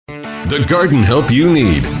The garden help you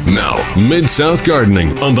need. Now, Mid-South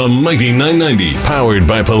Gardening on the Mighty 990, powered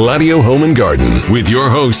by Palladio Home and Garden, with your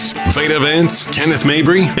hosts, Veda Vance, Kenneth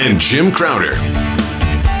Mabry, and Jim Crowder.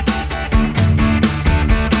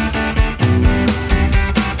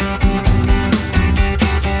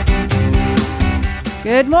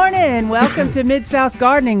 Good morning. Welcome to Mid-South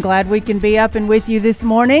Gardening. Glad we can be up and with you this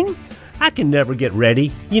morning. I can never get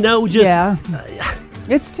ready.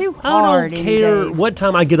 It's too hard. I don't care days. what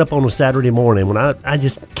time I get up on a Saturday morning when I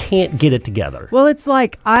just can't get it together. Well, it's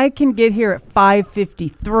like I can get here at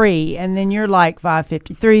 5:53, and then you're like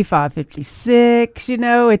 5:53,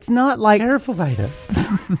 5:56. It's not like Careful, Veda.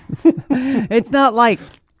 it's not like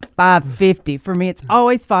 5:50 for me. It's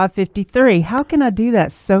always 5:53. How can I do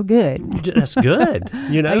that so good? That's good.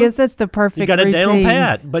 I guess that's the perfect You got it routine. down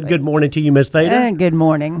pat. But good morning to you, Miss Veda. And good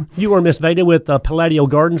morning. You are Miss Veda with Palladio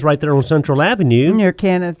Gardens right there on Central Avenue. You're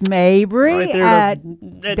Kenneth Mabry Right there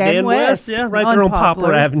at Dan West. Yeah, right there on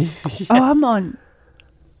Poplar Avenue. Yes. Oh, I'm on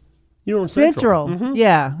You're on Central. Mm-hmm.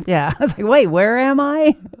 Yeah. I was like, wait, where am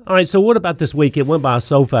I? All right, so what about this week? It went by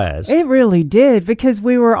so fast. It really did, because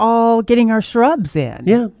we were all getting our shrubs in.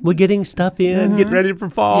 Yeah, we're getting stuff in, getting ready for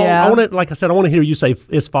fall. Yeah. I want to, like I said, I want to hear you say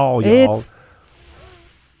it's fall, y'all.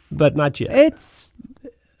 But not yet. It's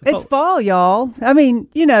fall, y'all. I mean,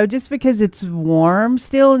 just because it's warm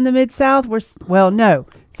still in the Mid-South,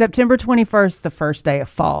 September 21st, the first day of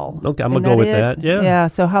fall. Okay, I'm Isn't going to go with it? that. Yeah. Yeah,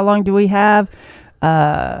 so how long do we have?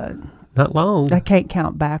 Not long. I can't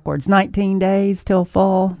count backwards. 19 days till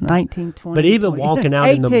fall. 19, 20. But even 20, walking out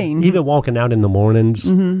 18. walking out in the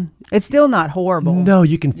mornings, It's still not horrible. no,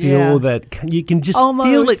 you can feel that. You can just feel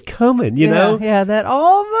Almost. it coming. You know. Yeah, that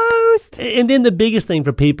almost. And then the biggest thing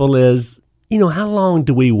for people is, how long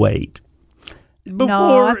do we wait?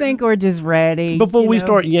 No, I think we're just ready. Before we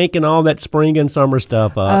start yanking all that spring and summer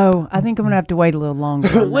stuff up. Oh, I think I'm going to have to wait a little longer.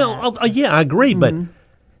 than Well, that. yeah, I agree. But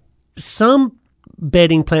some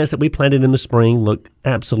bedding plants that we planted in the spring look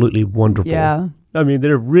absolutely wonderful. Yeah. I mean,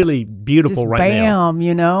 they're really beautiful just right now.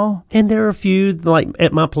 bam, And there are a few, like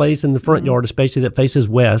at my place in the front yard, especially that faces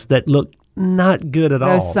west, that look not good at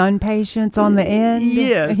all. Those sun patients on the end.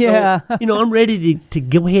 Yeah. So, Yeah. I'm ready to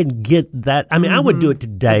go ahead and get that. I mean, I would do it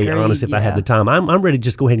today, Agreed, honestly, if I had yeah. the time. I'm ready to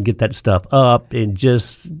just go ahead and get that stuff up and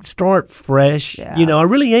just start fresh. Yeah. I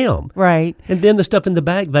really am. Right. And then the stuff in the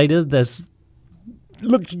back, Veda,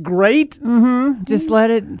 looks great. Just let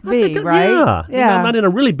it be, Yeah. right? Yeah. I'm not in a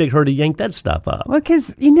really big hurry to yank that stuff up. Well,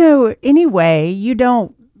 because, anyway, you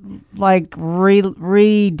don't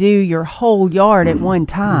redo your whole yard at one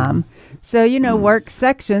time. So, work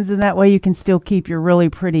sections, and that way you can still keep your really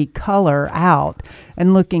pretty color out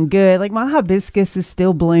and looking good. Like my hibiscus is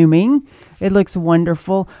still blooming. It looks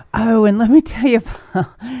wonderful. Oh, and let me tell you, all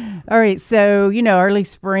right, so, early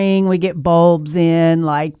spring, we get bulbs in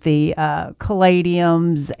like the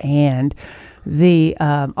caladiums and the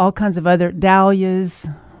all kinds of other dahlias.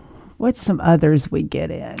 What's some others we get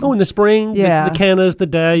in? Oh, in the spring, Yeah. the cannas, the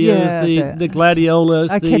dahlias, Yeah, the gladiolas,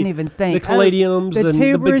 I couldn't even think. the caladiums, the and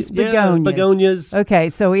tuberous begonias. begonias. Okay,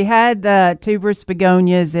 so we had the tuberous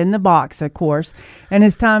begonias in the box, of course, and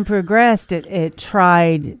as time progressed, it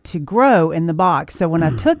tried to grow in the box. So when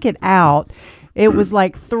I took it out, it was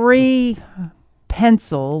like 3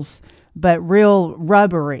 pencils, but real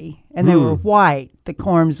rubbery, and they were white. The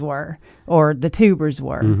corms were, or the tubers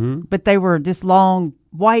were, but they were just long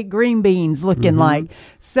white green beans looking like.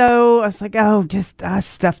 So I was like, I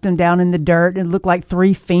stuffed them down in the dirt, and it looked like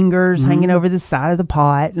 3 fingers hanging over the side of the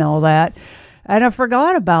pot and all that. And I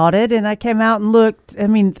forgot about it, and I came out and looked. I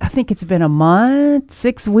mean, I think it's been a month,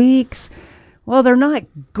 6 weeks. Well, they're not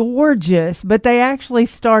gorgeous, but they actually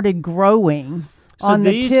started growing. So on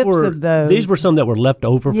the tips of those. These were some that were left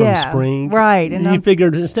over from spring. Right. And you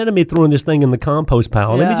figured, instead of me throwing this thing in the compost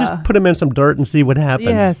pile, let me just put them in some dirt and see what happens.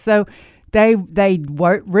 Yeah, so they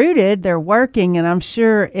rooted, they're working, and I'm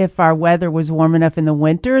sure if our weather was warm enough in the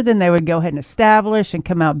winter, then they would go ahead and establish and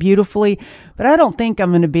come out beautifully. But I don't think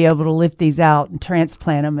I'm going to be able to lift these out and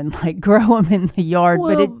transplant them and grow them in the yard.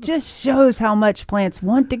 Well, but it just shows how much plants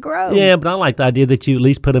want to grow. Yeah, but I like the idea that you at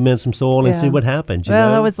least put them in some soil and see what happens.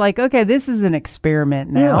 I was like, okay, this is an experiment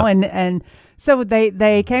now. Yeah. And so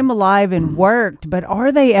they came alive and worked, but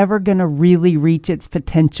are they ever going to really reach its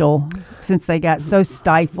potential since they got so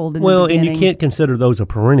stifled in the beginning? And you can't consider those a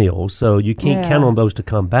perennial, so you can't count on those to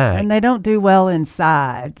come back. And they don't do well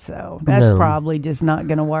inside, so that's probably just not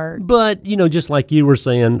going to work. But, just like you were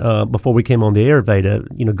saying before we came on the air, Veda,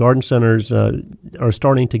 garden centers are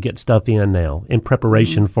starting to get stuff in now in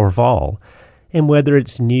preparation for fall. And whether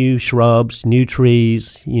it's new shrubs, new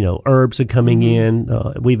trees, herbs are coming in.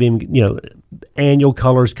 We've even, annual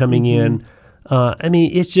colors coming in. I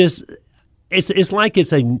mean, it's just it's like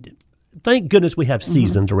it's a. Thank goodness we have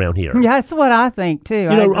seasons around here. Yeah, that's what I think too. You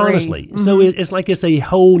know, honestly. So it's like it's a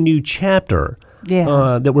whole new chapter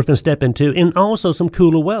that we're going to step into, and also some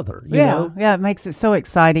cooler weather. You know? Yeah, it makes it so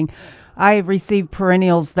exciting. I received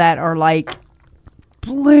perennials that are like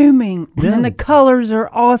blooming, and the colors are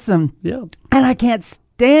awesome. Yeah. And I can't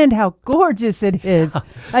stand how gorgeous it is.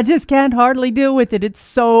 I just can't hardly deal with it. It's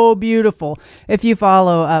so beautiful. If you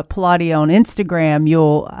follow Palladio on Instagram,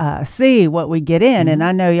 you'll see what we get in. And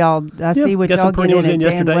I know y'all, I see what y'all get in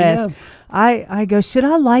at Dan West. Yeah. I go, should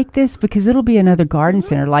I like this? Because it'll be another garden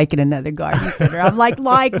center, like in another garden center. I'm like,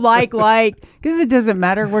 because it doesn't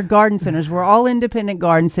matter. We're garden centers. We're all independent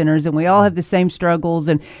garden centers, and we all have the same struggles,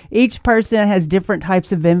 and each person has different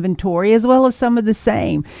types of inventory as well as some of the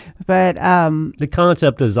same. But the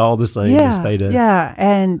concept is all the same. Yeah,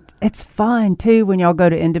 and it's fun, too, when y'all go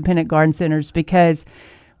to independent garden centers because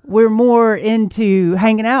we're more into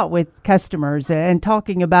hanging out with customers and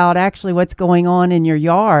talking about actually what's going on in your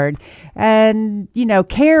yard and, you know,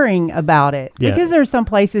 caring about it. Yeah. Because there are some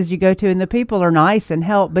places you go to and the people are nice and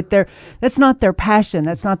help, but that's not their passion.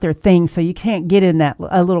 That's not their thing. So you can't get in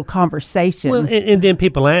a little conversation. Well, and then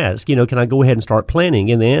people ask, you know, can I go ahead and start planting?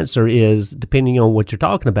 And the answer is depending on what you're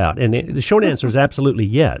talking about. And the short answer is absolutely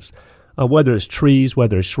yes. Whether it's trees,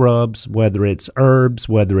 whether it's shrubs, whether it's herbs,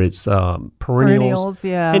 whether it's perennials.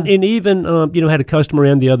 Yeah. And even, you know, had a customer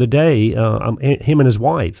in the other day, him and his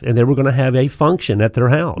wife, and they were going to have a function at their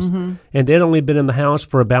house. Mm-hmm. And they'd only been in the house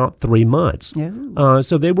for about 3 months.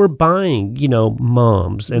 So they were buying, you know,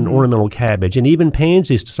 mums and ornamental cabbage and even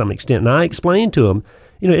pansies to some extent. And I explained to them,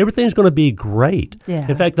 you know, everything's going to be great. Yeah.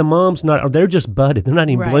 In fact, the mums, they're just budded. They're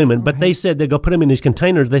not even blooming. But they said they'd go put them in these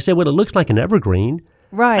containers. They said, well, it looks like an evergreen.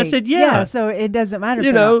 Right. I said, yeah. So it doesn't matter.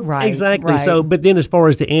 You know, right, exactly. Right. So, but then as far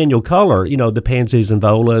as the annual color, you know, the pansies and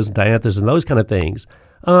violas and dianthus and those kind of things,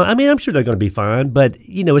 I mean, I'm sure they're going to be fine, but,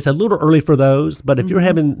 you know, it's a little early for those. But if you're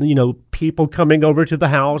having, you know, people coming over to the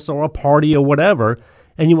house or a party or whatever,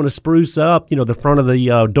 and you want to spruce up, you know, the front of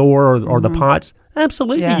the door or the pots,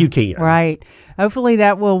 absolutely you can. Right. Hopefully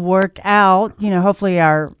that will work out. You know, hopefully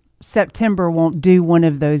our September won't do one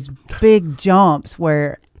of those big jumps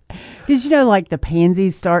where... Because, you know, like the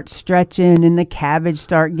pansies start stretching and the cabbage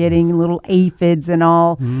start getting little aphids and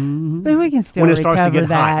all. Mm-hmm. But we can still recover that. When it starts to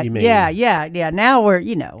get hot, you mean? Yeah. Now we're,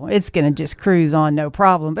 you know, it's going to just cruise on, no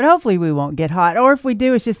problem. But hopefully we won't get hot. Or if we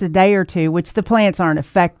do, it's just a day or two, which the plants aren't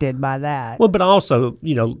affected by that. Well, but also,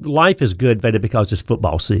 you know, life is good, Veda, because it's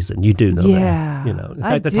football season. You do know that. You know, in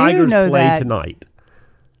fact, the Tigers play tonight.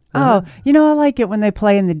 Oh, you know, I like it when they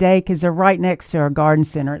play in the day because they're right next to our garden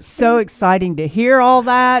center. It's so exciting to hear all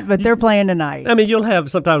that, but they're playing tonight. I mean, you'll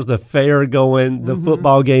have sometimes the fair going, the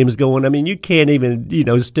football games going. I mean, you can't even, you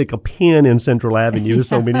know, stick a pin in Central Avenue with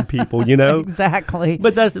so many people, you know? Exactly.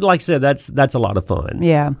 But that's, like I said, that's a lot of fun.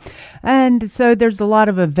 Yeah. And so there's a lot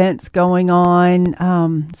of events going on.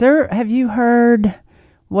 Have you heard...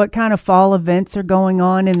 what kind of fall events are going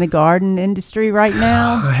on in the garden industry right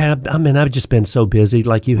now? I've just been so busy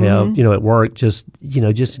like you have, you know, at work, just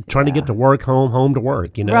trying to get to work, home to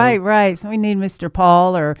work, you know. Right. So we need Mr.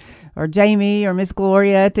 Paul or Jamie or Miss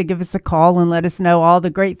Gloria to give us a call and let us know all the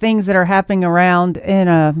great things that are happening around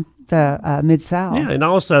in the Mid-South. Yeah, and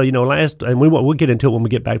also, you know, we'll get into it when we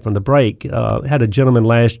get back from the break. Had a gentleman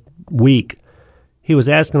last week, he was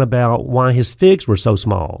asking about why his figs were so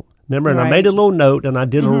small. Remember, and I made a little note, and I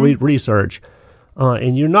did a little research,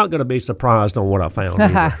 and you're not going to be surprised on what I found.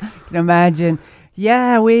 I can imagine.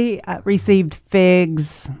 Yeah, we received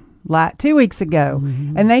figs 2 weeks ago,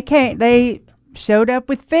 and they showed up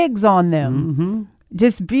with figs on them.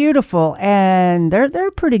 Just beautiful, and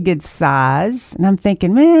they're pretty good size. And I'm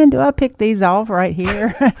thinking, man, do I pick these off right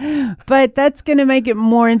here? But that's going to make it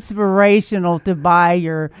more inspirational to buy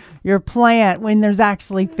your plant when there's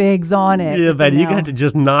actually figs on it. Yeah, but you got to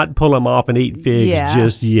just not pull them off and eat figs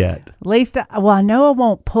just yet. At least, I know I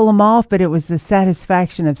won't pull them off, but it was the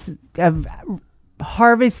satisfaction of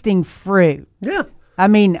harvesting fruit. Yeah. I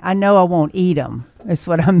mean, I know I won't eat them. That's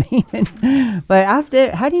what I mean. But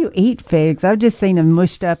how do you eat figs? I've just seen them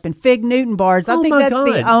mushed up in fig Newton bars. I think that's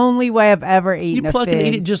the only way I've ever eaten a fig. You pluck and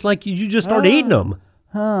eat it just like you just start eating them.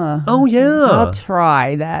 Huh. Oh, yeah. I'll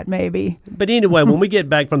try that maybe. But anyway, when we get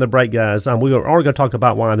back from the break, guys, we are going to talk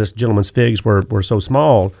about why this gentleman's figs were so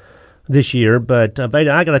small this year. But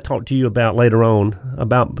Veda, I got to talk to you about later on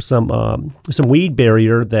about some weed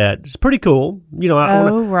barrier that's pretty cool. You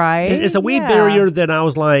know, right. It's a weed barrier that I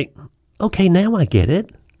was like, okay, now I get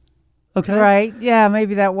it. Okay. Right. Yeah,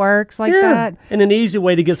 maybe that works like that. And an easy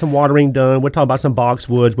way to get some watering done. We'll talk about some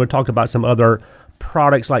boxwoods. We'll talk about some other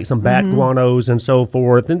products like some bat guanos and so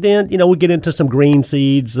forth. And then, we get into some green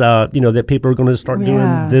seeds, that people are going to start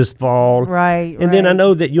doing this fall. Right. And then I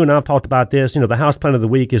know that you and I have talked about this. The house plant of the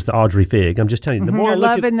week is the Audrey fig. I'm just telling you. The more You're I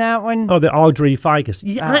look loving that one? Oh, the Audrey ficus.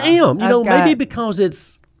 Yeah, I am. Maybe because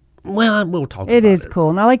it's, we'll talk about it. It is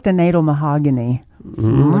cool. And I like the natal mahogany.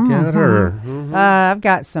 Look at her. I've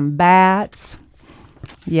got some bats.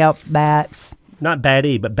 Yep, bats. Not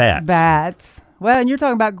batty, but bats. Bats. Well, and you're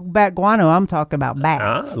talking about bat guano. I'm talking about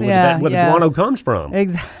bats. Where the guano comes from.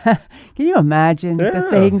 Exactly. Can you imagine the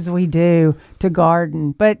things we do to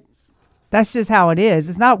garden? But that's just how it is.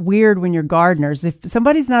 It's not weird when you're gardeners. If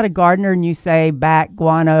somebody's not a gardener and you say bat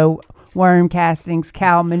guano, worm castings,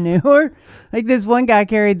 cow manure, like this one guy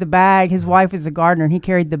carried the bag. His wife is a gardener, and he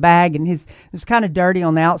carried the bag, and it was kind of dirty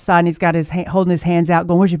on the outside, and he's got his holding his hands out,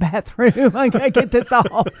 going, "Where's your bathroom? I gotta get this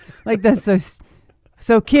off." Like, that's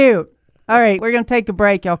so cute. All right, we're going to take a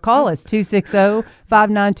break. Y'all call us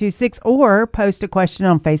 260-5926 or post a question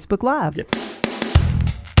on Facebook Live. Yep.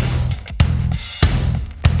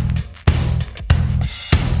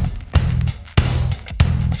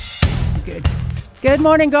 Good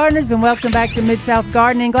morning, gardeners, and welcome back to Mid-South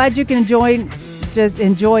Gardening. Glad you can enjoy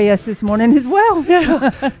us this morning as well.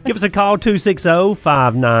 Yeah. Give us a call,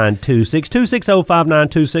 260-5926,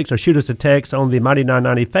 260-5926, or shoot us a text on the Mighty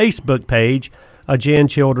 990 Facebook page. Jan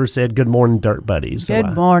Childers said, "Good morning, Dirt Buddies."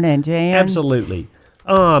 Good morning, Jan. Absolutely.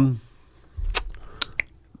 Were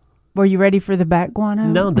you ready for the bat guano?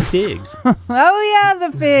 No, the figs. Oh, yeah,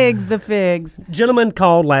 the figs. Gentleman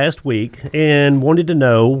called last week and wanted to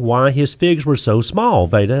know why his figs were so small,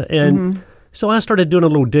 Veda. And so I started doing a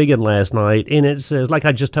little digging last night, and it says, like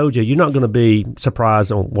I just told you, you're not going to be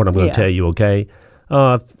surprised on what I'm going to tell you, okay?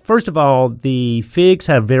 First of all, the figs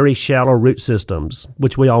have very shallow root systems,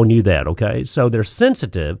 which we all knew that, okay? So they're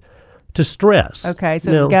sensitive to stress. Okay,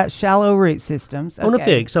 so they've got shallow root systems. On a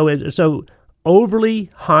fig. So overly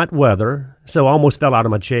hot weather, so I almost fell out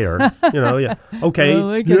of my chair.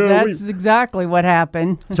 Okay. Because that's exactly what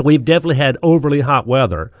happened. So we've definitely had overly hot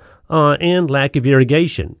weather and lack of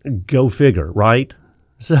irrigation. Go figure, right?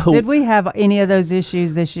 So did we have any of those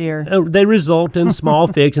issues this year? They result in small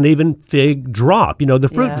figs and even fig drop, the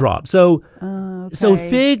fruit drop. So so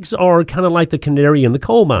figs are kind of like the canary in the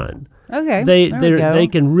coal mine. Okay. They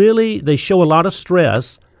can really show a lot of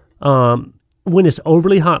stress when it's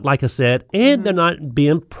overly hot, like I said, and they're not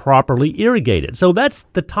being properly irrigated. So that's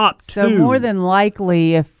the top two. So more than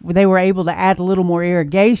likely, if they were able to add a little more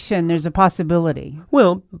irrigation, there's a possibility.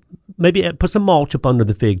 Well, maybe put some mulch up under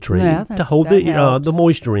the fig tree to hold the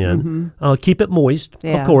moisture in. Keep it moist,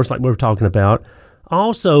 of course, like we were talking about.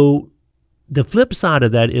 Also, the flip side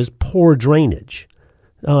of that is poor drainage.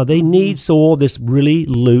 They need soil that's really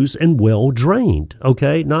loose and well drained,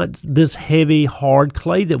 okay? Not this heavy, hard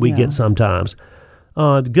clay that we get sometimes.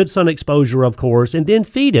 Good sun exposure, of course, and then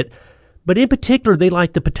feed it. But in particular, they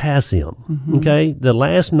like the potassium, okay? The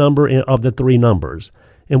last number of the three numbers.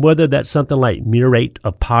 And whether that's something like muriate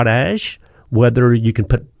of potash, whether you can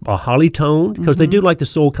put a holly-tone, because they do like the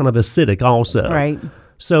soil kind of acidic also. Right.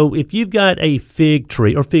 So if you've got a fig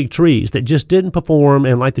tree or fig trees that just didn't perform,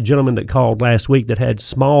 and like the gentleman that called last week that had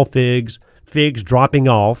small figs dropping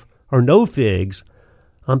off, or no figs,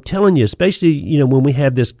 I'm telling you, especially, when we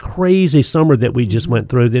had this crazy summer that we just went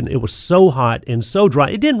through, then it was so hot and so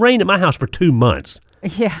dry. It didn't rain at my house for 2 months.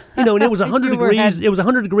 Yeah. And it was 100 degrees. It was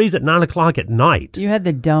 100 degrees at 9 o'clock at night. You had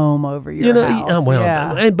the dome over your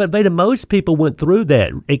house. But Veda, most people went through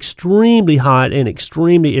that extremely hot and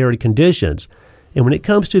extremely arid conditions. And when it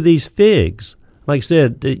comes to these figs, like I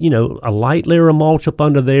said, a light layer of mulch up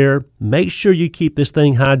under there. Make sure you keep this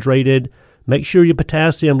thing hydrated. Make sure your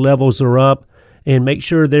potassium levels are up, and make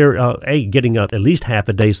sure they're getting up at least half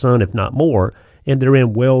a day sun, if not more, and they're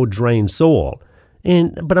in well-drained soil.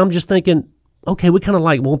 But I'm just thinking, okay, we kind of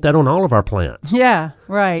want that on all of our plants. Yeah,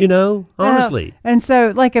 right. Honestly. And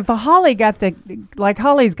so, like, if a holly's got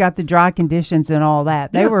the dry conditions and all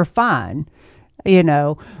that, they were fine.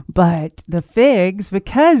 But the figs,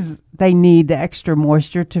 because they need the extra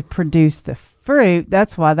moisture to produce the fruit,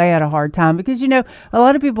 that's why they had a hard time. Because, a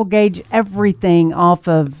lot of people gauge everything off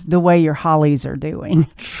of the way your hollies are doing.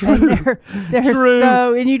 True. And they're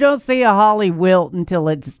True. and you don't see a holly wilt until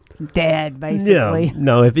it's dead, basically. Yeah.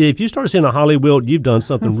 No, if you start seeing a holly wilt, you've done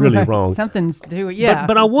something really wrong. Something's doing, yeah.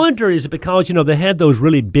 But I wonder, is it because, they had those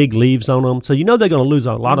really big leaves on them? So, they're going to lose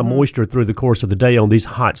a lot of moisture through the course of the day on these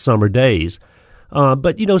hot summer days.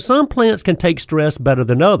 But some plants can take stress better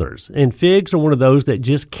than others, and figs are one of those that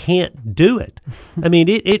just can't do it. I mean,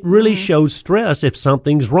 it really shows stress if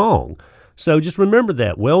something's wrong. So just remember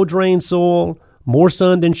that. Well-drained soil, more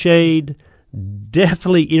sun than shade,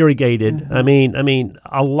 definitely irrigated. I mean,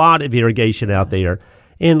 a lot of irrigation out there.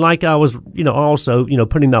 And like I was, also,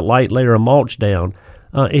 putting that light layer of mulch down.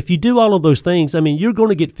 If you do all of those things, I mean, you're going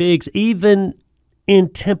to get figs even in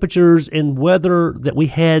temperatures and weather that we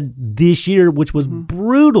had this year, which was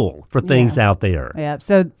brutal for things out there. Yeah.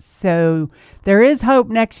 So there is hope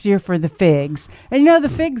next year for the figs. And, the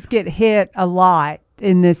figs get hit a lot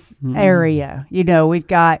in this area. We've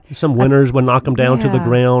got some winters will knock them down to the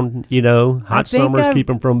ground. Hot summers keep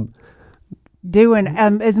them from doing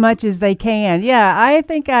as much as they can. Yeah, I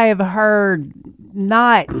think I have heard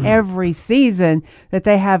not every season that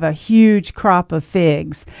they have a huge crop of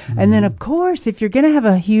figs. And then, of course, if you're going to have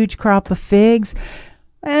a huge crop of figs,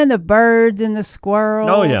 and the birds and the squirrels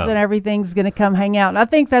and everything's going to come hang out. And I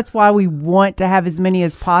think that's why we want to have as many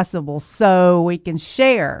as possible so we can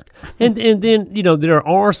share. And then, there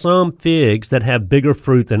are some figs that have bigger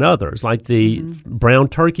fruit than others, like the brown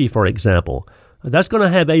turkey, for example. That's going to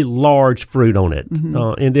have a large fruit on it.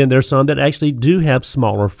 And then there's some that actually do have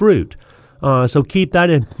smaller fruit. So keep that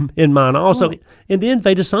in mind also. And then,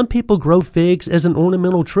 Veda, some people grow figs as an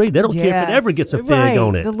ornamental tree. They don't care if it ever gets a fig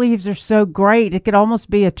on it. The leaves are so great. It could almost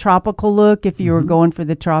be a tropical look if you were going for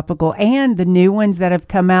the tropical. And the new ones that have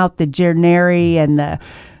come out, the Gerneri and the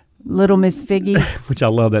Little Miss Figgy. Which I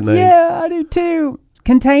love that name. Yeah, I do too.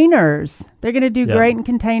 Containers. They're going to do great in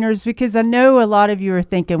containers because I know a lot of you are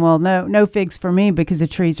thinking, well, no figs for me because the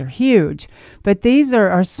trees are huge. But these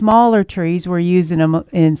are smaller trees. We're using them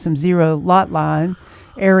in some zero lot line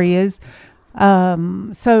areas.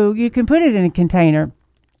 So you can put it in a container.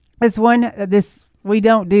 We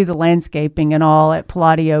don't do the landscaping and all at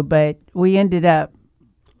Palladio, but we ended up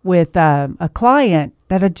with a client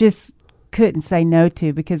that I just couldn't say no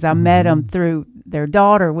to because I met them through their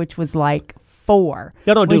daughter, which was like 4.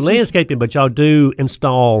 Y'all don't do landscaping, but y'all do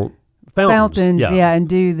install fountains. And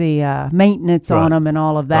do the maintenance on them and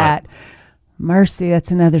all of that. Right. Mercy,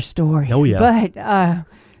 that's another story. Oh, yeah. But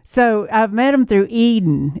so I met him through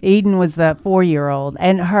Eden. Eden was the 4-year-old,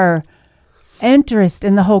 and her interest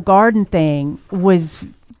in the whole garden thing was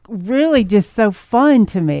really just so fun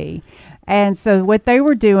to me. And so what they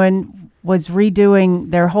were doing was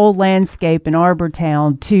redoing their whole landscape in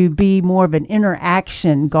Arbortown to be more of an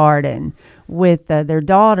interaction garden with their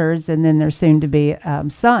daughters and then their soon-to-be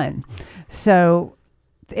son. So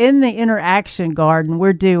in the interaction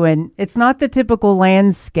garden, it's not the typical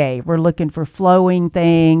landscape. We're looking for flowing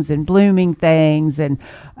things and blooming things and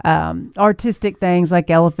artistic things like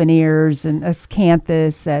elephant ears and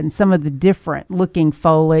acanthus and some of the different looking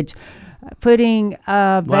foliage. Putting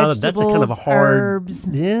vegetables, that's a kind of a hard, herbs.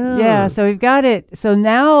 Yeah, so we've got it. So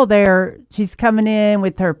now she's coming in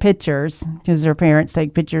with her pictures because her parents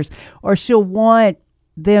take pictures, or she'll want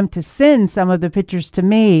them to send some of the pictures to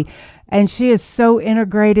me. And she is so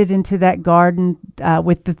integrated into that garden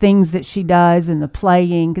with the things that she does and the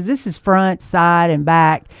playing, because this is front, side, and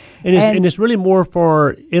back. And it's really more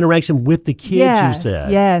for interaction with the kids, you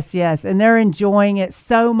said. Yes. And they're enjoying it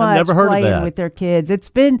so much. I've never heard playing of that. With their kids.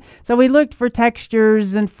 So we looked for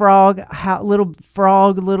textures and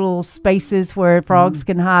little spaces where frogs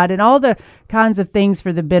can hide and all the kinds of things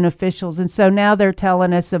for the beneficials. And so now they're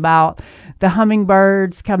telling us about the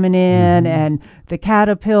hummingbirds coming in and the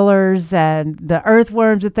caterpillars and the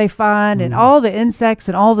earthworms that they find and all the insects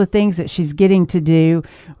and all the things that she's getting to do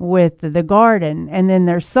with the garden. And then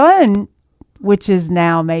their son, which is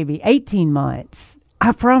now maybe 18 months,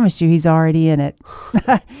 I promise you he's already in it.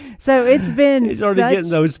 So it's been he's already getting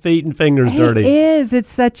those feet and fingers dirty. It is. It's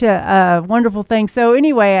such a wonderful thing. So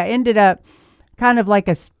anyway, I ended up kind of like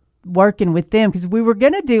working with them because we were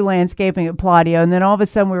going to do landscaping at Palladio, and then all of a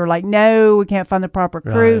sudden we were like, no, we can't find the proper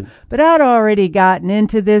crew. Right. But I'd already gotten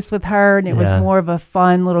into this with her, and it was more of a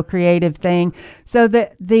fun little creative thing. So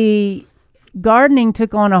the gardening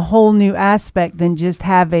took on a whole new aspect than just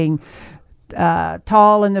having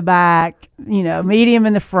tall in the back, medium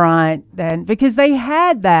in the front, and because they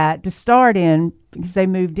had that to start in because they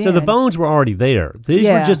moved in. So the bones were already there. These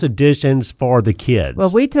were just additions for the kids.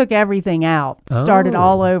 Well, we took everything out, started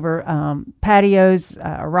all over patios,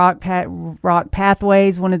 rock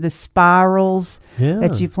pathways, one of the spirals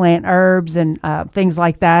that you plant herbs and things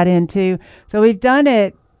like that into. So we've done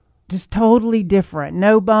it just totally different.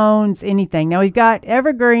 No bones, anything. Now we've got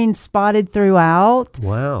evergreens spotted throughout.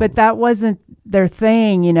 Wow. But that wasn't their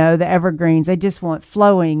thing, the evergreens. They just want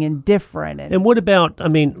flowing and different. And what about,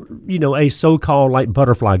 a so-called like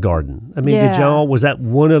butterfly garden? Was that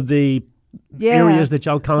one of the areas that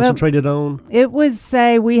y'all concentrated on? It was,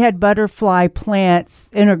 say, we had butterfly plants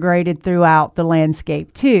integrated throughout the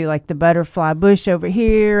landscape too, like the butterfly bush over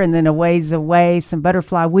here, and then a ways away, some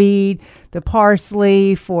butterfly weed, the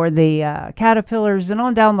parsley for the caterpillars, and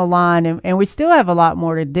on down the line. And we still have a lot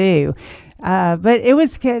more to do. But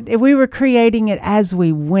we were creating it as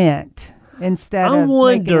we went. Instead I of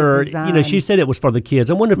wonder, making a you know, she said it was for the kids.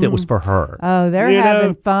 I wonder if it was for her. Oh, they're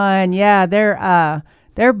having fun. Yeah,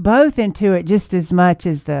 they're both into it just as much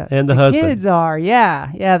as the husband. kids are.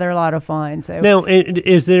 Yeah, they're a lot of fun. So now,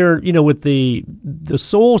 is there, you know, with the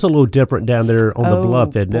soil's a little different down there on the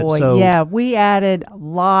bluff, isn't it? So yeah, we added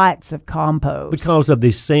lots of compost because of the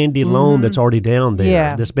sandy loam that's already down there.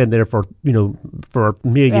 Yeah. That's been there for a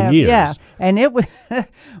million years. Yeah, and it was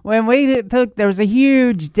when we took. There was a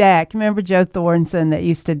huge deck. Remember Joe Thornton that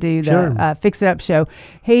used to do the Fix It Up show?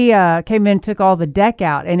 He came in, took all the deck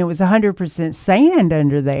out, and it was 100% sand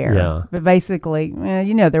under there. Yeah. But basically,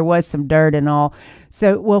 there was some dirt and all.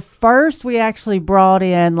 So, first we actually brought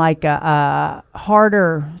in like a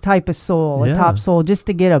harder type of soil, a topsoil, just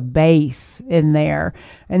to get a base in there.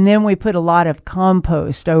 And then we put a lot of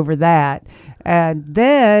compost over that. And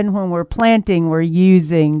then when we're planting, we're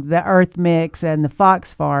using the earth mix and the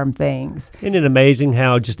Fox Farm things. Isn't it amazing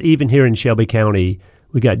how just even here in Shelby County,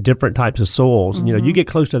 we got different types of soils. You know, you get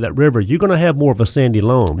close to that river, you're going to have more of a sandy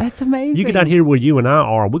loam. That's amazing. You get out here where you and I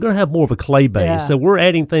are, we're going to have more of a clay base. Yeah. So we're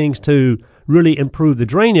adding things to really improve the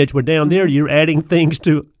drainage, where down there you're adding things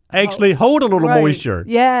to actually hold a little moisture.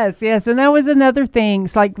 Yes. And that was another thing.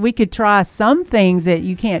 It's like we could try some things that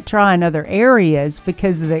you can't try in other areas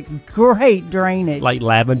because of the great drainage. Like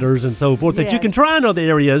lavenders and so forth that you Yes. can try in other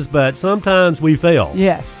areas, but sometimes we fail.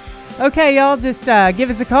 Yes. Okay, y'all, just give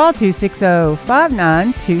us a call,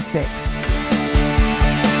 260-5926.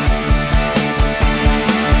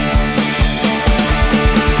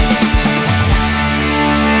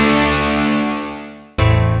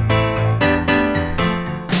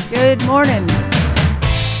 Good morning.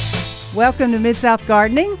 Welcome to Mid-South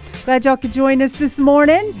Gardening. Glad y'all could join us this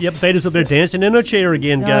morning. Yep, Veda's up there dancing in her chair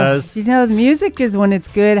again, guys. You know, the music is when it's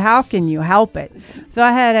good. How can you help it? So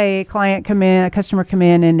I had a customer come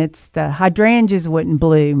in, and it's the hydrangeas wouldn't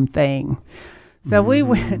bloom thing. So we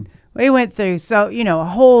went through, a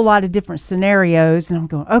whole lot of different scenarios, and I'm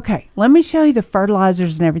going, okay, let me show you the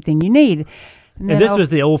fertilizers and everything you need. And this was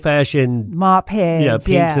the old-fashioned mop heads,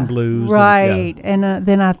 pinks and blues. Right. And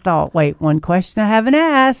then I thought, wait, one question I haven't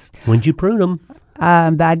asked. When'd you prune them?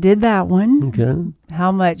 I did that one. Okay.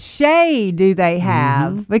 How much shade do they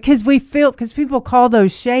have? Because people call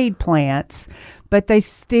those shade plants, but they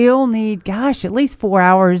still need, at least 4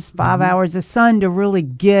 hours, 5 hours of sun to really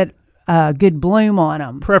get good bloom on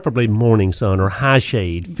them. Preferably morning sun or high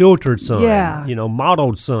shade, filtered sun,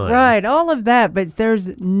 mottled sun. Right, all of that, but there's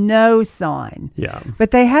no sun. Yeah.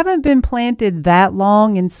 But they haven't been planted that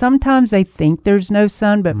long, and sometimes they think there's no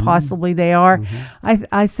sun, but possibly they are.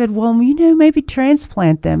 I said, well, maybe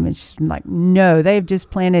transplant them. And she's like, no, they've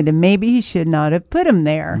just planted, and maybe he should not have put them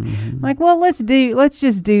there. I'm like, well, let's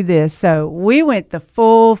just do this. So we went the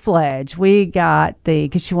full-fledged. We got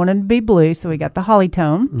because she wanted to be blue, so we got the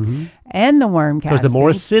hollytone. And the worm castings. Because the more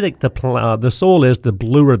acidic the soil is, the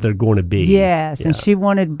bluer they're going to be. Yes, and she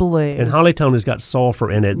wanted blue. And hollytone has got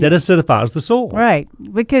sulfur in it that acidifies the soil. Right,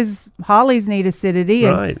 because hollies need acidity.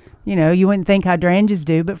 Right. And, you wouldn't think hydrangeas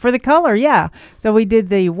do, but for the color, yeah. So we did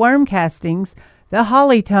the worm castings, the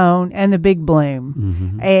hollytone, and the big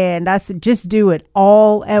bloom. And I said, just do it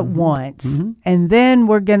all at once. And then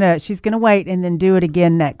she's going to wait and then do it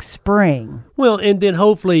again next spring. Well, and then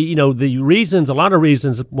hopefully, a lot of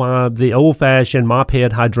reasons why the old-fashioned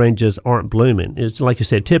mop-head hydrangeas aren't blooming is, like you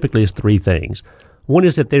said, typically it's three things. One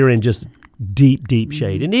is that they're in just deep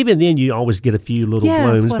shade. And even then you always get a few little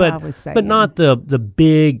blooms, but not the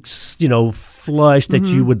big, flush that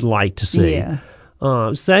you would like to see. Yeah.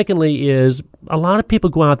 Secondly is a lot of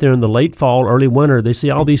people go out there in the late fall, early winter, they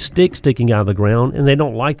see all these sticks sticking out of the ground, and they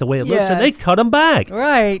don't like the way it looks, and they cut them back.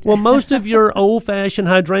 Right. Well, most of your old-fashioned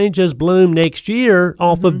hydrangeas bloom next year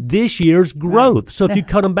off of this year's growth. Right. So if you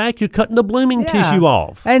cut them back, you're cutting the blooming tissue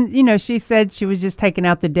off. And, she said she was just taking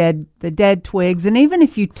out the dead twigs, and even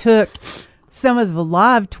if you took some of the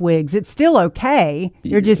live twigs, it's still okay.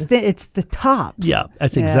 You're just it's the tops. Yeah,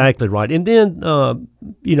 that's exactly right. And then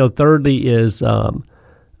thirdly is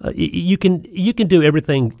you can do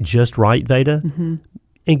everything just right, Veda,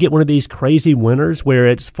 and get one of these crazy winters where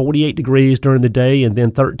it's 48 degrees during the day and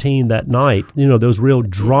then 13 that night. Those real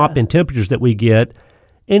drop in temperatures that we get,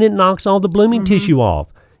 and it knocks all the blooming tissue off.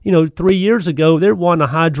 3 years ago, there wasn't a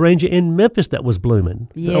hydrangea in Memphis that was blooming.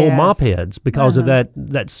 The old mop heads because of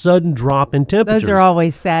that sudden drop in temperatures. Those are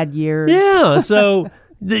always sad years. Yeah, so...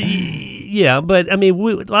 but I mean,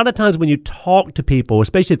 a lot of times when you talk to people,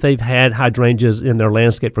 especially if they've had hydrangeas in their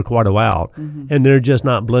landscape for quite a while, and they're just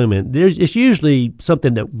not blooming, it's usually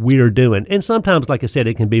something that we're doing. And sometimes, like I said,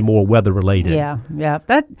 it can be more weather related. Yeah.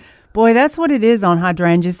 That's what it is on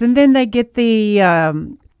hydrangeas. And then they get the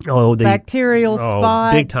bacterial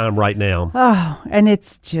spots. Big time right now. Oh, and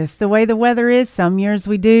it's just the way the weather is. Some years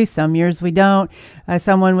we do, some years we don't.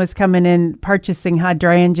 Someone was coming in purchasing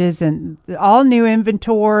hydrangeas and all new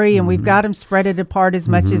inventory, and we've got them spread it apart as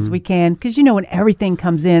much as we can. Because, when everything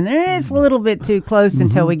comes in, it's a little bit too close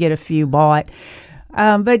until we get a few bought.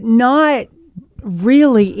 But not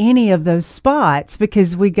really any of those spots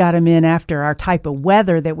because we got them in after our type of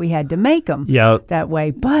weather that we had to make them that way.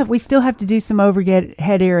 But we still have to do some overhead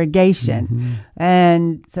irrigation.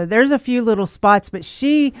 And so there's a few little spots, but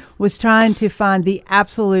she was trying to find the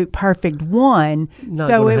absolute perfect one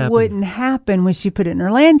so it wouldn't happen when she put it in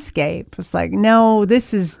her landscape. It's like, no,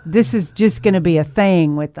 this is just going to be a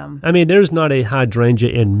thing with them. I mean, there's not a hydrangea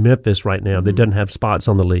in Memphis right now that doesn't have spots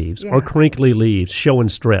on the leaves or crinkly leaves showing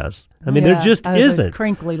stress. I mean, there just isn't. Those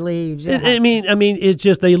crinkly leaves. Yeah. I mean, it's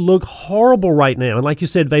just they look horrible right now. And like you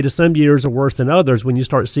said, Veda, some years are worse than others when you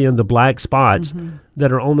start seeing the black spots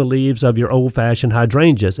that are on the leaves of your old-fashioned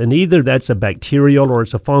hydrangeas. And either that's a bacterial or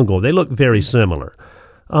it's a fungal. They look very similar.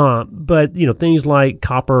 But, things like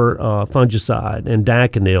copper fungicide and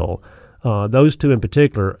Daconil, those two in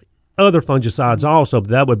particular, other fungicides also, but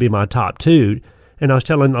that would be my top two. And I was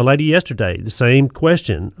telling a lady yesterday the same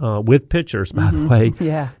question with pictures, by the way.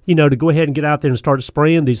 Yeah. To go ahead and get out there and start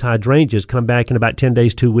spraying these hydrangeas, come back in about 10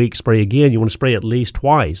 days, 2 weeks, spray again. You want to spray at least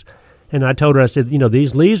twice. And I told her, I said,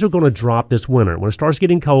 these leaves are going to drop this winter. When it starts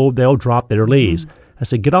getting cold, they'll drop their leaves. I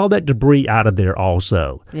said, get all that debris out of there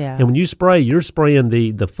also. Yeah. And when you spray, you're spraying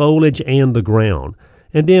the foliage and the ground.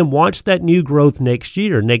 And then watch that new growth next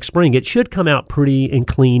spring. It should come out pretty and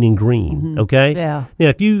clean and green, okay? Yeah. Now,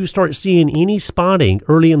 if you start seeing any spotting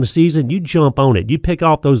early in the season, you jump on it. You pick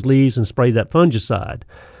off those leaves and spray that fungicide.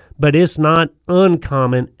 But it's not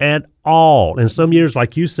uncommon at all. And some years,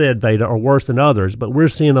 like you said, Veda, are worse than others, but we're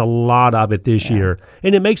seeing a lot of it this year.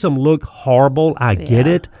 And it makes them look horrible. I get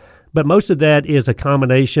it. But most of that is a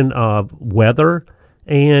combination of weather,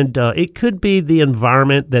 and it could be the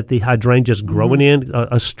environment that the hydrangea's growing in,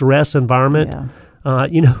 a stress environment.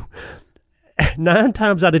 Yeah. 9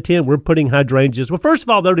 times out of 10, we're putting hydrangeas. Well, first of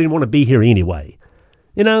all, they don't even want to be here anyway.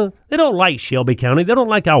 They don't like Shelby County. They don't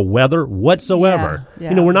like our weather whatsoever.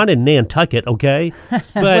 Yeah. We're not in Nantucket, okay? But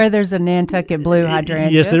where there's a Nantucket blue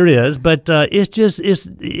hydrangea. Yes, there is. But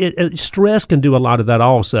stress can do a lot of that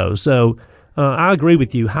also. So I agree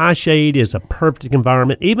with you. High shade is a perfect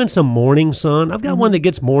environment. Even some morning sun. I've got one that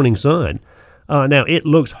gets morning sun. Now, it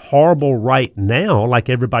looks horrible right now like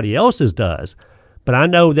everybody else's does. But I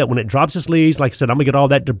know that when it drops its leaves, like I said, I'm going to get all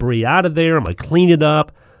that debris out of there. I'm going to clean it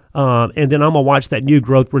up. And then I'm going to watch that new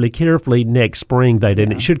growth really carefully next spring, Veda,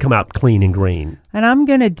 and it should come out clean and green. And I'm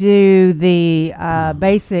going to do the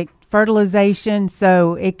basic fertilization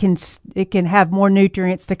so it can have more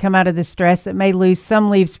nutrients to come out of the stress. It may lose some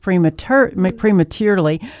leaves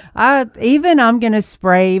prematurely. I'm going to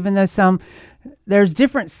spray, even though there's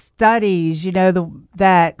different studies,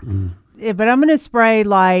 but I'm going to spray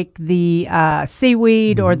like the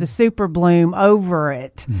seaweed or the super bloom over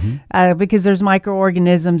it because there's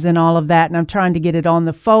microorganisms and all of that. And I'm trying to get it on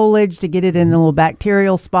the foliage, to get it in the little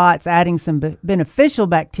bacterial spots, adding some beneficial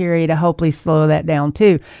bacteria to hopefully slow that down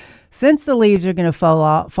too. Since the leaves are going to fall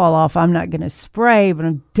off, I'm not going to spray, but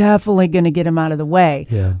I'm definitely going to get them out of the way.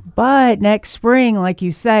 Yeah. But next spring, like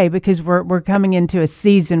you say, because we're coming into a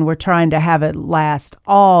season, we're trying to have it last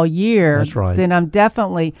all year. That's right. Then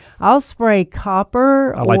I'll spray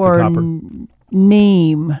copper I like or the copper.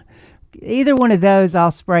 neem. Either one of those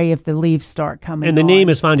I'll spray if the leaves start coming And the on. neem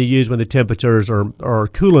is fine to use when the temperatures are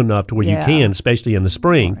cool enough to where you can, especially in the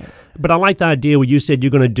spring. Right. But I like the idea where you said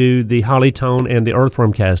you're going to do the hollytone and the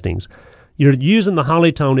earthworm castings. You're using the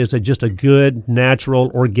hollytone as just a good, natural,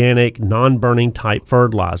 organic, non-burning type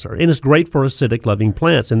fertilizer. And it's great for acidic-loving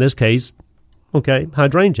plants. In this case,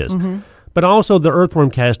 hydrangeas. But also the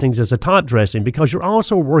earthworm castings as a top dressing because you're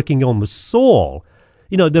also working on the soil.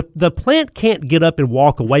 The plant can't get up and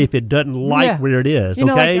walk away if it doesn't like where it is,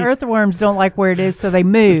 okay? Like earthworms don't like where it is, so they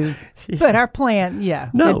move. But our plant,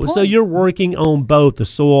 No, so you're working on both the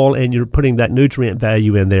soil and you're putting that nutrient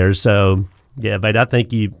value in there. So, Yeah, but I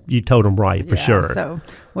think you told them right for sure. So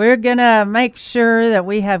we're going to make sure that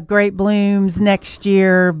we have great blooms next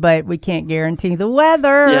year, but we can't guarantee the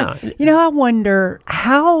weather. Yeah. I wonder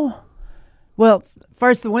how, well,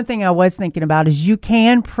 first, the one thing I was thinking about is you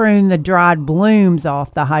can prune the dried blooms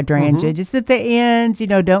off the hydrangea, just at the ends,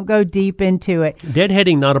 don't go deep into it.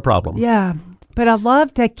 Deadheading, not a problem. Yeah. But I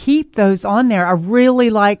love to keep those on there. I really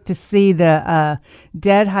like to see the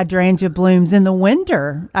dead hydrangea blooms in the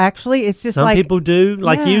winter. Actually, it's just some people do,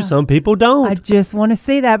 like you. Some people don't. I just want to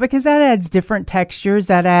see that because that adds different textures.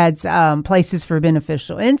 That adds places for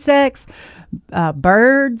beneficial insects,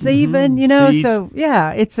 birds, even. Seeds. So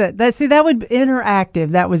yeah, that would be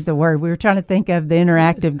interactive. That was the word we were trying to think of. The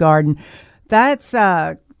interactive garden. That's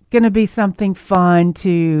going to be something fun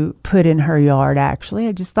to put in her yard, actually.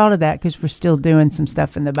 I just thought of that because we're still doing some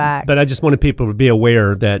stuff in the back. But I just wanted people to be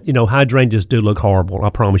aware that, hydrangeas do look horrible. I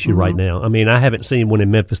promise you right now. I mean, I haven't seen one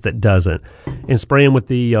in Memphis that doesn't. And spraying with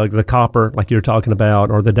the copper, like you're talking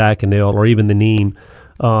about, or the daconil, or even the neem,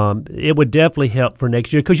 it would definitely help for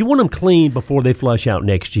next year because you want them clean before they flush out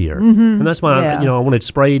next year. And that's why, I want to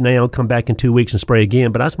spray now, come back in 2 weeks and spray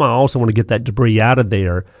again. But that's why I also want to get that debris out of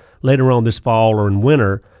there later on this fall or in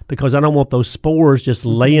winter, because I don't want those spores just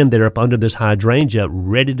laying there up under this hydrangea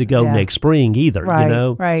ready to go next spring either,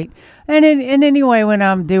 Right, right. And anyway, when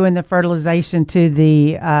I'm doing the fertilization to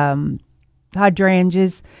the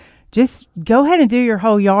hydrangeas, just go ahead and do your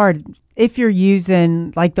whole yard if you're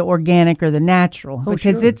using like the organic or the natural,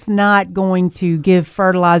 because it's not going to give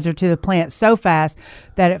fertilizer to the plant so fast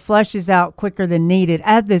that it flushes out quicker than needed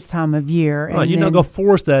at this time of year. Right, you're not going to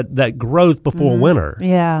force that growth before winter.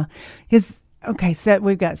 Yeah, because... Okay, so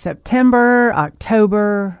we've got September,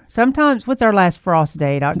 October. Sometimes, what's our last frost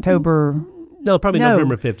date? October? No, probably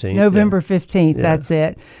November 15th. November 15th, that's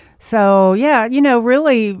it. So,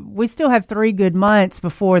 really, we still have 3 good months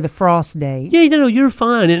before the frost date. Yeah, you're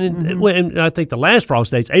fine. And I think the last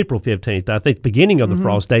frost date's April 15th. I think the beginning of the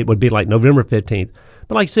frost date would be like November 15th.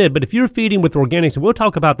 But like I said, if you're feeding with organics, and we'll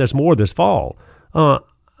talk about this more this fall,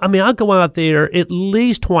 I'll go out there at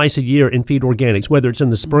least twice a year and feed organics, whether it's in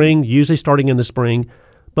the spring, usually starting in the spring.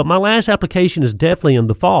 But my last application is definitely in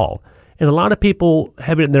the fall. And a lot of people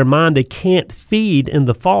have it in their mind they can't feed in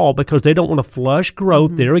the fall because they don't want to flush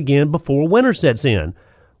growth there again before winter sets in.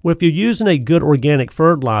 Well, if you're using a good organic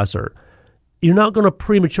fertilizer, you're not going to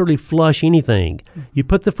prematurely flush anything. You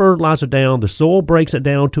put the fertilizer down, the soil breaks it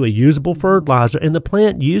down to a usable fertilizer, and the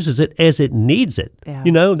plant uses it as it needs it.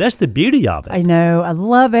 Yeah. That's the beauty of it. I know. I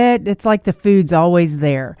love it. It's like the food's always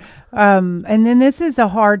there. And then this is a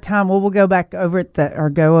hard time. Well, we'll go back over it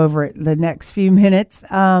the next few minutes.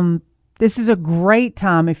 This is a great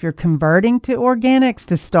time if you're converting to organics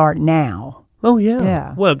to start now. Oh,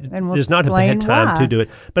 yeah. Well, there's not a bad time to do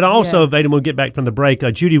it. But also, Veda, when we get back from the break,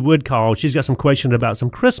 Judy Wood called. She's got some questions about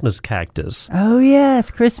some Christmas cactus. Oh,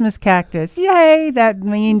 yes, Christmas cactus. Yay, that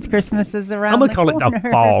means Christmas is around the corner. I'm going to call it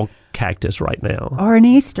a fall cactus right now. Or an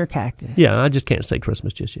Easter cactus. Yeah, I just can't say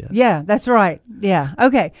Christmas just yet. Yeah, that's right. Yeah.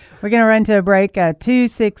 Okay, we're going to run to a break,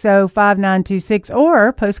 260-5926,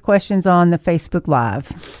 or post questions on the Facebook Live.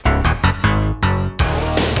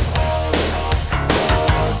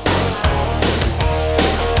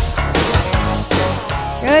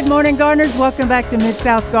 Good morning, gardeners. Welcome back to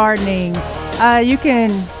Mid-South Gardening. You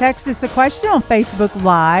can text us a question on Facebook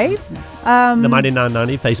Live. The Mighty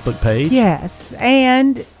 990 Facebook page. Yes,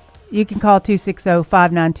 and you can call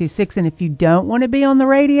 260-5926. And if you don't want to be on the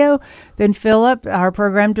radio, then Philip, our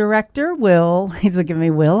program director, he's looking at me,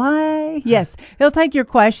 will I? Yes. He'll take your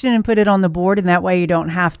question and put it on the board, and that way you don't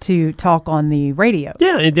have to talk on the radio.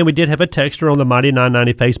 Yeah, and then we did have a texter on the Mighty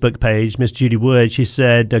 990 Facebook page, Miss Judy Wood. She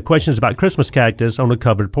said, questions about Christmas cactus on the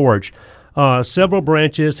covered porch. Several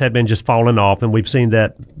branches have been just falling off, and we've seen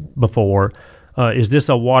that before. Is this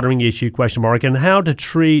a watering issue, ? And how to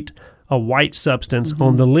treat a white substance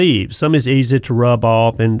on the leaves. Some is easy to rub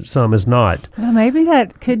off and some is not. Well, maybe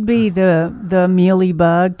that could be the mealy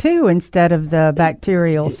bug too instead of the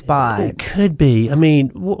bacterial spot. It could be. I mean,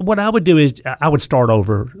 what I would do is I would start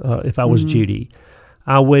over if I was Judy.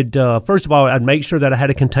 I would, first of all, I'd make sure that I had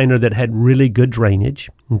a container that had really good drainage,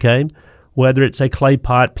 okay? Whether it's a clay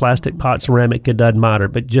pot, plastic pot, ceramic, it doesn't matter,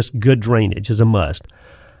 but just good drainage is a must.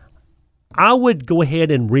 I would go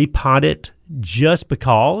ahead and repot it just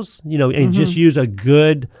because, and just use a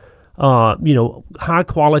good, high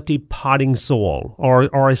quality potting soil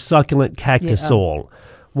or a succulent cactus soil,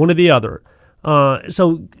 one or the other.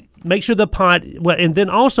 So make sure the pot, and then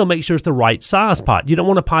also make sure it's the right size pot. You don't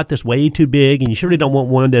want a pot that's way too big, and you surely don't want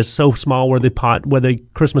one that's so small where the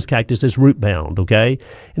Christmas cactus is root bound, okay?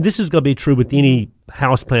 And this is going to be true with any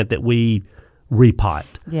houseplant that we repot.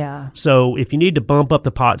 Yeah. So if you need to bump up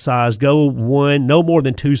the pot size, go no more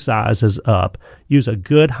than 2 sizes up. Use a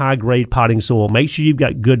good high-grade potting soil. Make sure you've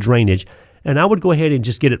got good drainage. And I would go ahead and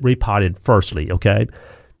just get it repotted firstly, okay?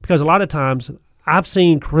 Because a lot of times I've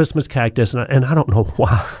seen Christmas cactus, and I don't know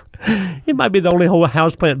why. It might be the only whole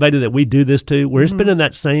houseplant beta that we do this to, where it's been in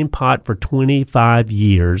that same pot for 25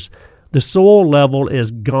 years. The soil level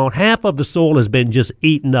is gone. Half of the soil has been just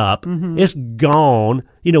eaten up. It's gone.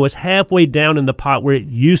 It's halfway down in the pot where it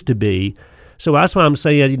used to be. So that's why I'm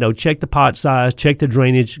saying, check the pot size, check the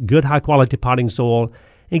drainage, good high-quality potting soil,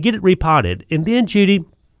 and get it repotted. And then, Judy,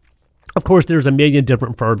 of course, there's a million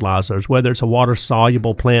different fertilizers, whether it's a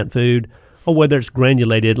water-soluble plant food or whether it's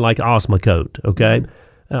granulated like Osmocote, okay?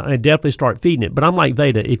 And definitely start feeding it. But I'm like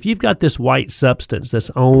Veda, if you've got this white substance that's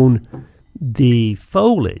on the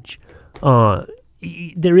foliage,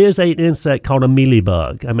 there is an insect called a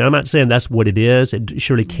mealybug. I mean, I'm not saying that's what it is. It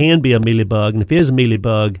surely can be a mealybug. And if it is a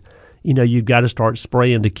mealybug, you've got to start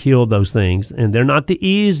spraying to kill those things. And they're not the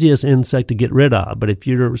easiest insect to get rid of. But if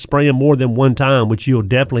you're spraying more than one time, which you'll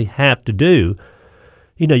definitely have to do,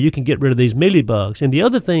 you can get rid of these mealybugs. And the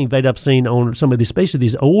other thing that I've seen on some of these, especially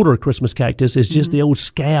these older Christmas cactus, is just the old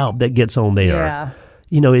scab that gets on there.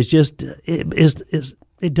 Yeah. It's just,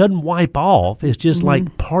 it doesn't wipe off. It's just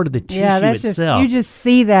like part of the tissue itself. You just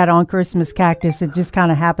see that on Christmas cactus. It just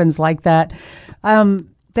kind of happens like that.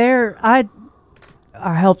 I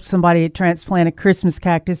helped somebody transplant a Christmas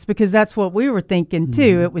cactus because that's what we were thinking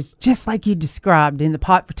too. It was just like you described, in the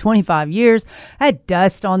pot for 25 years, had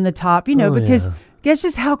dust on the top, because that's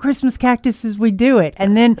just how Christmas cactuses we do it.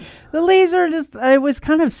 And then the leaves are it was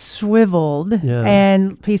kind of swiveled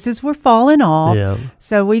and pieces were falling off. Yeah.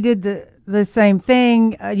 So we did the same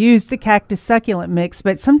thing, used the cactus succulent mix,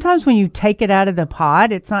 but sometimes when you take it out of the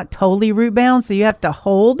pot, it's not totally root bound, so you have to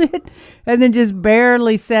hold it and then just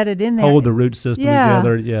barely set it in there. Hold the root system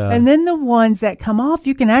together, And then the ones that come off,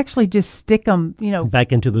 you can actually just stick them,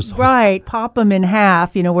 back into the soil. Right, pop them in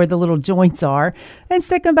half, where the little joints are, and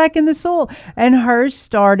stick them back in the soil. And hers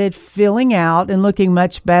started filling out and looking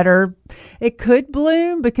much better. It could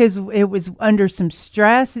bloom because it was under some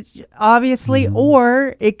stress, obviously,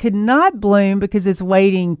 or it could not bloom because it's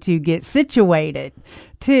waiting to get situated,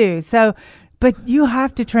 too. So, but you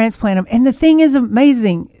have to transplant them. And the thing is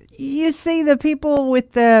amazing. You see the people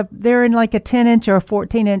with they're in like a 10-inch or a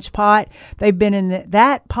 14-inch pot. They've been in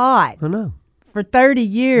that pot for 30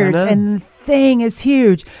 years, and the thing is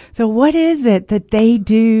huge. So what is it that they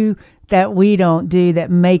do that we don't do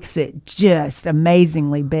that makes it just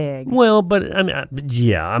amazingly big? Well, but I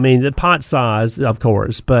mean, the pot size, of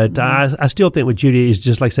course, but I still think with Judy is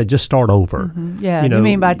just like I said, just start over. Yeah, you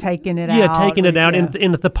mean by taking it out? Yeah, taking it out, and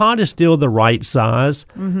if the pot is still the right size,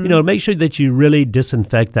 make sure that you really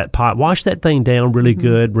disinfect that pot. Wash that thing down really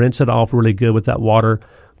good, rinse it off really good with that water.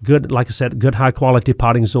 Good, like I said, good high quality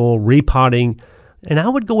potting soil, repotting. And I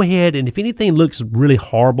would go ahead, and if anything looks really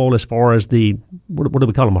horrible as far as the, what do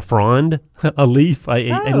we call them, a frond, a leaf, a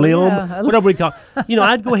limb, whatever we call it,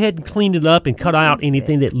 I'd go ahead and clean it up and cut out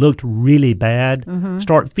anything that looked really bad,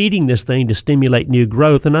 start feeding this thing to stimulate new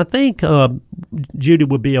growth, and I think Judy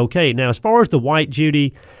would be okay. Now, as far as the white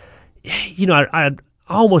Judy, I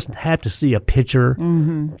almost have to see a picture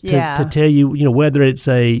to tell you, whether it's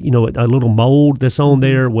a little mold that's on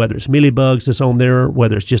there, whether it's mealybugs that's on there,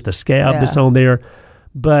 whether it's just a scab that's on there.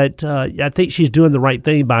 But I think she's doing the right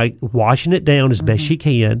thing by washing it down as best she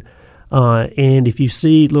can. And if you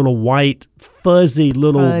see little white, fuzzy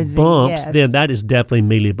bumps, then that is definitely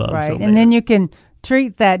mealybugs. Right, and then you can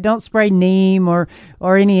treat that. Don't spray neem or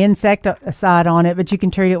any insecticide on it, but you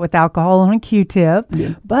can treat it with alcohol on a Q-tip.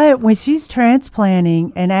 Yeah. But when she's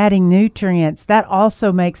transplanting and adding nutrients, that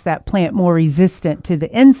also makes that plant more resistant to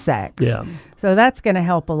the insects. Yeah. So that's going to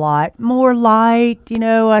help a lot. More light,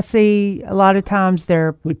 I see a lot of times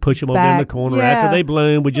we push them over in the corner. After they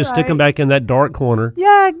bloom, we just stick them back in that dark corner.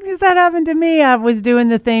 Yeah, because that happened to me. I was doing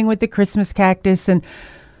the thing with the Christmas cactus, and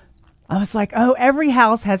I was like, every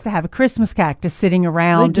house has to have a Christmas cactus sitting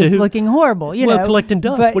around just looking horrible, collecting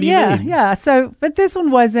dust. What do you mean? Yeah. So, but this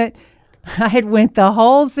one wasn't. I had went the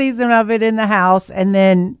whole season of it in the house, and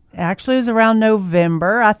then actually it was around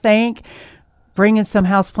November, I think, bringing some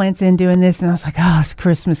houseplants in, doing this, and I was like, it's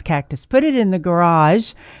Christmas cactus. Put it in the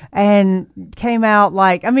garage, and came out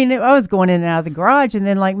I was going in and out of the garage, and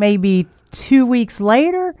then maybe 2 weeks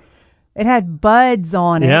later, it had buds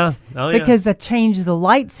on it because I changed the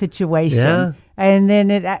light situation. Yeah. And then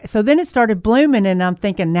it started blooming, and I'm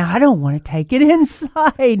thinking, now I don't want to take it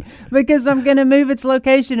inside because I'm going to move its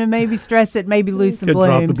location and maybe stress it, maybe lose some blooms.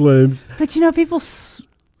 Drop the blooms. But people,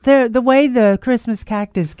 the way the Christmas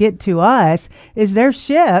cactus get to us is they're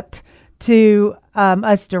shipped to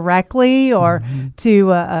us directly or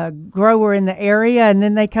to a grower in the area, and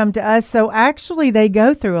then they come to us. So actually, they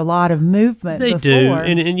go through a lot of movement. They before. do,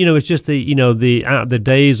 and it's just the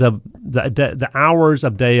days of the hours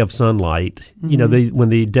of day of sunlight. When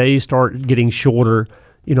the days start getting shorter,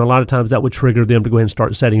 a lot of times that would trigger them to go ahead and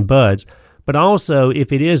start setting buds. But also,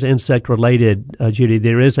 if it is insect related, Judy,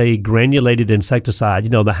 there is a granulated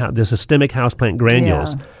insecticide. The systemic houseplant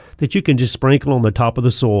granules that you can just sprinkle on the top of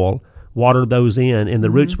the soil. Water those in, and the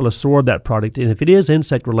roots will absorb that product. And if it is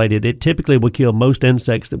insect-related, it typically will kill most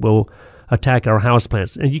insects that will attack our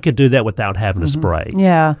houseplants. And you can do that without having to spray.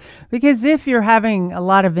 Yeah, because if you're having a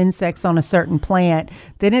lot of insects on a certain plant,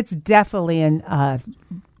 then it's definitely in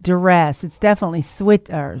duress. It's definitely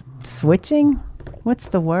switching. What's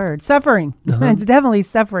the word? Suffering. It's definitely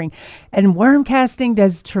suffering. And worm casting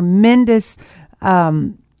does tremendous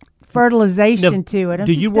fertilization to it.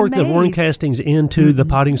 Do you work the worm castings into the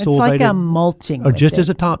potting soil? It's like Veda? I'm mulching, or just it. as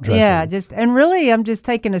a top dressing? Yeah, and really, I'm just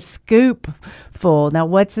taking a scoop full. Now,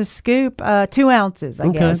 what's a scoop? 2 ounces, I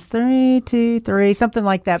guess. 3, 2, 3, something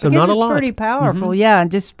like that. So because not a it's lot. Pretty powerful, and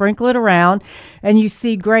just sprinkle it around, and you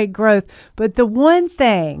see great growth. But the one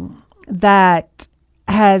thing that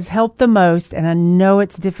has helped the most, and I know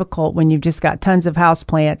it's difficult when you've just got tons of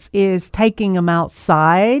houseplants, is taking them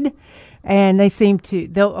outside. And they seem to,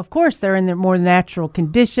 of course, they're in their more natural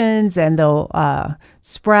conditions, and they'll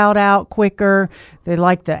sprout out quicker. They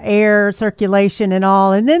like the air circulation and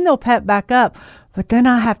all, and then they'll pep back up. But then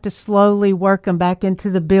I have to slowly work them back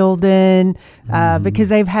into the building because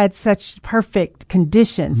they've had such perfect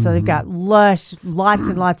conditions. So they've got lush, lots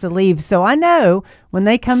and lots of leaves. So I know when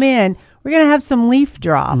they come in, we're going to have some leaf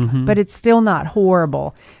drop, but it's still not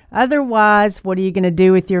horrible. Otherwise, what are you going to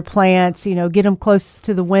do with your plants? Get them close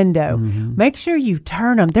to the window. Make sure you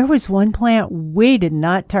turn them. There was one plant we did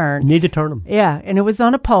not turn. Need to turn them. Yeah, and it was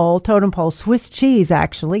on a pole, totem pole, Swiss cheese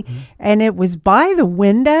actually, and it was by the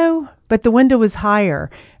window, but the window was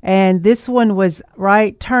higher, and this one was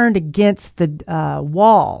turned against the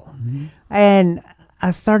wall, and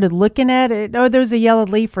I started looking at it. Oh, there's a yellow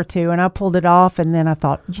leaf or two, and I pulled it off, and then I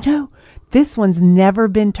thought, this one's never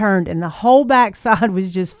been turned, and the whole backside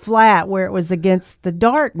was just flat where it was against the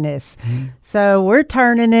darkness. So we're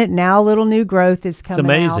turning it. Now a little new growth is coming out.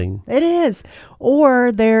 It's amazing. It is.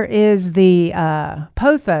 Or there is the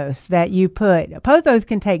pothos that you put. Pothos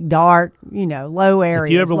can take dark, low areas,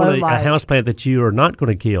 if you ever want a light. houseplant that you are not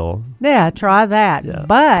going to kill. Yeah, try that. Yeah.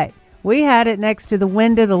 But we had it next to the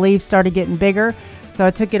window. The leaves started getting bigger. So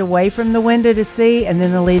I took it away from the window to see, and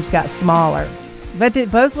then the leaves got smaller. But they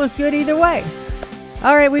both look good either way.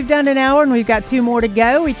 All right, we've done an hour, and we've got 2 more to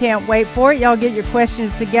go. We can't wait for it. Y'all get your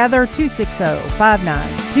questions together,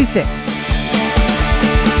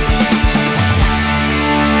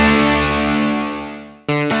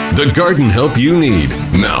 260-5926. The garden help you need.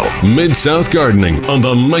 Now, Mid-South Gardening on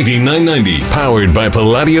the Mighty 990, powered by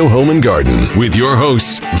Palladio Home and Garden, with your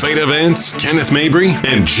hosts, Veda Vance, Kenneth Mabry,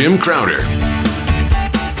 and Jim Crowder.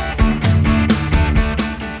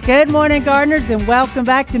 Good morning, gardeners, and welcome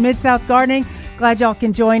back to Mid-South Gardening. Glad y'all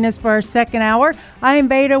can join us for our second hour. I am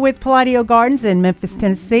Veda with Palladio Gardens in Memphis,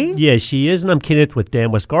 Tennessee. Yes, she is, and I'm Kenneth with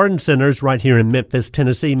Dan West Garden Centers right here in Memphis,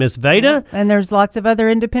 Tennessee. Miss Veda. And there's lots of other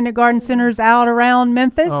independent garden centers out around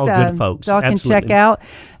Memphis. Oh, good folks. Y'all can Absolutely. check out.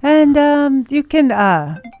 And you can,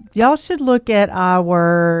 y'all should look at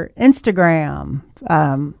our Instagram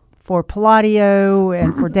for Palladio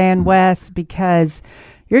and for Dan West, because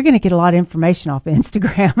you're going to get a lot of information off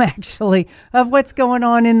Instagram, actually, of what's going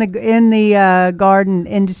on in the garden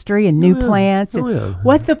industry and new plants and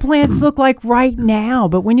what the plants look like right now.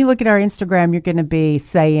 But when you look at our Instagram, you're going to be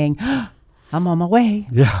saying, I'm on my way.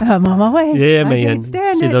 Yeah. I'm on my way. Yeah, I man. can't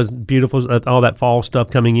stand See it. those beautiful, all that fall stuff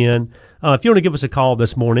coming in. If you want to give us a call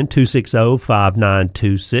this morning, 260-5926,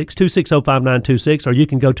 260-5926, or you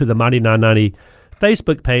can go to the Mighty 990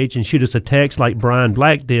 Facebook page and shoot us a text like Brian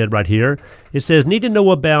Black did right here. It says, need to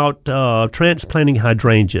know about transplanting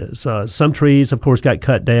hydrangeas. Some trees, of course, got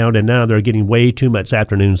cut down, and now they're getting way too much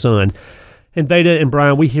afternoon sun. And Veda and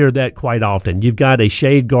Brian, we hear that quite often. You've got a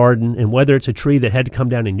shade garden, and whether it's a tree that had to come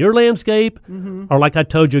down in your landscape, or like I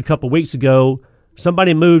told you a couple weeks ago,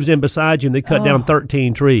 somebody moves in beside you and they cut down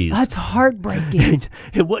 13 trees. That's heartbreaking.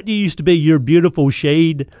 And what used to be your beautiful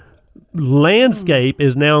shade landscape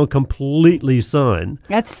is now completely sun.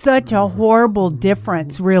 That's such a horrible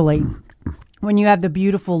difference, really, when you have the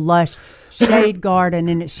beautiful, lush shade garden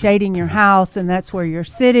and it's shading your house, and that's where you're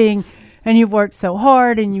sitting, and you've worked so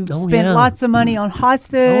hard, and you've spent lots of money on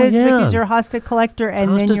hostas because you're a hosta collector,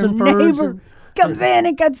 and Hostas then your and ferns neighbor comes in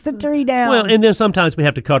and cuts the tree down. Well, and then sometimes we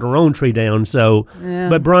have to cut our own tree down. So,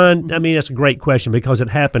 But Brian, I mean, that's a great question because it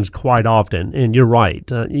happens quite often. And you're right.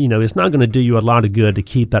 It's not going to do you a lot of good to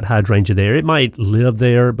keep that hydrangea there. It might live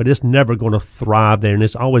there, but it's never going to thrive there, and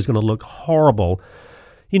it's always going to look horrible.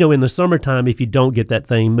 In the summertime, if you don't get that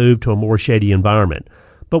thing moved to a more shady environment.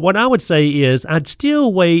 But what I would say is I'd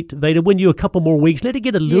still wait, Veda, when you a couple more weeks. Let it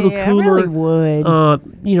get a little cooler. I really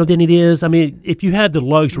would. Than it is. I mean, if you had the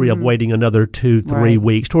luxury of waiting another 2-3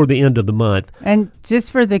 weeks toward the end of the month. And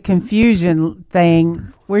just for the confusion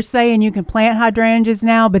thing, we're saying you can plant hydrangeas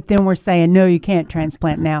now, but then we're saying, no, you can't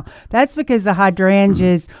transplant now. That's because the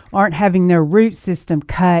hydrangeas aren't having their root system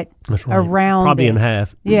cut around probably in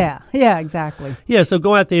half. Yeah, exactly. Yeah, so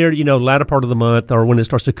go out there, latter part of the month or when it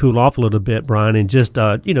starts to cool off a little bit, Brian, and just,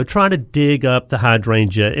 try to dig up the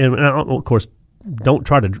hydrangea. And of course, don't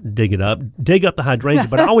try to dig it up. Dig up the hydrangea.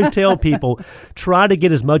 But I always tell people, try to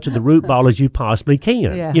get as much of the root ball as you possibly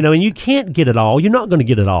can. Yeah. And you can't get it all. You're not going to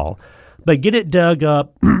get it all. But get it dug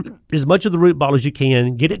up, as much of the root ball as you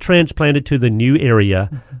can. Get it transplanted to the new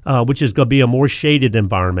area, which is going to be a more shaded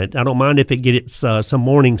environment. I don't mind if it gets some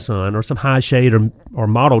morning sun or some high shade or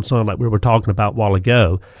mottled sun like we were talking about a while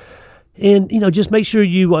ago. And, just make sure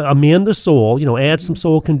you amend the soil, add some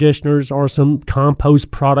soil conditioners or some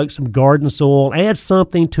compost products, some garden soil. Add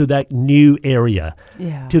something to that new area,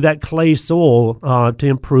 to that clay soil to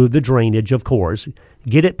improve the drainage, of course.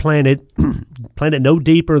 Get it planted, plant it no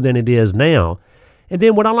deeper than it is now. And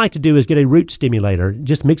then what I like to do is get a root stimulator,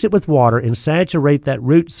 just mix it with water and saturate that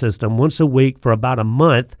root system once a week for about a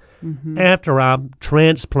month after I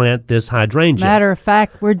transplant this hydrangea. Matter of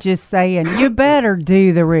fact, we're just saying you better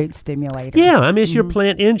do the root stimulator. Yeah, I mean, it's your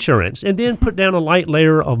plant insurance. And then put down a light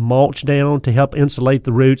layer of mulch down to help insulate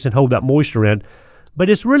the roots and hold that moisture in. But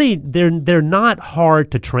it's really, they're not hard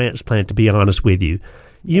to transplant, to be honest with you.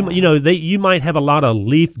 You might have a lot of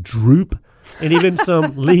leaf droop and even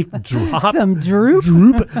some leaf drop. Some droop?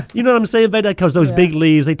 You know what I'm saying, Veda? Because those big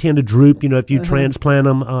leaves, they tend to droop, if you transplant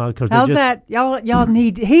them. How's that? Y'all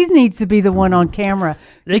he needs to be the one on camera.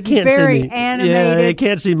 They can't very see me. Animated. Yeah, they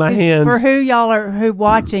can't see my hands. For who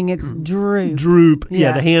watching, it's droop. Droop.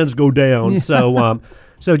 Yeah, the hands go down. Yeah.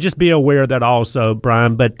 So just be aware of that also,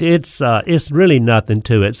 Brian. But it's really nothing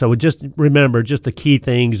to it. So just remember, just the key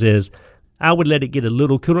things is I would let it get a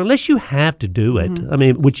little cooler, unless you have to do it. I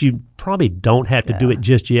mean, which you probably don't have to do it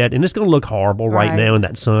just yet. And it's going to look horrible right now in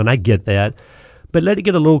that sun. I get that. But let it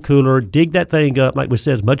get a little cooler. Dig that thing up, like we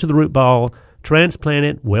said, as much of the root ball. Transplant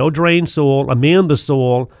it, well-drained soil, amend the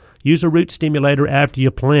soil, use a root stimulator after you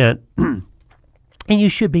plant, and you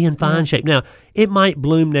should be in fine shape. Now, it might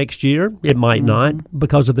bloom next year. It might not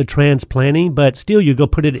because of the transplanting, but still you go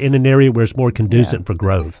put it in an area where it's more conducive for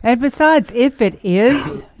growth. And besides, if it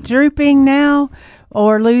is drooping now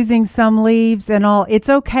or losing some leaves and all, it's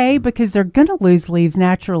okay because they're going to lose leaves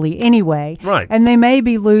naturally anyway. Right. And they may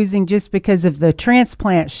be losing just because of the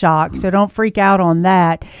transplant shock, so don't freak out on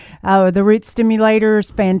that. The root stimulator is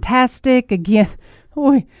fantastic. Again,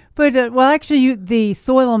 but actually, the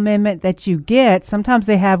soil amendment that you get, sometimes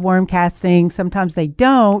they have worm casting, sometimes they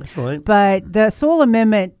don't. That's right. But the soil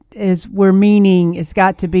amendment it's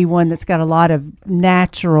got to be one that's got a lot of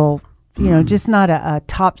natural, just not a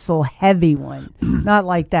topsoil heavy one, not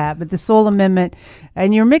like that. But the soil amendment,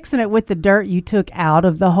 and you're mixing it with the dirt you took out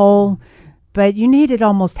of the hole. But you need it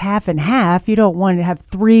almost half and half. You don't want to have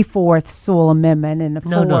 3/4 soil amendment and a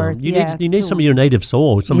fourth. No. You need some of your native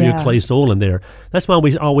soil, some of your clay soil in there. That's why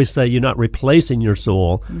we always say you're not replacing your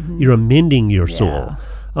soil. You're amending your soil.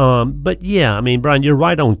 But I mean, Brian, you're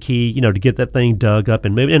right on key, to get that thing dug up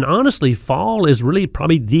and moved. And honestly, fall is really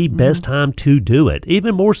probably the best time to do it,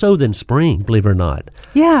 even more so than spring, believe it or not.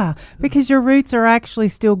 Yeah, because your roots are actually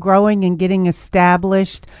still growing and getting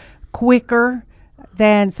established quicker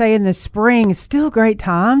than, say, in the spring. It's still a great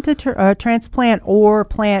time to transplant or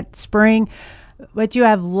plant spring, but you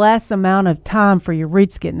have less amount of time for your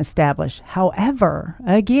roots getting established. However,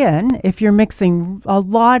 again, if you're mixing a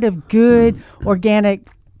lot of good organic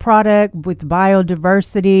product with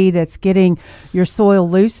biodiversity that's getting your soil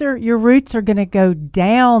looser, your roots are going to go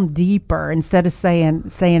down deeper instead of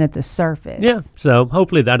staying at the surface. Yeah, so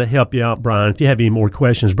hopefully that'll help you out, Brian. If you have any more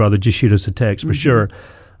questions, brother, just shoot us a text for sure.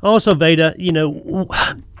 Also, Veda,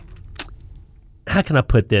 how can I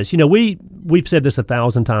put this? We've said this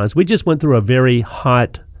 1,000 times. We just went through a very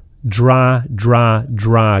hot, dry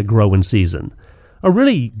growing season.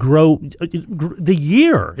 The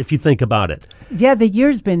year, if you think about it. Yeah, the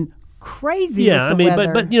year's been crazy. Yeah, with the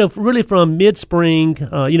weather. but really from mid-spring,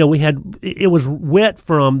 it was wet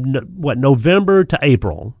from November to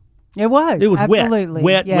April. It was. It was absolutely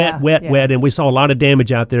wet, yeah, wet, and we saw a lot of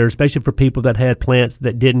damage out there, especially for people that had plants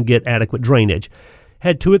that didn't get adequate drainage.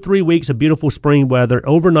 Had 2 or 3 weeks of beautiful spring weather.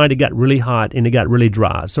 Overnight, it got really hot and it got really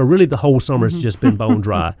dry. So really, the whole summer's just been bone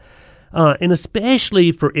dry, and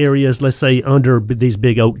especially for areas, let's say, under these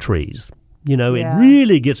big oak trees. It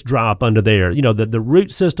really gets dry up under there. The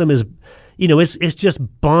root system is, it's just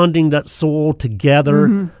bonding that soil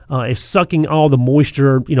together. It's sucking all the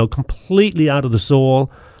moisture, completely out of the soil.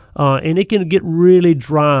 And it can get really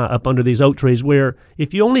dry up under these oak trees where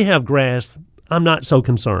if you only have grass, I'm not so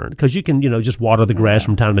concerned because you can, just water the grass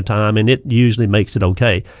from time to time and it usually makes it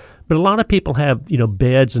okay. But a lot of people have,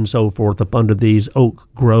 beds and so forth up under these oak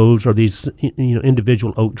groves or these,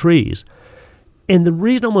 individual oak trees. And the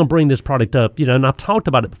reason I'm going to bring this product up, and I've talked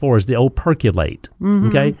about it before, is the old Percolate,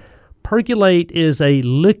 okay? Percolate is a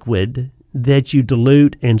liquid that you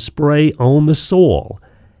dilute and spray on the soil,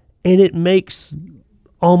 and it makes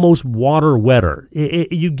almost water wetter.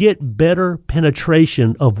 You get better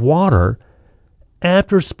penetration of water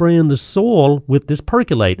after spraying the soil with this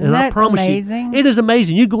Percolate. Isn't that amazing? You, it is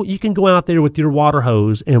amazing. You can go out there with your water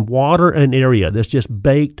hose and water an area that's just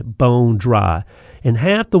baked bone dry, and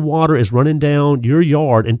half the water is running down your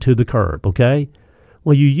yard into the curb, okay?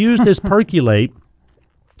 Well, you use this Percolate,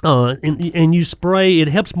 and you spray. It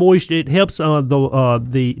helps moisture. It helps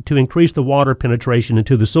to increase the water penetration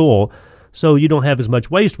into the soil, so you don't have as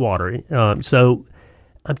much wastewater. So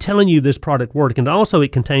I'm telling you, this product works, and also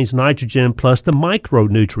it contains nitrogen plus the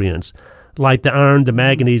micronutrients like the iron, the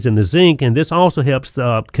manganese, and the zinc, and this also helps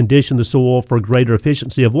condition the soil for greater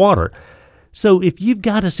efficiency of water. So if you've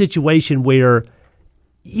got a situation where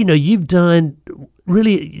you've done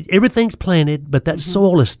really everything's planted, but that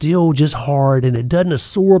soil is still just hard and it doesn't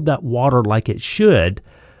absorb that water like it should,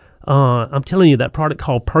 I'm telling you, that product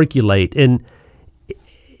called Percolate, and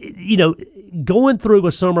going through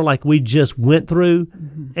a summer like we just went through,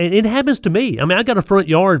 and it happens to me. I mean, I got a front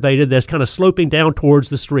yard, Veda, that's kind of sloping down towards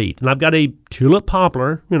the street, and I've got a tulip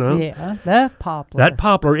poplar, Yeah, that poplar. That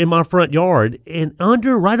poplar in my front yard, and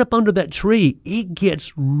right up under that tree, it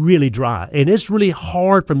gets really dry, and it's really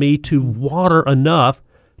hard for me to water enough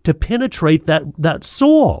to penetrate that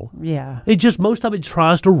soil. Yeah. It just, most of it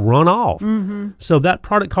tries to run off. So that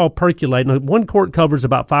product called Percolate, and 1 quart covers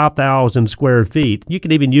about 5,000 square feet. You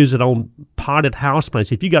can even use it on potted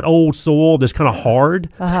houseplants. If you got old soil that's kind of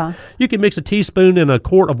hard, you can mix a teaspoon in a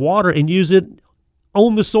quart of water and use it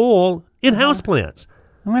on the soil in houseplants.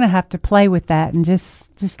 I'm going to have to play with that and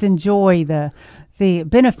just enjoy the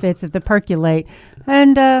benefits of the Percolate.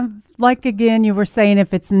 And like again, you were saying,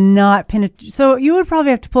 if it's not so you would probably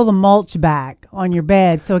have to pull the mulch back on your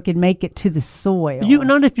bed so it could make it to the soil.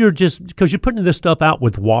 Not if you're just, because you're putting this stuff out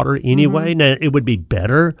with water anyway. Now it would be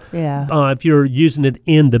better, if you're using it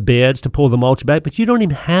in the beds to pull the mulch back, but you don't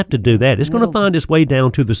even have to do that. It's going to find its way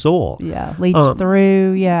down to the soil. Yeah, leach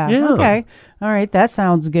through. Yeah. Okay. All right, that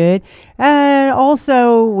sounds good.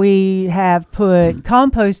 Also, we have put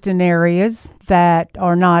compost in areas that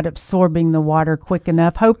are not absorbing the water quick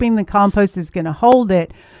enough, hoping the compost is going to hold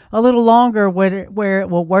it a little longer where it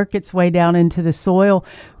will work its way down into the soil.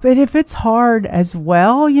 But if it's hard as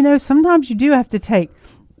well, sometimes you do have to take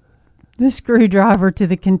the screwdriver to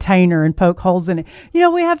the container and poke holes in it.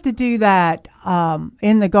 We have to do that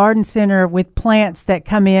in the garden center with plants that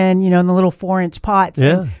come in, in the little 4-inch pots.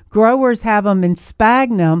 Yeah. And growers have them in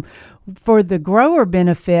sphagnum for the grower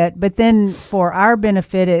benefit, but then for our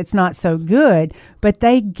benefit, it's not so good. But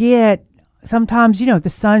they get, sometimes, the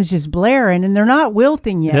sun's just blaring and they're not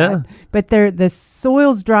wilting yet, but the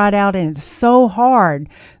soil's dried out and it's so hard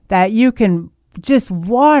that you can just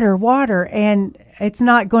water and it's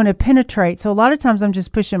not going to penetrate. So a lot of times I'm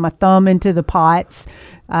just pushing my thumb into the pots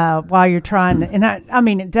while you're trying to, and I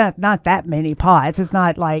mean, it does not that many pots. It's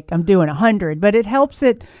not like I'm doing 100, but it helps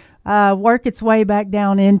it work its way back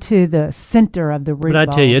down into the center of the root ball. But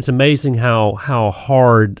I tell you, it's amazing how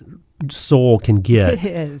hard soil can get. It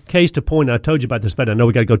is. Case to point, I told you about this, but I know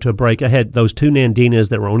we got to go to a break. I had those 2 Nandinas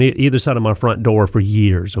that were on either side of my front door for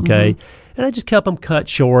years, okay? And I just kept them cut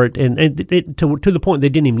short, and to the point they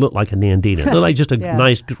didn't even look like a Nandina. It looked like just a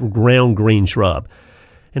nice round green shrub.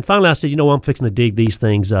 And finally I said, I'm fixing to dig these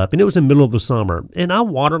things up. And it was in the middle of the summer. And I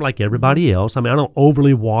water like everybody else. I mean, I don't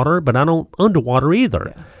overly water, but I don't underwater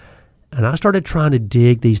either. Yeah. And I started trying to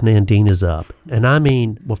dig these Nandinas up. And I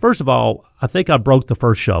mean, well, first of all, I think I broke the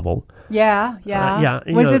first shovel. Yeah.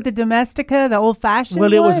 Was it the Domestica, the old-fashioned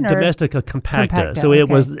one? Well, it was Domestica compacta. So it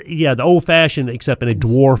was, the old-fashioned, except in a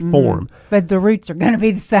dwarf form. But the roots are going to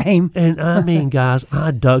be the same. And I mean, guys,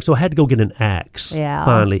 I dug. So I had to go get an axe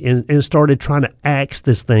finally and started trying to axe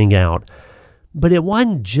this thing out. But it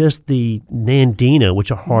wasn't just the Nandina, which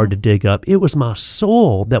are hard to dig up. It was my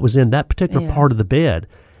soil that was in that particular part of the bed.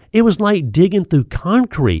 It was like digging through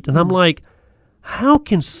concrete. And I'm like, how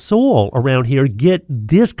can soil around here get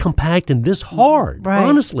this compact and this hard,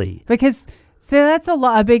 honestly? Because, that's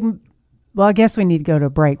a big... Well, I guess we need to go to a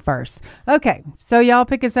break first. Okay, so y'all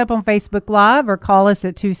pick us up on Facebook Live or call us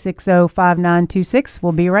at 260-5926.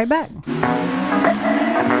 We'll be right back.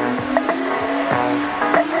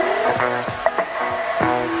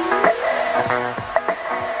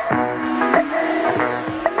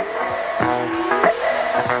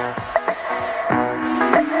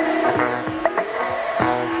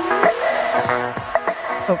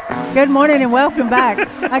 Good morning and welcome back.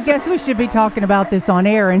 I guess we should be talking about this on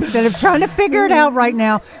air instead of trying to figure it out right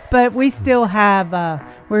now. But we still have,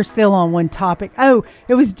 we're still on one topic. Oh,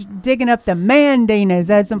 it was digging up the Mandinas.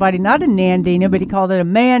 That's somebody, not a Nandina, but he called it a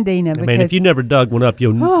Mandina. Man, if you never dug one up, I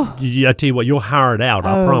tell you what, you'll hire it out.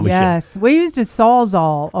 I promise you. Yes, we used a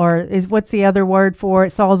Sawzall, or what's the other word for it?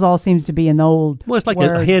 Sawzall seems to be an old. Well, it's like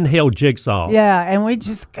word. a handheld jigsaw. Yeah, and we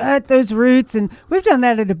just cut those roots, and we've done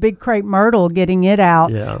that at a big crepe myrtle, getting it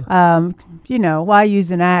out. Yeah. Why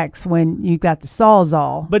use an axe when you got the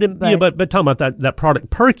Sawzall? But talking about that product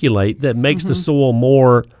Percolate that makes the soil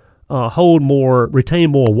more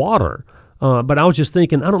retain more water. But I was just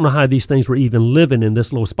thinking, I don't know how these things were even living in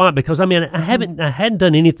this little spot, because I hadn't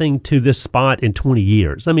done anything to this spot in 20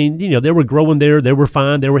 years. I mean, they were growing there, they were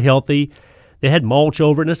fine, they were healthy, they had mulch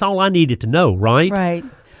over it, and that's all I needed to know, right? Right.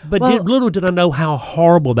 But little did I know how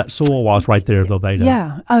horrible that soil was right there, though, Veda.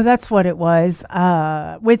 Yeah, that's what it was.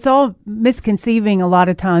 It's all misconceiving a lot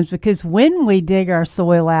of times, because when we dig our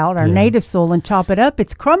soil out, our native soil, and chop it up,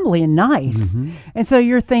 it's crumbly and nice. Mm-hmm. And so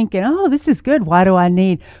you're thinking, oh, this is good. Why do I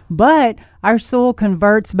need? But our soil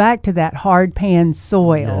converts back to that hard pan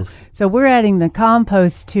soil. Yes. So we're adding the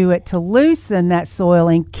compost to it to loosen that soil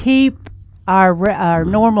and keep our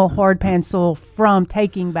normal hard pan soil from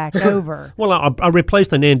taking back over. Well, I replaced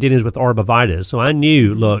the Nandinas with arborvitaes, so I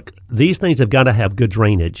knew, look, these things have got to have good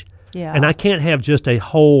drainage. Yeah. And I can't have just a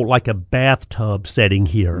whole, like a bathtub setting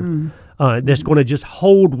here that's going to just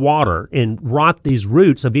hold water and rot these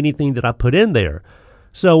roots of anything that I put in there.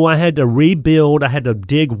 So I had to rebuild. I had to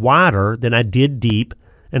dig wider than I did deep,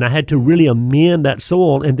 and I had to really amend that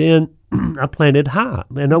soil, and then I planted high.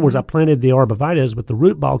 In other words, I planted the arborvitaes with the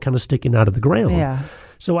root ball kind of sticking out of the ground. Yeah.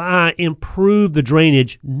 So I improved the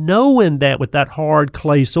drainage, knowing that with that hard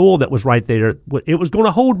clay soil that was right there, it was going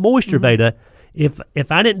to hold moisture, Veda. If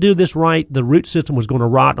I didn't do this right, the root system was going to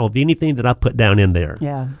rot of anything that I put down in there.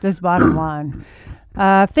 Yeah, just bottom line.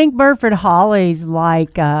 I think Burford hollies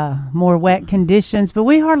like more wet conditions, but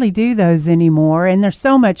we hardly do those anymore, and there's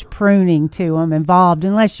so much pruning to them involved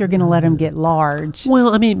unless you're going to let them get large.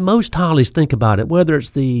 Well, I mean, most hollies, think about it, whether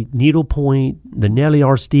it's the needlepoint, the Nellie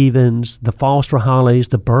R. Stevens, the Foster hollies,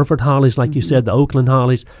 the Burford hollies, like you said, the Oakland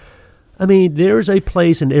hollies. I mean, there's a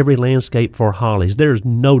place in every landscape for hollies. There's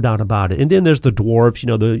no doubt about it. And then there's the dwarfs,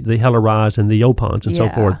 the Hellerise and the Opons and so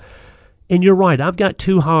forth. And you're right. I've got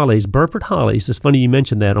two hollies, Burford hollies. It's funny you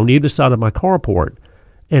mentioned that, on either side of my carport.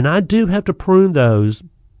 And I do have to prune those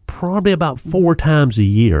probably about 4 times a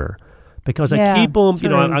year, because I keep them,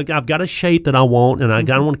 I've got a shape that I want, and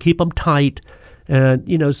I want to keep them tight.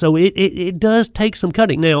 And, so it does take some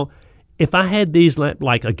cutting. Now, if I had these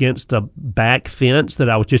like against a back fence that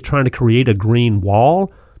I was just trying to create a green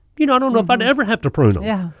wall, I don't know if I'd ever have to prune them.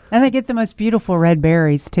 Yeah, and they get the most beautiful red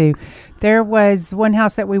berries, too. There was one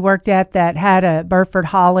house that we worked at that had a Burford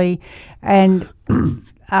holly, and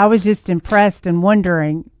I was just impressed and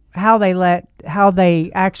wondering how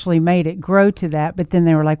they actually made it grow to that. But then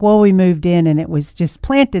they were like, well, we moved in, and it was just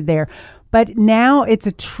planted there. But now it's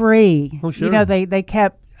a tree. Oh, sure. They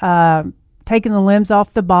kept taking the limbs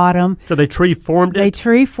off the bottom. So they tree formed it? They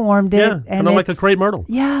tree formed it. Yeah, kind of like a crepe myrtle.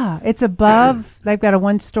 Yeah, it's above. They've got a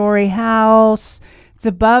 1-story house. It's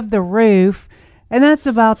above the roof, and that's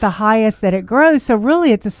about the highest that it grows. So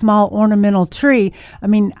really, it's a small ornamental tree. I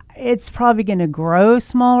mean, it's probably going to grow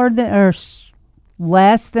smaller than or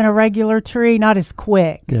less than a regular tree, not as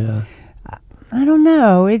quick. Yeah. I don't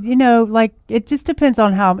know. It just depends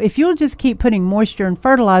on how. If you'll just keep putting moisture and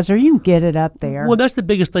fertilizer, you can get it up there. Well, that's the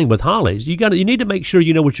biggest thing with hollies. You need to make sure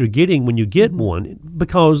you know what you're getting when you get one,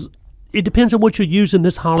 because it depends on what you're using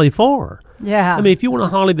this holly for. Yeah. I mean, if you want a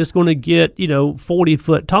holly that's going to get 40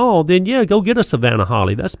 foot tall, then go get a Savannah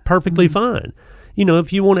holly. That's perfectly fine.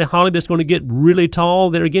 If you want a holly that's going to get really tall,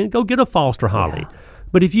 there again, go get a Foster holly. Yeah.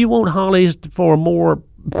 But if you want hollies for more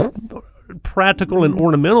practical and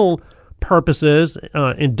ornamental purposes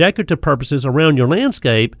and decorative purposes around your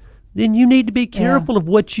landscape, then you need to be careful of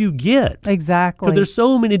what you get. Exactly. Because there's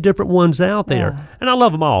so many different ones out there. Yeah. And I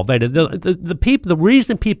love them all, Veda. The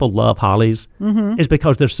reason people love hollies is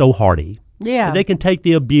because they're so hardy. Yeah. And they can take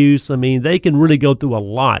the abuse. I mean, they can really go through a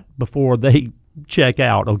lot before they check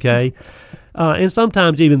out, okay? And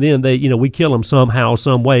sometimes even then, we kill them somehow,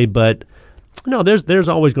 some way. But, no, there's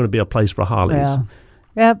always going to be a place for hollies. Yeah.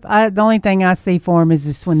 Yep. The only thing I see for them is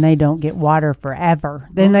just when they don't get water forever.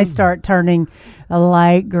 Then they start turning a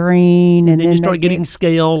light green, and then you start getting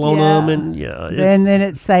scale on them, and and then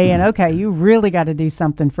it's saying, "Okay, you really got to do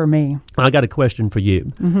something for me." I got a question for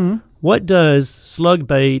you. Mm-hmm. What does slug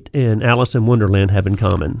bait and Alice in Wonderland have in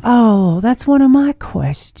common? Oh, that's one of my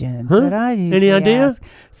questions that I usually Any idea? ask.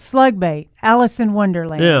 Slug bait, Alice in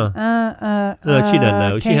Wonderland. Yeah. She doesn't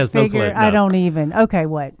know. She has no clue. No. I don't even. Okay,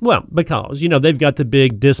 what? Well, because, they've got the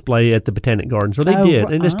big display at the Botanic Gardens, or they did,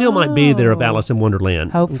 and it still might be there of Alice in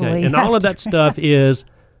Wonderland. Hopefully. Okay? And all of that stuff is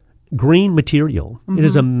green material. Mm-hmm. It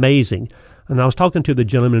is amazing. And I was talking to the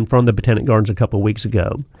gentleman from the Botanic Gardens a couple of weeks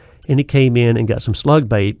ago, and he came in and got some slug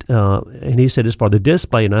bait, and he said, it's for the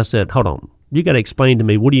display. And I said, hold on, you got to explain to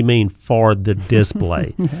me, what do you mean for the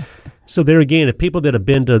display? So there again, if people that have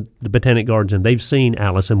been to the Botanic Gardens and they've seen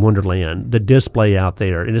Alice in Wonderland, the display out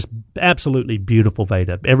there, and it's absolutely beautiful,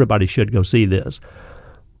 Veda. Everybody should go see this.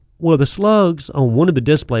 Well, the slugs on one of the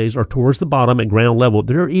displays are towards the bottom at ground level.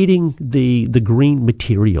 They're eating the green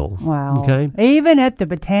material. Wow. Okay. Even at the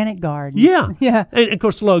Botanic Garden. Yeah. Yeah. And of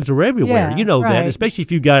course, slugs are everywhere. Yeah, You know right. that, especially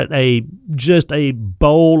if you got just a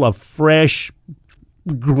bowl of fresh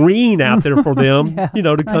green out there for them, to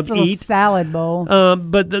Nice come little eat. salad bowl.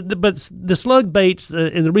 But the slug baits,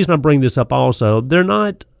 and the reason I bring this up also, they're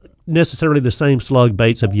not necessarily the same slug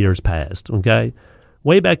baits of years past. Okay.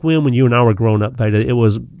 Way back when you and I were growing up, Veda, it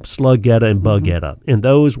was slug-getta and bug-getta, and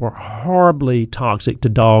those were horribly toxic to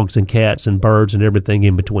dogs and cats and birds and everything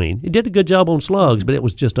in between. It did a good job on slugs, but it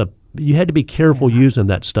was just you had to be careful using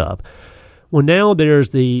that stuff. Well, now there's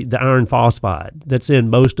the iron phosphide that's in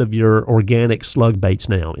most of your organic slug baits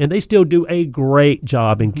now, and they still do a great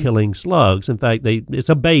job in killing slugs. In fact, it's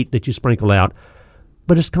a bait that you sprinkle out,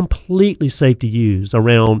 but it's completely safe to use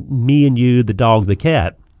around me and you, the dog, the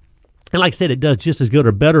cat. And like I said, it does just as good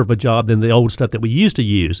or better of a job than the old stuff that we used to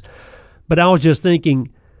use. But I was just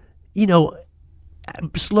thinking,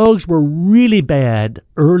 slugs were really bad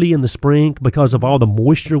early in the spring because of all the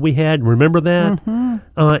moisture we had. Remember that?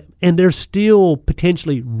 Mm-hmm. And they're still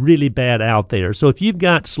potentially really bad out there. So if you've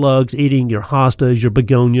got slugs eating your hostas, your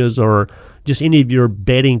begonias, or just any of your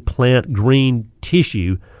bedding plant green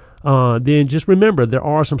tissue, then just remember there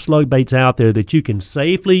are some slug baits out there that you can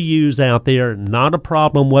safely use out there, not a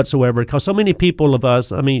problem whatsoever, because so many people of us,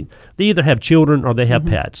 they either have children or they have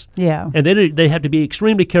pets. Yeah. And they have to be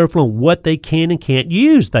extremely careful on what they can and can't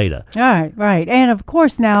use, Theta. Right. And of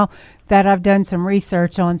course, now that I've done some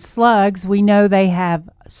research on slugs, we know they have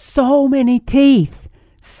so many teeth.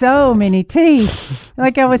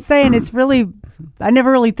 Like I was saying, I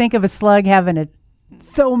never really think of a slug having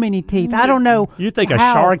so many teeth. I don't know. You think a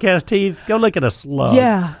shark has teeth? Go look at a slug.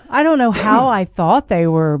 Yeah. I don't know how I thought they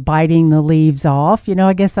were biting the leaves off.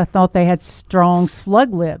 I guess I thought they had strong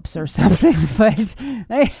slug lips or something, but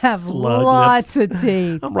they have lots of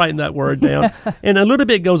teeth. I'm writing that word down. And a little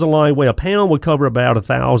bit goes a long way. A pound would cover about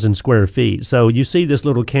 1,000 square feet. So you see this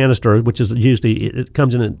little canister, which is usually, it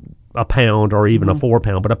comes in a pound or even a 4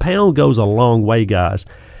 pound, but a pound goes a long way, guys.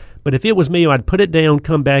 But if it was me, I'd put it down,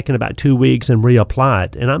 come back in about 2 weeks and reapply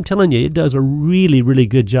it. And I'm telling you, it does a really, really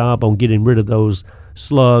good job on getting rid of those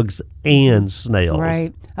slugs and snails.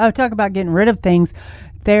 Right. Oh, talk about getting rid of things.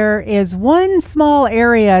 There is one small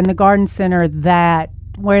area in the garden center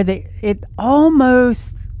where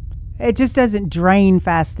it just doesn't drain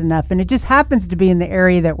fast enough, and it just happens to be in the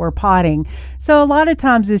area that we're potting. So a lot of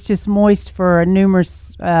times it's just moist for a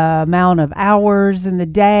numerous amount of hours in the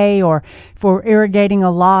day, or if we're irrigating a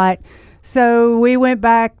lot. So we went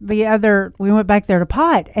back there to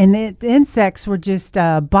pot, and the insects were just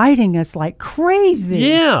biting us like crazy.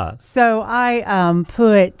 Yeah. So I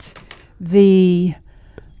put the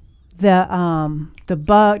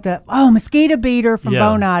mosquito beater from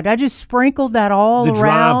Bonide. I just sprinkled that all around. The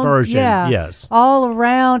dry version, yes. All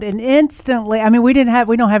around, and instantly, we don't have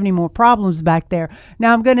any more problems back there.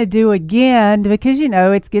 Now I'm going to do again because,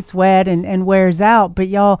 it gets wet and wears out. But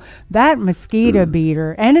y'all, that mosquito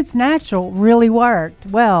beater, and it's natural, really worked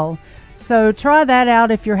well. So try that out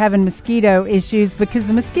if you're having mosquito issues, because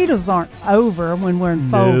the mosquitoes aren't over when we're in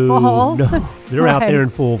faux fall. No, they're out there in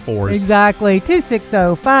full force. Exactly.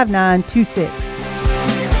 260-5926.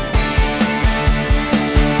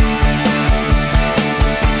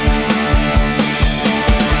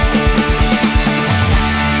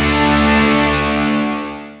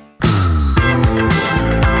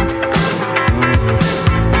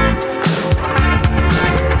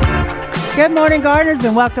 Good morning, gardeners,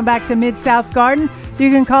 and welcome back to Mid-South Garden. You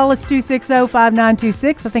can call us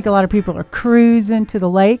 260-5926. I think a lot of people are cruising to the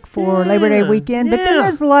lake for Labor Day weekend, but then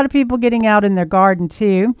there's a lot of people getting out in their garden,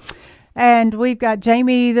 too. And we've got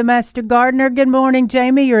Jamie, the master gardener. Good morning,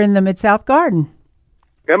 Jamie. You're in the Mid-South Garden.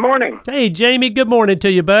 Good morning. Hey, Jamie, good morning to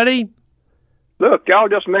you, buddy. Look, y'all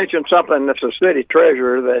just mentioned something that's a city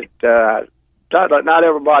treasure that not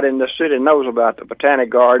everybody in the city knows about, the Botanic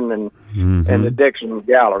Garden and the Dixon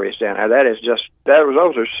Gallery Center.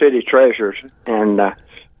 Those are city treasures, and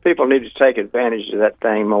people need to take advantage of that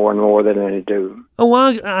thing more and more than they do. Oh,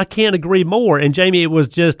 well, I can't agree more. And, Jamie, it was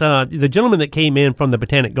just the gentleman that came in from the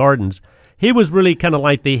Botanic Gardens. He was really kind of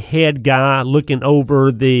like the head guy looking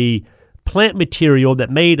over the plant material that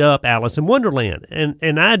made up Alice in Wonderland.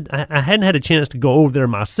 And I hadn't had a chance to go over there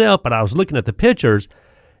myself, but I was looking at the pictures,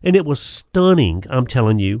 and it was stunning, I'm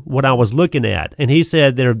telling you, what I was looking at. And he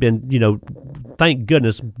said there have been, thank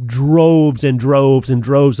goodness, droves and droves and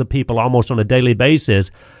droves of people almost on a daily basis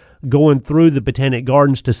going through the Botanic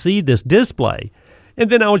Gardens to see this display. And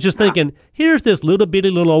then I was just thinking, here's this little bitty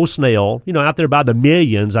little old snail, out there by the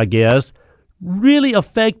millions, I guess, really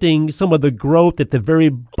affecting some of the growth at the very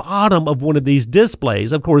bottom of one of these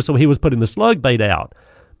displays. Of course, so he was putting the slug bait out.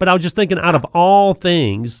 But I was just thinking, out of all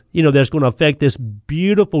things, that's going to affect this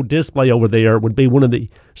beautiful display over there would be one of the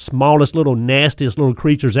smallest, little nastiest little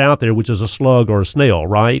creatures out there, which is a slug or a snail,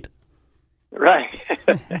 right? Right.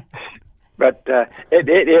 But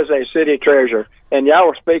it is a city treasure. And y'all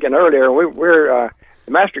were speaking earlier. We're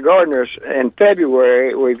Master Gardeners in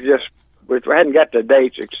February. We hadn't got the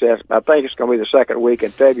dates, except I think it's going to be the second week in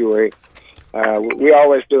February. We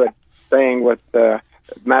always do a thing with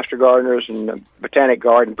Master Gardeners and the Botanic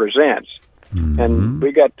Garden Presents. And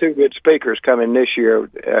we got two good speakers coming this year.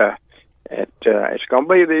 It's going to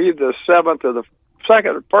be either the 7th or the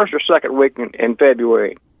first or second week in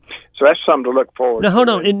February. So that's something to look forward to. Now, hold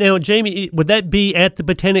on. And now, Jamie, would that be at the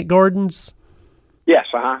Botanic Gardens? Yes,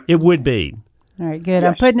 It would be. All right, good. Yes.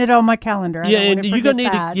 I'm putting it on my calendar. And you're going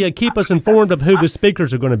to need to keep us informed of who the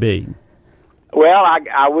speakers are going to be. Well,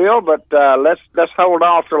 I will, but let's hold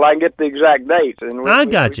off till I can get the exact dates. And I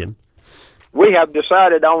got you. We have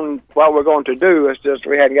decided on what we're going to do. It's just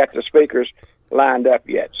we hadn't got the speakers lined up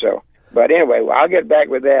yet. So, but anyway, I'll get back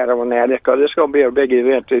with that on that because it's going to be a big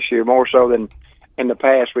event this year, more so than in the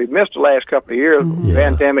past. We've missed the last couple of years. The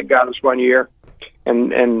pandemic got us one year,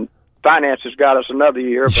 and finances got us another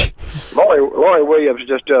year. But Lori Williams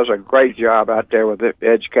just does a great job out there with the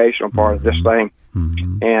educational part of this thing.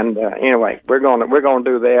 And anyway, we're going to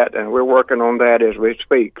do that, and we're working on that as we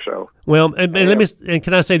speak. So well, and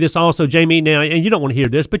can I say this also, Jamie? Now, and you don't want to hear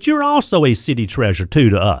this, but you're also a city treasure too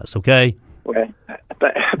to us. Okay. Well,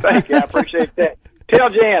 thank you. I appreciate that. Tell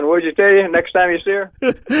Jan, would you tell you next time you see her?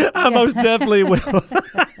 I most definitely will.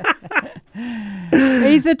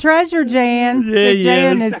 He's a treasure, Jan. Yeah,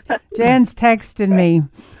 Jan's texting me.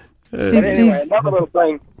 Anyway, another little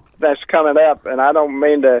thing that's coming up, and I don't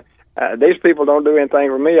mean to. These people don't do anything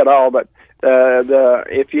for me at all, but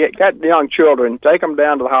if you got young children, take them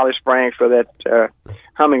down to the Holly Springs for that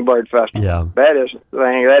Hummingbird Festival. Yeah. That is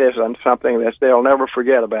something that they'll never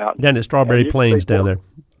forget about. Down at Strawberry Plains down there.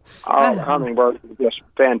 Oh, Hummingbirds are just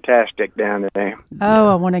fantastic down there. Oh,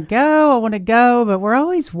 I want to go, but we're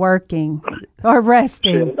always working or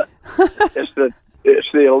resting. It's the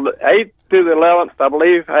 8th through the 11th, I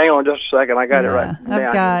believe. Hang on just a second. I got it right.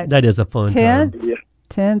 I've got that is a fun 10th, time.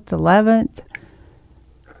 10th, 11th.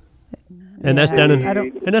 And that's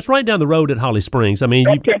and that's right down the road at Holly Springs. I mean,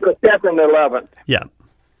 the 10th and the 11th. Yeah.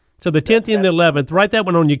 So the 10th and the 11th, write that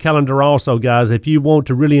one on your calendar also, guys, if you want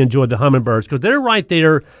to really enjoy the hummingbirds, because they're right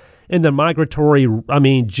there in the migratory,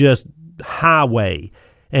 just highway.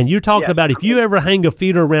 And you're talking about if you ever hang a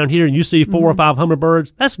feeder around here and you see 4 or 5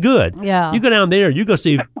 hummingbirds, that's good. Yeah. You go down there, you go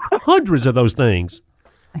see hundreds of those things.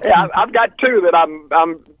 Yeah, I've got 2 that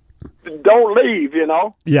I'm don't leave,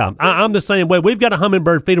 Yeah, I'm the same way. We've got a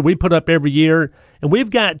hummingbird feeder we put up every year, and we've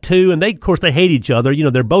got 2, and of course, they hate each other.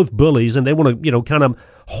 They're both bullies, and they want to, kind of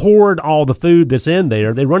hoard all the food that's in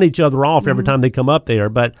there. They run each other off every time they come up there.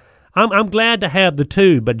 But I'm glad to have the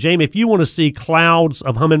 2. But, Jamie, if you want to see clouds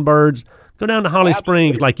of hummingbirds, go down to Holly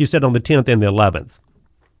Springs, like you said, on the 10th and the 11th.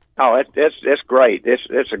 Oh, it's great.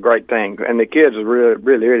 It's a great thing, and the kids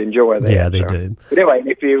really enjoy that. Yeah, they do. But anyway,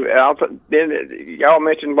 y'all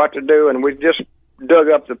mentioned what to do, and we just dug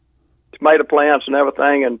up the tomato plants and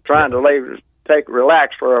everything, and trying to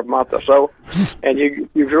relax for a month or so. And if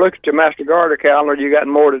you look at your Master Gardener calendar, you got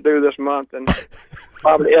more to do this month than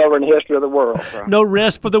probably ever in the history of the world. So. No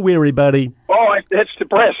rest for the weary, buddy. Oh, it's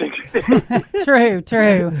depressing. True.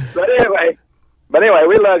 But anyway,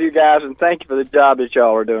 we love you guys, and thank you for the job that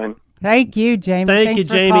y'all are doing. Thank you, Jamie. Thanks you,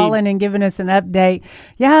 for Jamie. Calling and giving us an update.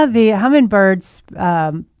 Yeah, the Hummingbirds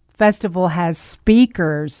Festival has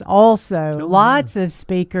speakers also. Lots of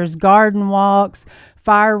speakers, garden walks,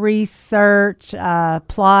 fire research,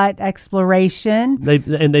 plot exploration.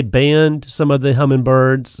 They banned some of the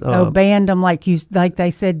hummingbirds. Banned them like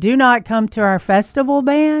they said. Do not come to our festival.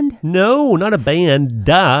 Band? No, not a band.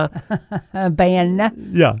 Duh. A band.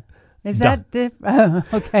 Yeah. Is that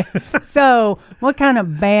different? Okay. So, what kind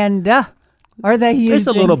of band are they using? It's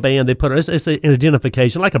a little band they put. It's an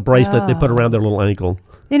identification, like a bracelet they put around their little ankle.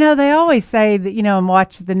 You know, they always say that, and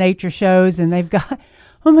watch the nature shows, and they've got.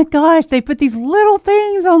 Oh my gosh! They put these little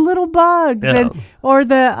things on little bugs, or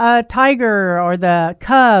the tiger or the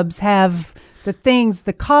cubs have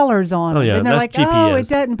the collars on them, and they're like, GPS. "Oh, it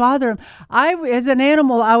doesn't bother them." As an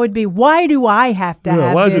animal, I would be, "Why do I have to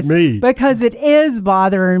have why this?" is it me? Because it is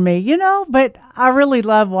bothering me, But I really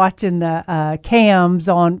love watching the cams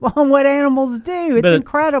on what animals do. It's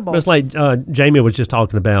incredible. But it's like Jamie was just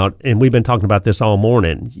talking about, and we've been talking about this all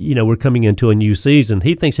morning. We're coming into a new season.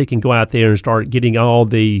 He thinks he can go out there and start getting all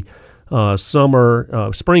the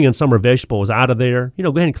spring and summer vegetables out of there. Go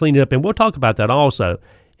ahead and clean it up, and we'll talk about that also.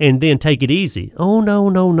 And then take it easy. Oh,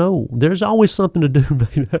 no. There's always something to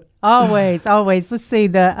do. Always. Let's see,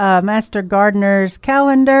 the Master Gardener's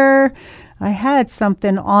calendar. I had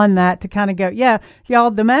something on that to kind of go, y'all,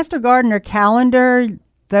 the Master Gardener calendar,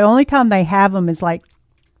 the only time they have them is like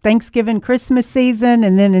Thanksgiving, Christmas season,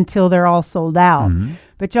 and then until they're all sold out. Mm-hmm.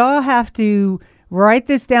 But y'all have to write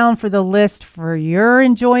this down for the list for your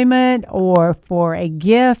enjoyment or for a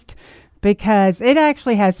gift, because it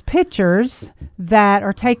actually has pictures that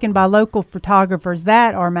are taken by local photographers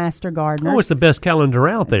that are master gardeners. Oh, it's the best calendar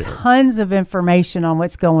out there. Tons of information on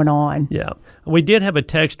what's going on. Yeah. We did have a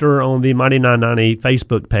texter on the Mighty 990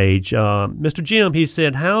 Facebook page. Mr. Jim, he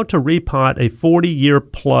said, how to repot a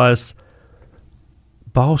 40-year-plus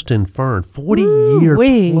Boston fern.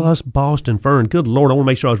 40-year-plus Boston fern. Good Lord, I want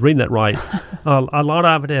to make sure I was reading that right. A lot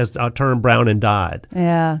of it has turned brown and died.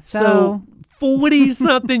 Yeah. So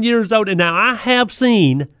 40-something years old. And now I have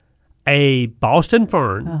seen a Boston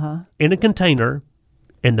fern in a container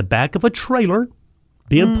in the back of a trailer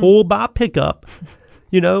being pulled by a pickup,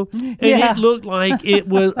 and it looked like it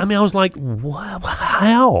was, I was like, what?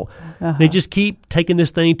 How? They just keep taking this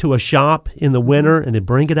thing to a shop in the winter and they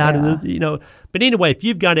bring it out in the, But anyway, if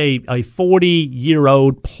you've got a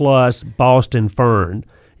 40-year-old plus Boston fern,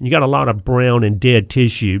 and you got a lot of brown and dead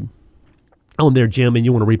tissue on there, Jim, and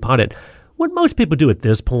you want to repot it, what most people do at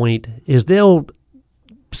this point is they'll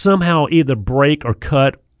somehow either break or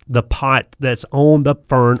cut the pot that's on the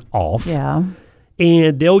fern off. Yeah.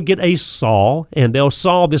 And they'll get a saw, and they'll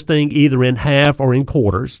saw this thing either in half or in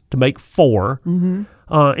quarters to make 4. Mm-hmm.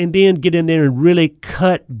 And then get in there and really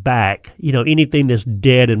cut back, anything that's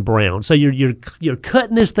dead and brown. So you're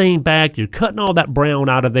cutting this thing back. You're cutting all that brown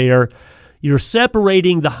out of there. You're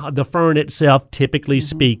separating the fern itself, typically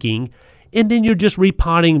speaking. And then you're just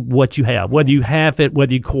repotting what you have, whether you half it,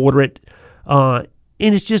 whether you quarter it.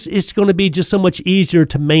 And it's going to be just so much easier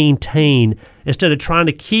to maintain instead of trying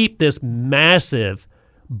to keep this massive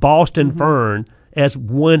Boston fern as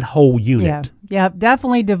one whole unit. Yeah,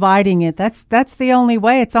 definitely dividing it. That's the only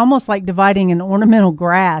way. It's almost like dividing an ornamental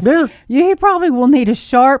grass. Yeah. You probably will need a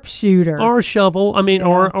sharpshooter. Or a shovel, or a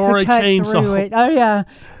chainsaw. Oh, yeah.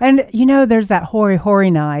 And, there's that hori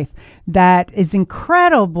knife that is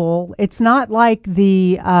incredible. It's not like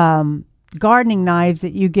the gardening knives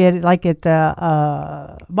that you get like at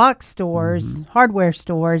the box stores, hardware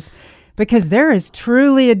stores, because there is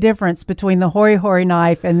truly a difference between the hori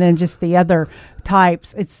knife and then just the other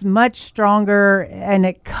types. It's much stronger and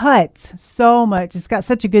it cuts so much. It's got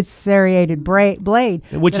such a good serrated blade,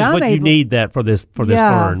 which is what you need that for this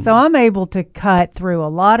fern. So I'm able to cut through a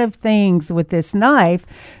lot of things with this knife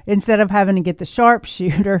instead of having to get the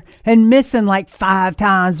sharpshooter and missing like 5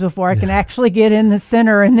 times before I can actually get in the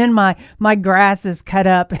center, and then my grass is cut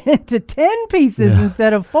up into 10 pieces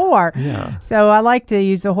instead of 4. Yeah. So I like to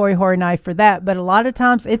use a hori knife for that, but a lot of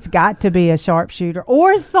times it's got to be a sharpshooter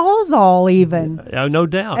or a sawzall even. No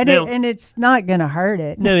doubt. And it's not going to hurt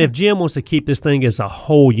it. Now, if Jim wants to keep this thing as a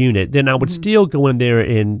whole unit, then I would still go in there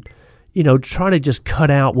and, try to just cut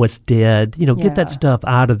out what's dead, get that stuff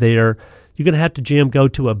out of there. You're going to have to, Jim, go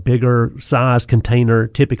to a bigger size container,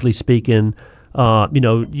 typically speaking.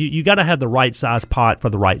 You got to have the right size pot for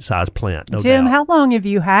the right size plant. No Jim, doubt. How long have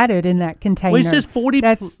you had it in that container? Well, it says 40.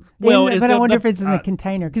 But I wonder if it's in the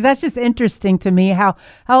container, because that's just interesting to me how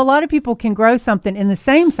a lot of people can grow something in the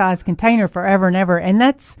same size container forever and ever, and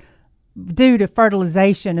that's due to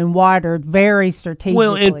fertilization and water very strategically.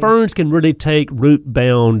 Well, and ferns can really take root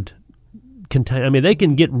bound contain. I mean, they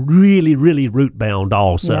can get really, really root bound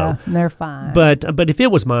also. Yeah, they're fine. But if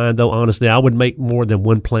it was mine, though, honestly, I would make more than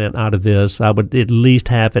one plant out of this. I would at least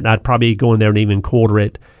have it. I'd probably go in there and even quarter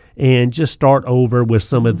it, and just start over with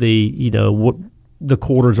some of the the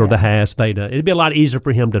quarters or the halves Veda. It'd be a lot easier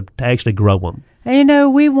for him to actually grow them.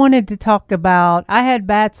 And, we wanted to talk about. I had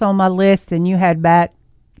bats on my list, and you had bats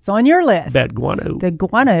on your list. Bat guano. The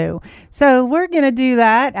guano. So we're going to do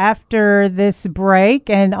that after this break.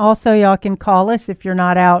 And also, y'all can call us if you're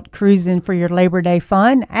not out cruising for your Labor Day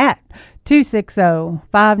fun at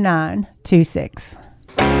 260-5926.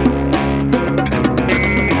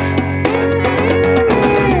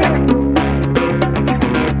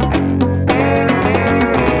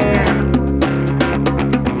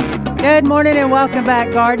 Good morning and welcome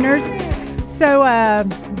back, gardeners. So,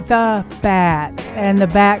 the bats and the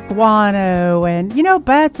bat guano, and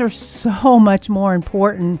bats are so much more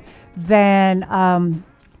important than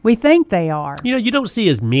we think they are. You don't see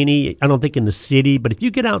as many, I don't think, in the city, but if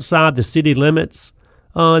you get outside the city limits,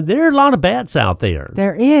 there are a lot of bats out there.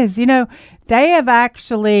 There is. They have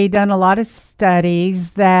actually done a lot of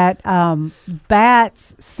studies that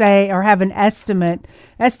bats say, or have an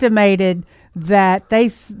estimated that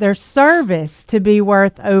their service to be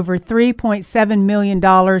worth over $3.7 million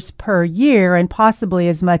per year, and possibly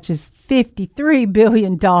as much as $53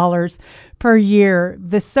 billion per year.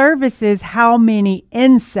 The service is how many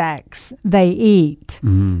insects they eat.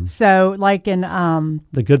 Mm-hmm. So like in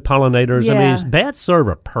the good pollinators. Yeah. I mean, bats serve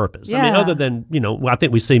a purpose. Yeah. I mean, other than, I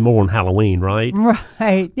think we see more on Halloween, right?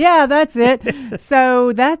 Right. Yeah, that's it.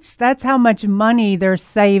 So that's how much money they're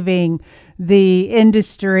saving the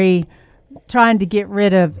industry trying to get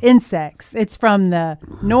rid of insects. It's from the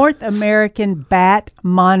North American Bat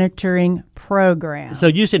Monitoring Program. So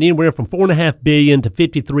you said anywhere from $4.5 billion to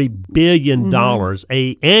 $53 billion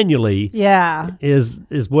annually. Yeah, is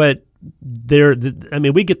what they're. I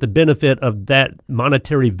mean, we get the benefit of that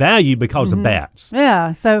monetary value because of bats.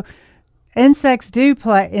 Yeah. So insects,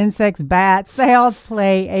 bats, they all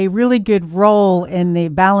play a really good role in the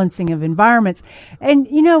balancing of environments. And,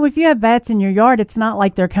 if you have bats in your yard, it's not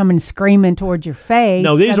like they're coming screaming towards your face.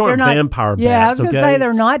 No, these aren't vampire bats. Yeah, I was going to say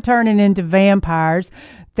they're not turning into vampires.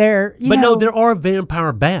 There are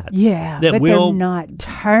vampire bats. Yeah, they're not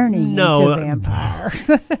turning into vampires.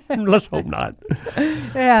 Let's hope not.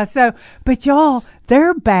 Yeah, but y'all,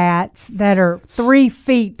 they're bats that are 3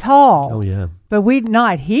 feet tall. Oh, yeah. But we're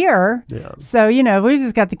not here. Yeah. So, we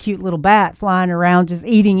just got the cute little bat flying around just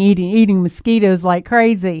eating mosquitoes like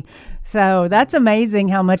crazy. So that's amazing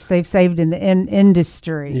how much they've saved in the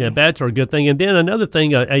industry. Yeah, bats are a good thing. And then another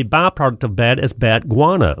thing, a byproduct of bat is bat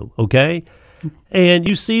guano, okay? And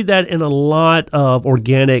you see that in a lot of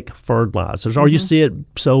organic fertilizers, or you see it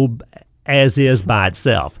as is by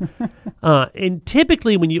itself. And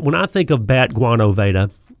typically when I think of bat guano, Veda,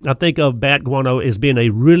 I think of bat guano as being a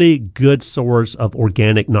really good source of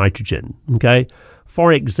organic nitrogen, okay?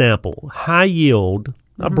 For example, High Yield,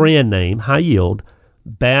 a brand name, High Yield,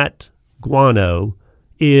 bat guano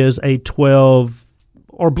is a 12,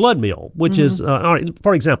 or blood meal, which is,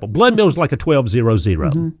 for example, blood meal is like a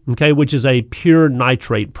 1200, okay, which is a pure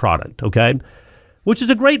nitrate product, okay, which is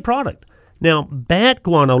a great product. Now, bat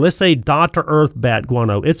guano, let's say Dr. Earth bat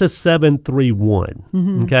guano, it's a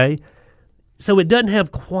 731, okay? So it doesn't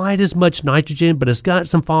have quite as much nitrogen, but it's got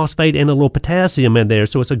some phosphate and a little potassium in there.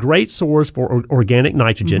 So it's a great source for organic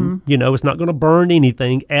nitrogen. It's not going to burn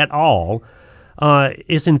anything at all.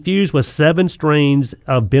 It's infused with 7 strains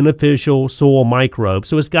of beneficial soil microbes.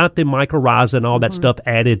 So it's got the mycorrhiza and all that stuff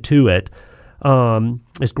added to it.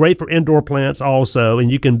 It's great for indoor plants also,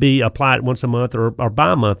 and you can apply it once a month or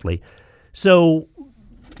bi-monthly. So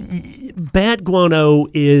bat guano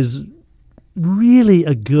is really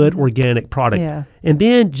a good organic product. Yeah. And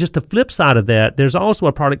then just the flip side of that, there's also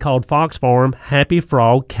a product called Fox Farm Happy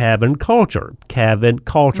Frog Cavern Culture.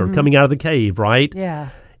 Coming out of the cave, right? Yeah.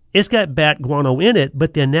 It's got bat guano in it,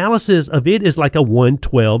 but the analysis of it is like a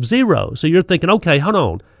 112-0. So you're thinking, okay, hold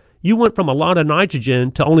on. You went from a lot of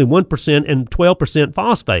nitrogen to only 1% and 12%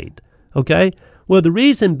 phosphate, okay? Well, the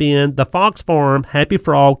reason being the Fox Farm Happy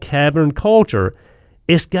Frog Cavern Culture,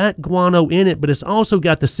 it's got guano in it, but it's also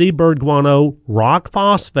got the seabird guano, rock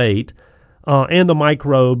phosphate, and the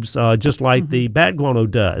microbes, just like the bat guano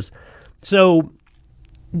does. So,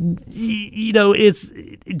 it's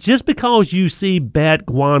just because you see bat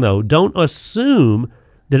guano, don't assume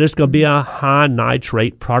that it's going to be a high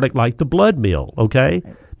nitrate product like the blood meal, okay?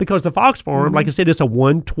 Because the Fox Farm, like I said, it's a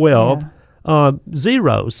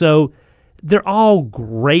 112-0. So they're all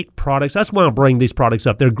great products. That's why I'm bringing these products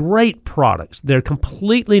up. They're great products. They're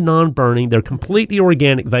completely non-burning. They're completely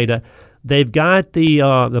organic, Veda. They've got the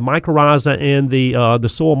mycorrhiza and the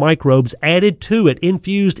soil microbes added to it,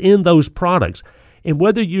 infused in those products. And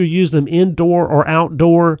whether you're using them indoor or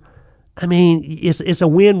outdoor, I mean, it's a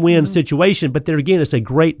win-win situation. But there again, it's a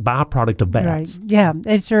great byproduct of bats. Right. Yeah,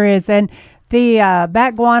 it sure is. And the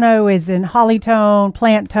bat guano is in holly-tone,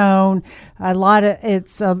 plant tone. A lot of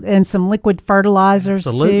it's in some liquid fertilizers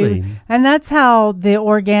Absolutely. too. And that's how the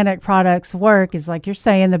organic products work. Is like you're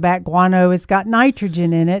saying, the bat guano has got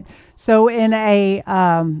nitrogen in it. So in a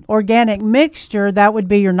organic mixture, that would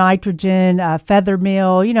be your nitrogen, feather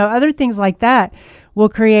meal, other things like that will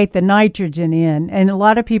create the nitrogen in. And a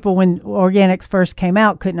lot of people, when organics first came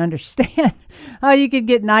out, couldn't understand how you could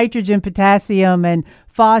get nitrogen, potassium, and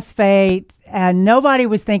phosphate, and nobody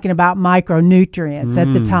was thinking about micronutrients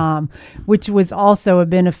at the time, which was also a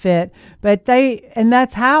benefit. But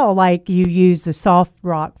that's how, like, you use the soft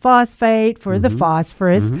rock phosphate for the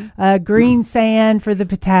phosphorus, green sand for the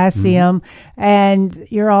potassium, and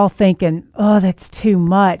you're all thinking, oh, that's too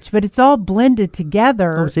much. But it's all blended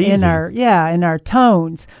together in our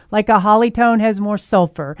tones. Like a holly tone has more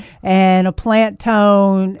sulfur, and a plant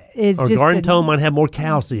tone is or just garden tone might have more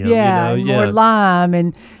calcium. More lime,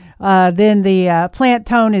 and then the plant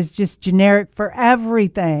tone is just generic for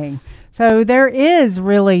everything. So there is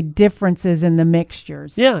really differences in the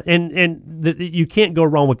mixtures. Yeah, and you can't go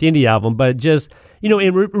wrong with any of them. But just,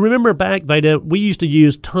 and remember back, Veda, we used to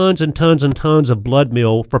use tons and tons and tons of blood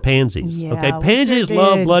meal for pansies. Yeah, okay, we pansies sure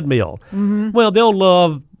love did. blood meal. Well, they'll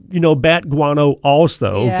love, bat guano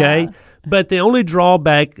also, okay? Yeah. But the only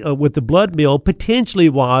drawback with the blood meal potentially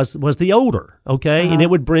was the odor, okay? And it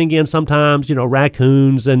would bring in sometimes,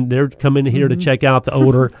 raccoons, and they're coming here to check out the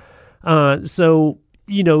odor. So,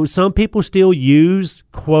 some people still use,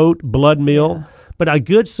 quote, blood meal, but a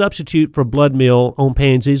good substitute for blood meal on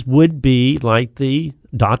pansies would be like the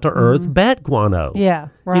Dr. Earth bat guano. Yeah,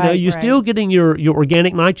 right. You're still getting your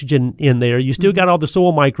organic nitrogen in there. You still got all the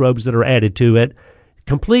soil microbes that are added to it.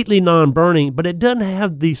 Completely non-burning, but it doesn't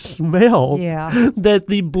have the smell that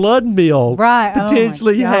the blood meal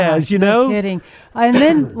potentially has, No kidding. And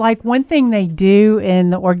then, like, one thing they do in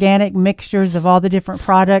the organic mixtures of all the different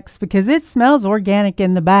products, because it smells organic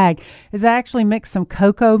in the bag, is actually mix some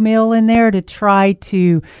cocoa meal in there to try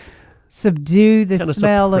to subdue the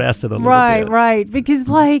smell of suppress it a little bit. Right. Because,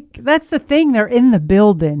 like, that's the thing, they're in the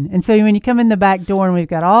building. And so when you come in the back door and we've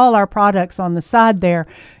got all our products on the side there,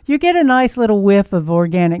 you get a nice little whiff of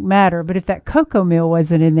organic matter. But if that cocoa meal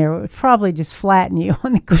wasn't in there, it would probably just flatten you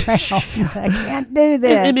on the ground. So I can't do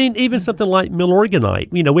this. I mean, even something like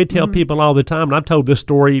milorganite. We tell people all the time, and I've told this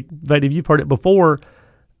story, but if you've heard it before,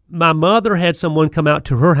 my mother had someone come out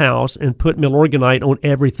to her house and put milorganite on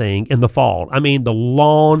everything in the fall. I mean, the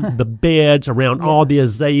lawn, the beds, around all the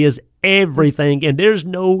azaleas, everything. And there's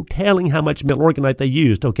no telling how much milorganite they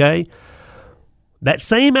used, okay? That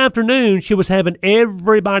same afternoon, she was having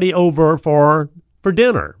everybody over for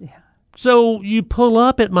dinner. Yeah. So you pull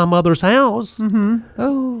up at my mother's house.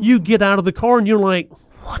 You get out of the car and you're like,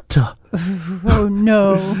 what the? Oh,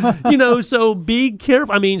 no. So be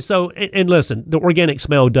careful. I mean, and listen, the organic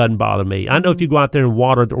smell doesn't bother me. I know if you go out there and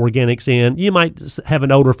water the organics in, you might have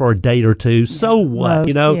an odor for a day or two. So what,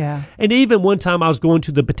 Yeah. And even one time I was going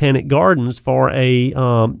to the Botanic Gardens for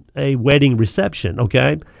a wedding reception,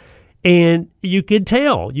 okay? And you could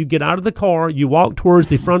tell, you get out of the car, you walk towards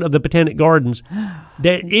the front of the Botanic Gardens,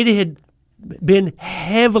 that it had been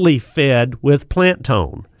heavily fed with plant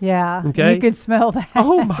tone. Yeah. Okay. You could smell that.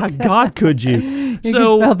 Oh my God, could you? You could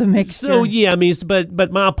smell the mixture. So yeah, I mean,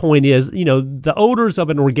 but my point is, the odors of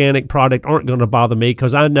an organic product aren't going to bother me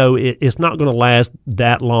because I know it's not going to last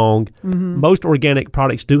that long. Most organic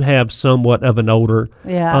products do have somewhat of an odor.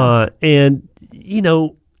 Yeah. And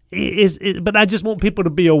but I just want people to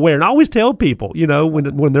be aware. And I always tell people,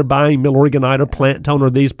 when they're buying milorganite or plant tone or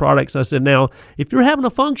these products, I said, now, if you're having a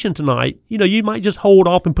function tonight, you might just hold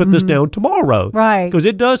off and put this down tomorrow. Right. Because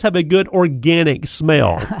it does have a good organic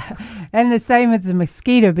smell. And the same as the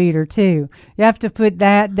mosquito beater, too. You have to put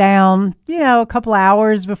that down, a couple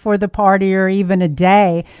hours before the party or even a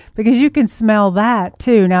day because you can smell that,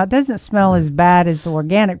 too. Now, it doesn't smell as bad as the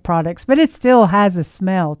organic products, but it still has a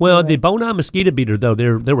smell to it. The Bonai mosquito beater, though,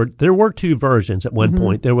 there were two versions at one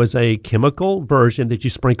point. There was a chemical version that you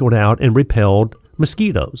sprinkled out and repelled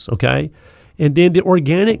mosquitoes, okay? And then the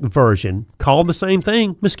organic version, called the same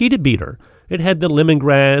thing, mosquito beater. It had the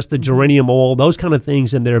lemongrass, the geranium oil, those kind of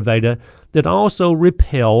things in there, Veda, that also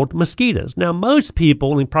repelled mosquitoes. Now, most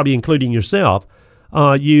people, and probably including yourself,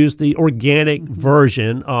 use the organic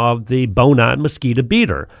version of the Bonai mosquito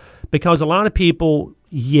beater because a lot of people,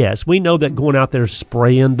 yes, we know that going out there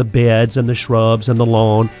spraying the beds and the shrubs and the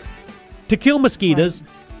lawn to kill mosquitoes,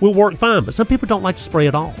 will work fine. But some people don't like to spray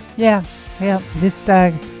at all. Yeah. Just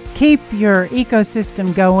keep your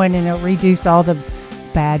ecosystem going, and it'll reduce all the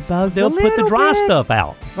bad bugs. They'll put the dry stuff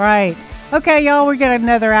out. Right. Okay, y'all, we got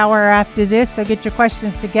another hour after this, so get your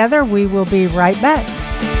questions together. We will be right back.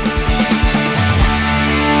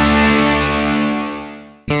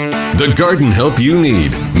 The garden help you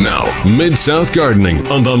need. Now, Mid-South Gardening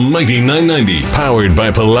on the Mighty 990. Powered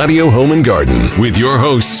by Palladio Home and Garden. With your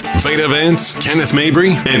hosts, Veda Vance, Kenneth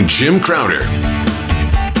Mabry, and Jim Crowder.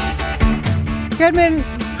 Good morning.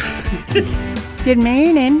 Good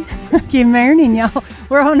morning. Good morning, y'all.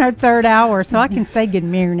 We're on our third hour, so I can say good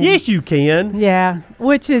morning. Yes, you can. Yeah,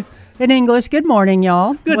 which is in English. Good morning,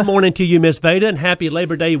 y'all. Good morning to you, Miss Veda, and happy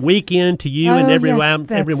Labor Day weekend to you and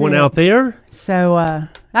everyone out there. So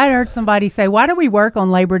I heard somebody say, why do we work on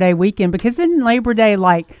Labor Day weekend? Because in Labor Day,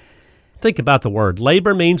 think about the word.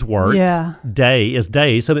 Labor means work. Yeah. Day is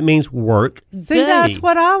day, so it means work. See, day. That's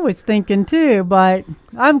what I was thinking too, but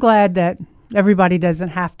I'm glad that everybody doesn't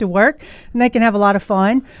have to work, and they can have a lot of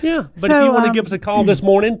fun. Yeah, but if you want to give us a call this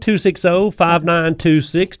morning,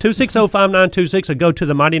 260-5926, 260-5926, or go to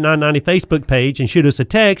the Mighty 990 Facebook page and shoot us a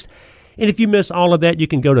text. And if you miss all of that, you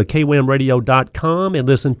can go to kwamradio.com and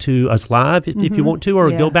listen to us live if you want to,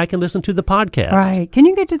 or go back and listen to the podcast. Right. Can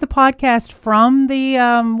you get to the podcast from the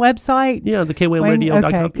website? Yeah, the kwamradio.com.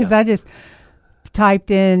 Okay, because I just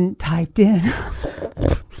typed in.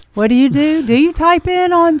 What do you do? Do you type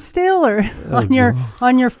in on still or on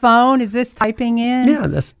your phone? Is this typing in? Yeah,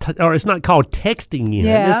 or it's not called texting in.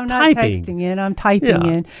 Yeah, it's I'm typing. not texting in. I'm typing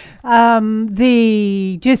in.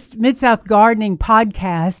 The just Mid-South Gardening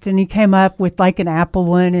podcast, and you came up with like an Apple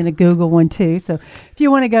one and a Google one too. So if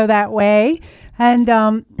you want to go that way. And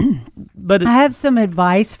but I have some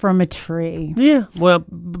advice from a tree. Yeah, well,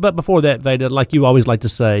 but before that, Veda, like you always like to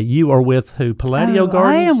say, you are with who? Palladio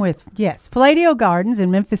Gardens? I am with, Palladio Gardens in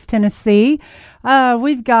Memphis, Tennessee.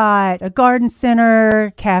 We've got a garden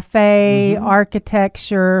center, cafe,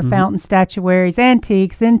 architecture, fountain statuaries,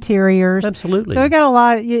 antiques, interiors. Absolutely. So we got a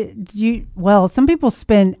lot. Well, some people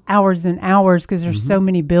spend hours and hours because there's so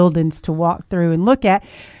many buildings to walk through and look at.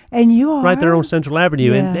 And you are right there on Central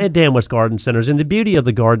Avenue and Dan West Garden Centers. And the beauty of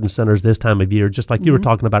the garden centers this time of year, just like you were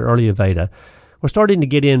talking about earlier, Veda, we're starting to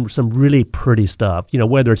get in some really pretty stuff. You know,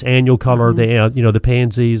 whether it's annual color, the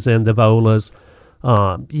pansies and the violas,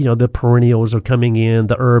 the perennials are coming in,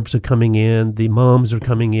 the herbs are coming in, the mums are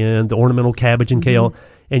coming in, the ornamental cabbage and kale.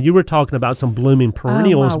 And you were talking about some blooming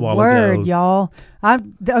perennials a while ago. Y'all.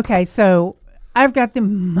 So I've got the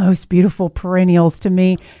most beautiful perennials to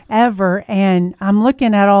me ever, and I'm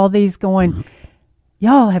looking at all these going,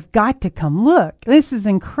 y'all have got to come look. This is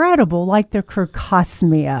incredible, like the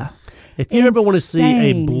Crocosmia. If you ever want to see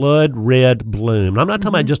a blood red bloom, I'm not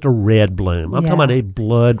talking about just a red bloom. I'm talking about a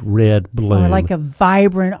blood red bloom. Or like a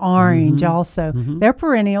vibrant orange also. They're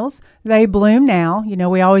perennials. They bloom now. You know,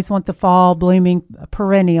 we always want the fall blooming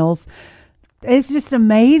perennials. It's just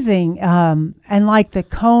amazing. And like the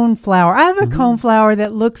coneflower. I have a coneflower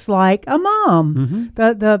that looks like a mum.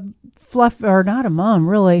 The fluff, or not a mum,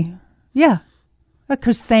 really. Yeah. A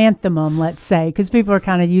chrysanthemum, let's say, because people are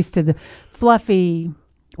kind of used to the fluffy.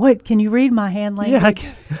 What, can you read my hand language?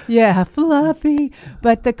 Yeah, fluffy.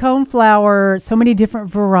 But the coneflower, so many different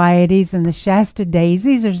varieties. And the Shasta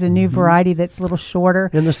daisies, there's a new variety that's a little shorter.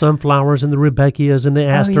 And the sunflowers and the Rebecchias and the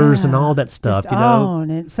asters and all that stuff, just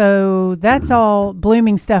and so that's all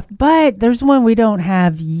blooming stuff. But there's one we don't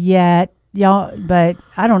have yet, y'all. But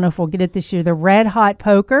I don't know if we'll get it this year. The red hot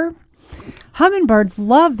poker. Hummingbirds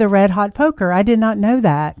love the red hot poker. I did not know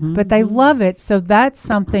that, but they love it. So that's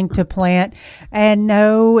something to plant. And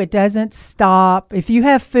no, it doesn't stop. If you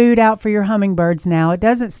have food out for your hummingbirds now, it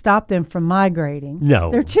doesn't stop them from migrating.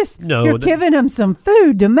 No. They're just, you're giving them some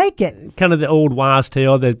food to make it. Kind of the old wise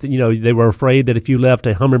tale that, they were afraid that if you left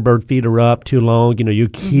a hummingbird feeder up too long, you're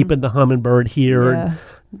keeping the hummingbird here. Yeah.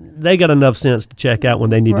 They got enough sense to check out when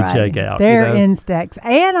they need to check out. They're insects.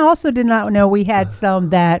 And I also did not know we had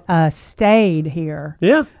some that stayed here.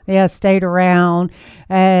 Yeah. Yeah, stayed around.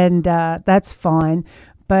 And that's fun.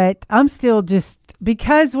 But I'm still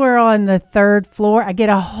because we're on the third floor, I get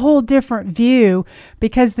a whole different view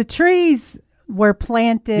because the trees were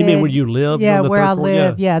planted. You mean where you live? Yeah, where I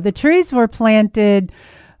live. Yeah, the trees were planted.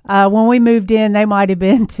 When we moved in, they might have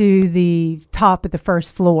been to the top of the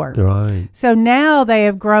first floor. Right. So now they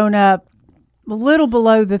have grown up a little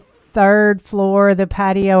below the third floor of the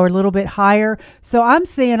patio, or a little bit higher. So I'm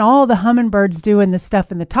seeing all the hummingbirds doing the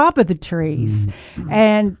stuff in the top of the trees.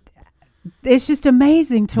 And it's just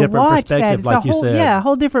amazing to Different watch that. perspective, It's like a you whole, said. yeah, a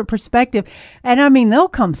whole different perspective. And I mean, they'll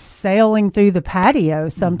come sailing through the patio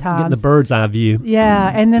sometimes. Getting the bird's eye view.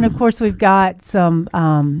 Yeah, and then of course we've got some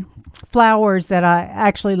flowers that I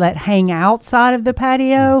actually let hang outside of the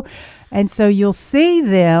patio, and so you'll see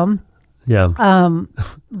them. Yeah.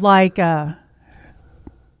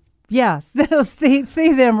 Yes, they'll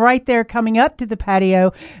see them right there coming up to the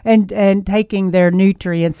patio and taking their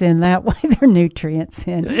nutrients in that way. Their nutrients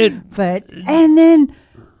in. And then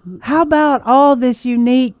how about all this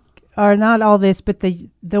unique, or not all this, but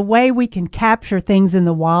the way we can capture things in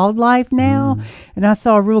the wildlife now. And I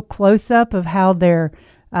saw a real close up of how they're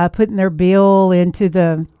putting their bill into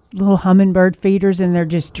the little hummingbird feeders, and they're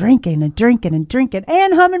just drinking and drinking and drinking.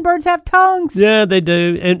 And hummingbirds have tongues. Yeah, they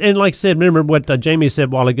do. And like I said, remember what Jamie said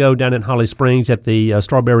a while ago down in Holly Springs at the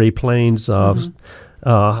Strawberry Plains, the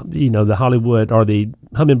Hollywood or the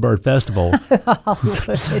Hummingbird Festival.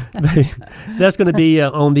 That's going to be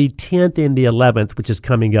on the 10th and the 11th, which is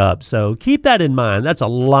coming up. So keep that in mind. That's a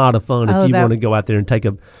lot of fun if you want to go out there and take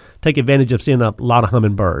advantage of seeing a lot of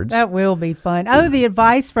hummingbirds. That will be fun. Oh, the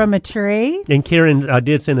advice from a tree. And Karen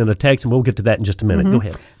did send in a text, and we'll get to that in just a minute. Go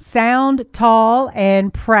ahead. Sound tall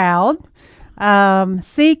and proud.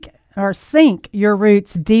 Sink your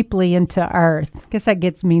roots deeply into earth. I guess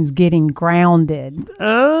that means getting grounded.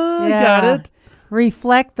 Oh, got it.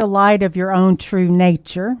 Reflect the light of your own true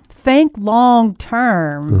nature. Think long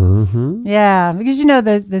term. Mm-hmm. Yeah, because you know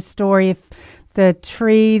the story, if the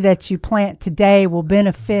tree that you plant today will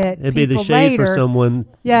benefit It'd be the people shade later. for someone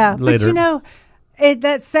Yeah, later. but you know,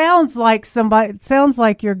 that sounds like it sounds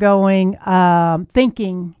like you're going,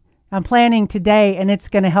 thinking, I'm planning today and it's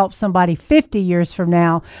going to help somebody 50 years from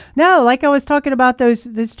now. No, like I was talking about those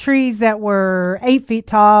trees that were 8 feet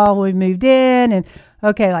tall when we moved in, and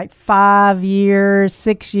like 5 years,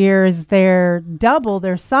 6 years, they're double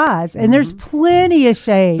their size. And there's plenty of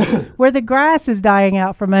shade where the grass is dying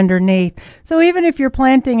out from underneath. So even if you're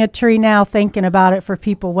planting a tree now, thinking about it for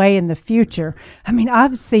people way in the future, I mean,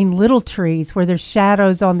 I've seen little trees where there's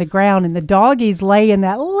shadows on the ground and the doggies lay in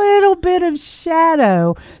that little bit of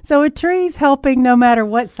shadow. So a tree's helping no matter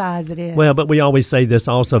what size it is. Well, but we always say this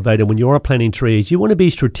also, Veda, when you are planting trees, you want to be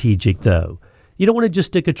strategic, though. You don't want to just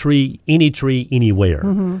stick a tree, anywhere.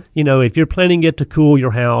 Mm-hmm. You know, if you're planting it to cool your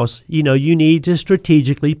house, you need to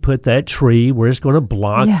strategically put that tree where it's going to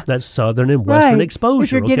block that southern and western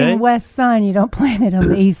exposure. If you're getting west sun, you don't plant it on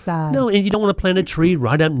the east side. No, and you don't want to plant a tree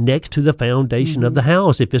right up next to the foundation of the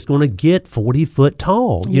house if it's going to get 40 foot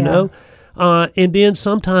tall, you know. And then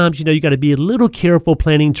sometimes, you got to be a little careful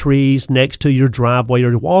planting trees next to your driveway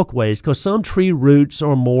or your walkways, because some tree roots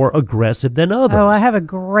are more aggressive than others. Oh, I have a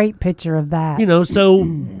great picture of that.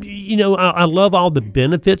 I love all the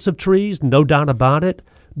benefits of trees, no doubt about it.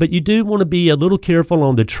 But you do want to be a little careful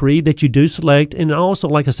on the tree that you do select, and also,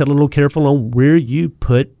 like I said, a little careful on where you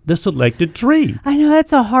put the selected tree. I know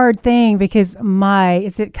that's a hard thing because my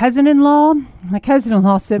cousin-in-law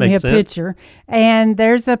sent me a picture, and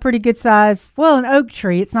there's a pretty good size, an oak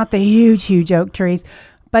tree. It's not the huge oak trees,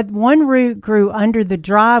 but one root grew under the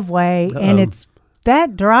driveway, and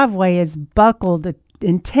that driveway is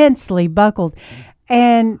intensely buckled.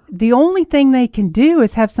 And the only thing they can do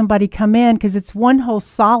is have somebody come in, because it's one whole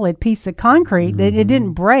solid piece of concrete that it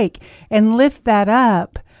didn't break, and lift that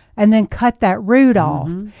up and then cut that root off.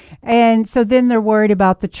 And so then they're worried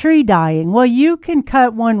about the tree dying. Well, you can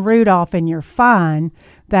cut one root off and you're fine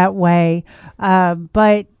that way.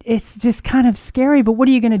 But it's just kind of scary. But what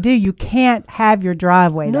are you going to do? You can't have your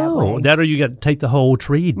driveway that way. That or you got to take the whole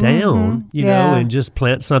tree down, and just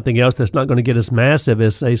plant something else that's not going to get as massive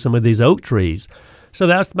as, say, some of these oak trees. So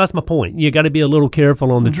that's my point. You got to be a little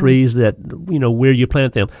careful on the trees that, where you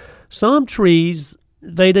plant them. Some trees,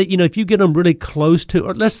 if you get them really close to,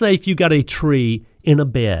 or let's say if you got a tree in a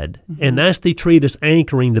bed, and that's the tree that's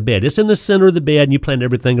anchoring the bed. It's in the center of the bed, and you plant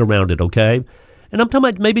everything around it, okay? And I'm talking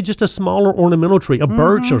about maybe just a smaller ornamental tree, a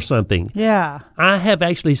birch or something. Yeah. I have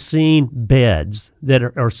actually seen beds that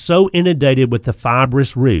are so inundated with the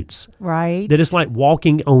fibrous roots. Right. That it's like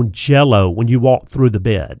walking on Jell-O when you walk through the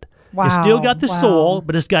bed. Wow. It's still got the soil,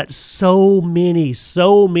 but it's got so many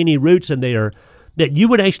roots in there that you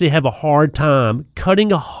would actually have a hard time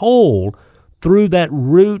cutting a hole through that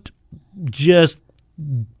root just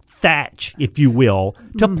thatch, if you will,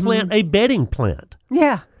 to plant a bedding plant.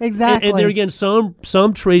 Yeah, exactly. And there again, some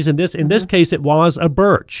trees, in this case, it was a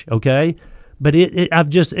birch, okay? But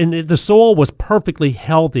the soil was perfectly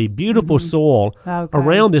healthy, beautiful soil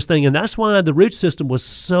around this thing, and that's why the root system was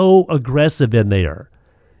so aggressive in there.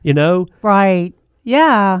 Right.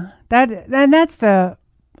 Yeah. That's the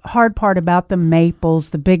hard part about the maples,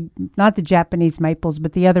 the big, not the Japanese maples,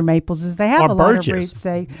 but the other maples, is they have a lot of roots.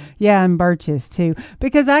 And birches too,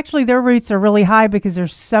 because actually their roots are really high because they're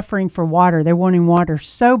suffering for water. They're wanting water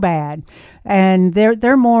so bad, and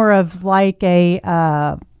they're more of like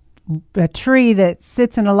a tree that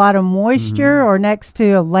sits in a lot of moisture or next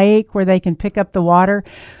to a lake where they can pick up the water.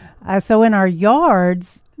 So in our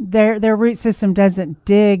yards, their root system doesn't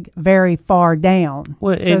dig very far down.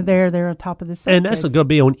 Well, so they're on top of the surface. And that's going to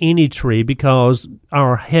be on any tree because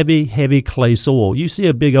our heavy clay soil. You see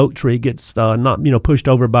a big oak tree gets not pushed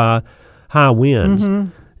over by high winds.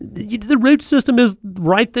 The root system is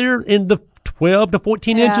right there in the 12 to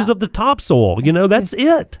 14 inches of the topsoil. That's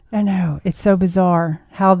it. I know. It's so bizarre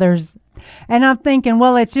how there's... And I'm thinking,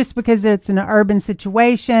 well, it's just because it's an urban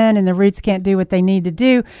situation and the roots can't do what they need to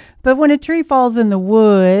do. But when a tree falls in the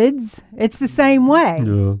woods, it's the same way.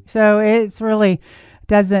 Yeah. So it's really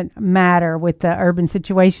doesn't matter with the urban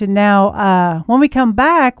situation. Now, when we come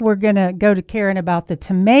back, we're going to go to Karen about the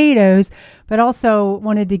tomatoes, but also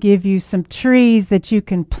wanted to give you some trees that you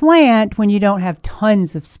can plant when you don't have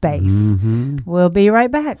tons of space. We'll be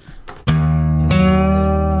right back.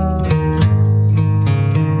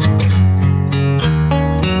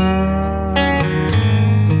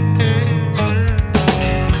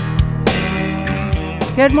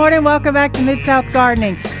 Good morning. Welcome back to Mid-South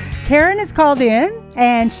Gardening. Karen has called in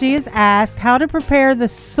and she has asked how to prepare the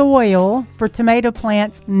soil for tomato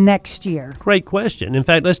plants next year. Great question. In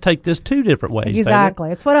fact, let's take this two different ways. Exactly.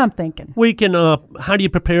 That's what I'm thinking. We can, how do you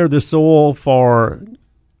prepare the soil for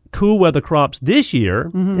cool weather crops this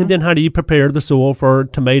year? And then how do you prepare the soil for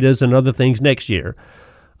tomatoes and other things next year?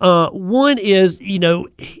 One is,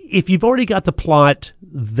 if you've already got the plot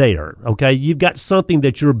there, okay, you've got something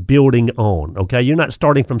that you're building on, okay, you're not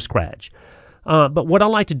starting from scratch. But what I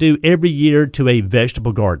like to do every year to a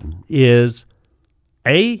vegetable garden is,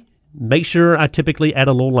 make sure I typically add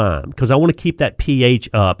a little lime because I want to keep that pH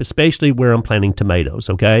up, especially where I'm planting tomatoes,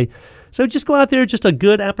 okay? So just go out there, just a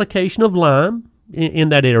good application of lime in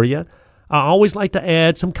that area. I always like to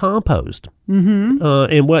add some compost, and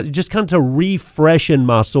just kind of to refreshen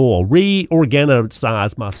my soil,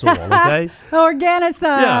 reorganicize my soil. Okay,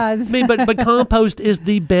 organicize. Yeah, but compost is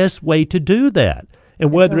the best way to do that.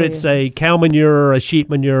 And whether it's a cow manure, a sheep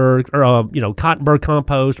manure, or cottonburr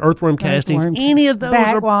compost, earthworm castings, any of those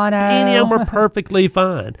any of them are perfectly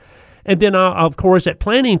fine. And then, of course, at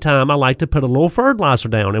planting time, I like to put a little fertilizer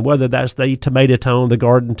down, and whether that's the tomato tone, the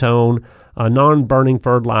garden tone, non-burning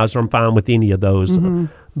fertilizer, I'm fine with any of those.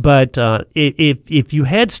 But if you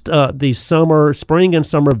had the spring and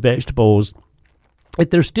summer vegetables, if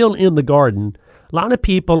they're still in the garden, a lot of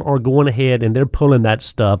people are going ahead and they're pulling that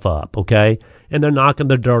stuff up, okay? And they're knocking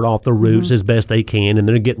the dirt off the roots as best they can, and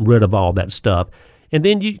they're getting rid of all that stuff. And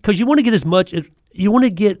then because you want to get as much of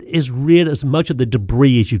the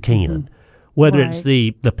debris as you can. Whether it's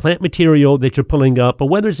the plant material that you're pulling up, or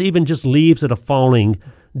whether it's even just leaves that are falling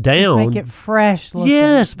down. Just make it fresh looking.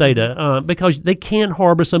 Yes, Veda, because they can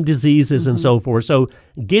harbor some diseases and so forth. So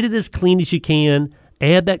get it as clean as you can.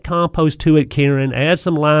 Add that compost to it, Karen. Add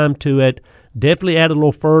some lime to it. Definitely add a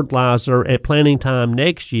little fertilizer at planting time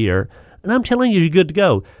next year. And I'm telling you, you're good to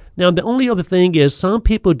go. Now, the only other thing is some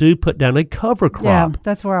people do put down a cover crop. Yeah,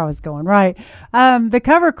 that's where I was going. Right. The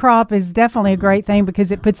cover crop is definitely a great thing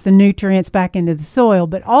because it puts the nutrients back into the soil,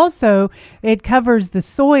 but also it covers the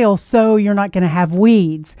soil so you're not going to have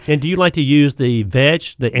weeds. And do you like to use the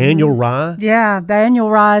vetch, the annual rye? Yeah, the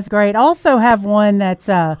annual rye is great. Also have one that's...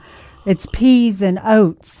 it's peas and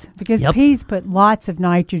oats because peas put lots of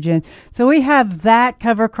nitrogen. So we have that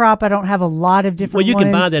cover crop. I don't have a lot of different ones. Well,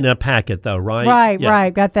 you can buy that in a packet, though, right?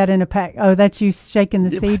 Right. Got that in a pack. Oh, that's you shaking the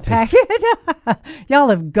seed packet? Y'all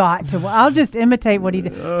have got to. I'll just imitate what he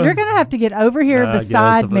did. You're going to have to get over here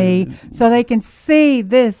beside me so they can see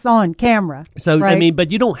this on camera. So, right?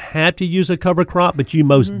 But you don't have to use a cover crop, but you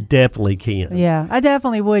most definitely can. Yeah, I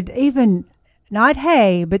definitely would. Even... not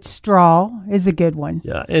hay, but straw is a good one.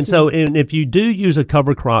 Yeah, and if you do use a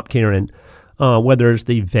cover crop, Karen, whether it's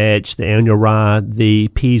the vetch, the annual rye, the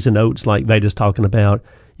peas and oats like Veda's talking about,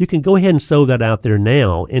 you can go ahead and sow that out there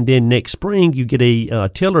now. And then next spring, you get a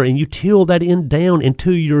tiller and you till that down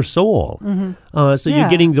into your soil. You're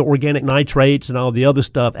getting the organic nitrates and all the other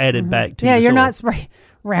stuff added back to your soil. Yeah, you're not spraying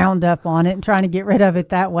Roundup on it and trying to get rid of it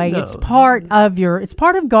that way. No. It's part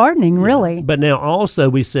of gardening, really. But now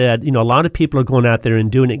also we said, a lot of people are going out there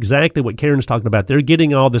and doing exactly what Karen's talking about. They're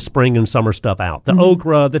getting all the spring and summer stuff out. The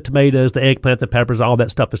okra, the tomatoes, the eggplant, the peppers, all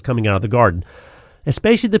that stuff is coming out of the garden.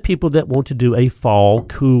 Especially the people that want to do a fall,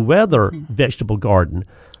 cool weather vegetable garden.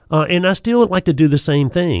 And I still like to do the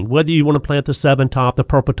same thing. Whether you want to plant the 7-top, the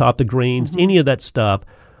purple top, the greens, any of that stuff.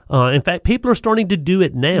 In fact, people are starting to do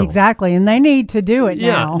it now. Exactly, and they need to do it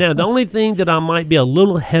now. Now, the only thing that I might be a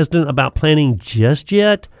little hesitant about planting just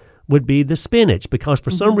yet would be the spinach, because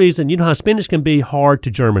for some reason, you know how spinach can be hard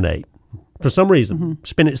to germinate. For some reason,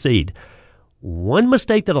 spinach seed. One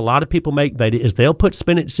mistake that a lot of people make, Veda, is they'll put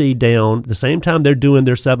spinach seed down the same time they're doing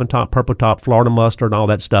their 7-top, purple top, Florida mustard, and all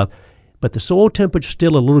that stuff, but the soil temperature is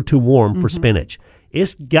still a little too warm for spinach.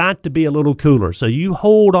 It's got to be a little cooler. So you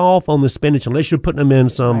hold off on the spinach unless you're putting them in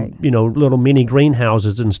some, little mini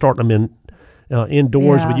greenhouses and starting them in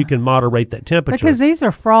indoors where you can moderate that temperature. Because these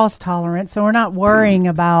are frost tolerant, so we're not worrying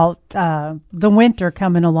about the winter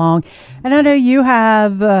coming along. And I know you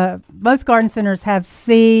have, most garden centers have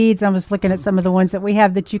seeds. I was looking at some of the ones that we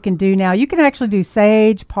have that you can do now. You can actually do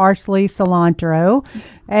sage, parsley, cilantro.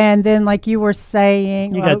 And then, like you were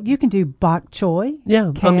saying, you can do bok choy,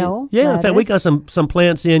 kale. In fact, we got some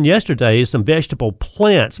plants in yesterday, some vegetable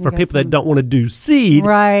plants for people that don't want to do seed.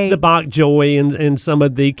 Right. The bok choy and some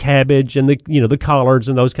of the cabbage and the collards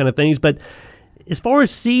and those kind of things. But as far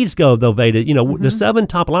as seeds go, though, Veda, the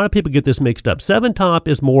 7-top, a lot of people get this mixed up. 7-top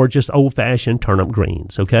is more just old-fashioned turnip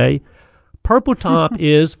greens, okay? Purple top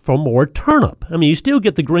is for more turnip. I mean, you still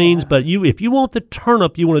get the greens, but if you want the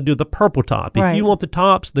turnip, you want to do the purple top. If you want the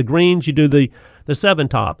tops, the greens, you do the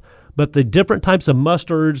 7-top. But the different types of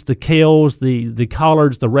mustards, the kales, the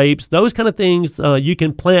collards, the rapes, those kind of things you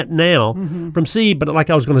can plant now from seed. But like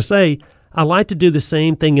I was going to say, I like to do the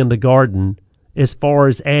same thing in the garden as far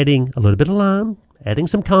as adding a little bit of lime, adding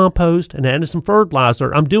some compost, and adding some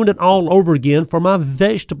fertilizer. I'm doing it all over again for my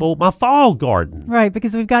fall garden. Right,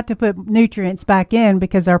 because we've got to put nutrients back in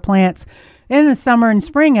because our plants in the summer and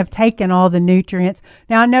spring have taken all the nutrients.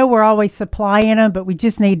 Now, I know we're always supplying them, but we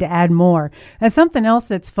just need to add more. And something else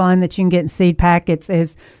that's fun that you can get in seed packets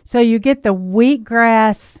is, so you get the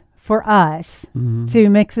wheatgrass for us to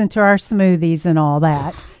mix into our smoothies and all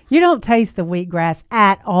that. You don't taste the wheatgrass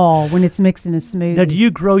at all when it's mixed in a smoothie. Now, do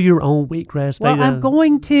you grow your own wheatgrass, Veda? Well, I'm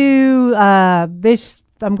going to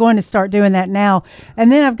I'm going to start doing that now.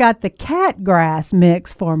 And then I've got the cat grass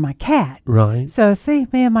mix for my cat. Right. So see,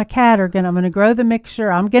 me and my cat I'm going to grow the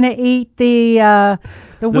mixture. I'm going to eat the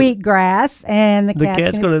wheatgrass, and the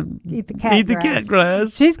cat's going to eat the cat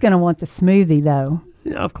grass. She's going to want the smoothie, though.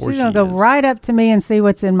 Yeah, of course she's going to go right up to me and see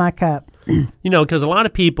what's in my cup. Because a lot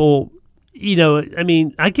of people,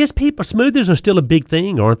 I guess smoothies are still a big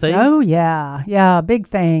thing, aren't they? Oh, yeah. Yeah, big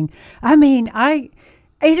thing.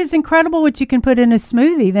 It is incredible what you can put in a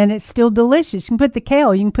smoothie. Then it's still delicious. You can put the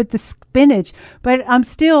kale, you can put the spinach, but I'm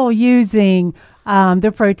still using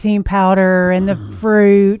the protein powder and the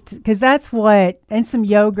fruit, because that's and some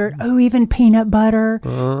yogurt. Oh, even peanut butter.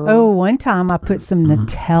 One time I put some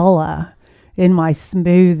Nutella in my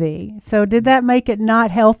smoothie. So did that make it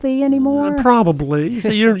not healthy anymore? Probably. So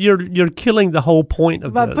you're killing the whole point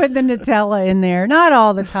of this. Put the Nutella in there. Not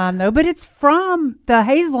all the time though, but it's from the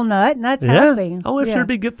hazelnut, and that's healthy. Oh, it sure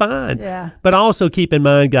be good fine. Yeah. But also keep in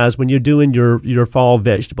mind, guys, when you're doing your fall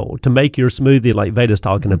vegetable, to make your smoothie like Veda's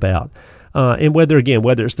talking about, and whether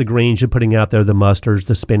it's the greens you're putting out there, the mustards,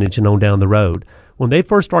 the spinach, and on down the road, when they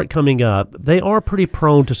first start coming up, they are pretty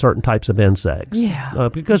prone to certain types of insects. Yeah.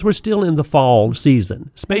 Because we're still in the fall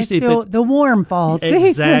season, especially the warm fall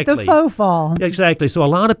season, the faux fall. Exactly. So a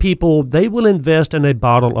lot of people, they will invest in a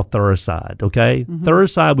bottle of Thuricide, okay?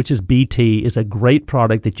 Thuricide, which is BT, is a great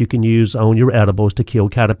product that you can use on your edibles to kill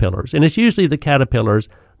caterpillars. And it's usually the caterpillars,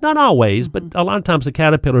 not always, but a lot of times the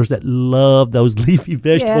caterpillars that love those leafy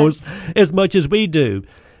vegetables as much as we do.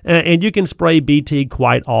 And you can spray BT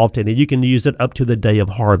quite often, and you can use it up to the day of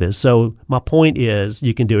harvest. So my point is,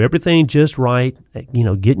 you can do everything just right,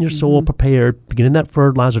 getting your soil prepared, getting that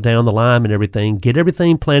fertilizer down, the lime and everything, get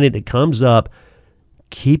everything planted, it comes up.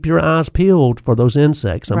 Keep your eyes peeled for those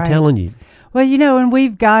insects, I'm telling you. Well, and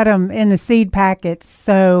we've got them in the seed packets,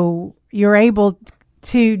 so you're able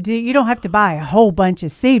to do, you don't have to buy a whole bunch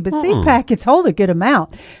of seed, but seed packets hold a good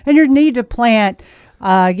amount. And you need to plant,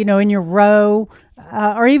 in your row,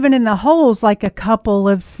 or even in the holes, like a couple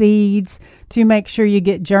of seeds to make sure you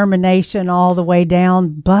get germination all the way down.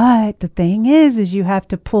 But the thing is you have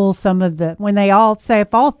to pull some of when they all say,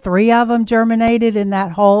 if all 3 of them germinated in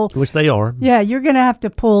that hole, which they are, you're going to have to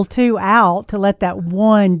pull 2 out to let that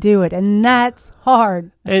one do it. And that's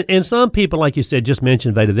hard. And some people, like you said, just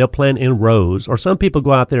mentioned, Veda, they'll plant in rows, or some people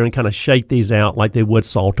go out there and kind of shake these out like they would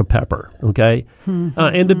salt or pepper, okay?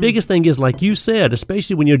 And the biggest thing is, like you said,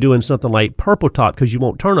 especially when you're doing something like purple top, because you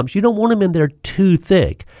want turnips, you don't want them in there too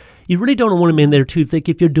thick. You really don't want them in there too thick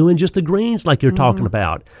if you're doing just the greens like you're talking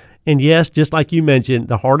about. And yes, just like you mentioned,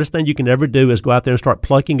 the hardest thing you can ever do is go out there and start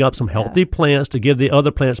plucking up some healthy plants to give the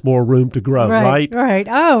other plants more room to grow, right? Right.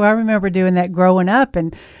 Oh, I remember doing that growing up,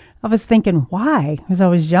 and I was thinking, why? Because I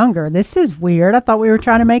was younger. This is weird. I thought we were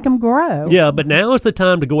trying to make them grow. Yeah, but now is the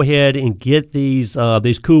time to go ahead and get these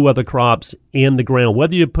cool weather crops in the ground.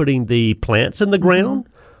 Whether you're putting the plants in the ground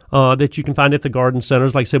that you can find at the garden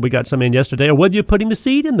centers, like I said, we got some in yesterday, or whether you're putting the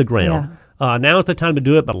seed in the ground. Now is the time to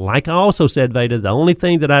do it. But like I also said, Veda, the only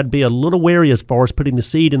thing that I'd be a little wary as far as putting the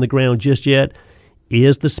seed in the ground just yet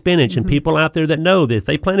is the spinach. And people out there that know that if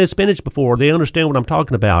they planted spinach before, they understand what I'm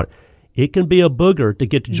talking about. It can be a booger to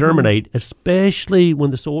get to germinate, especially when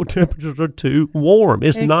the soil temperatures are too warm.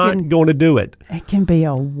 It's not going to do it. It can be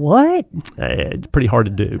a what? It's pretty hard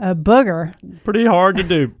to do. A booger. Pretty hard to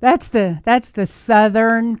do. That's the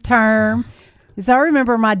Southern term. So I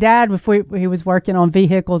remember my dad, if he was working on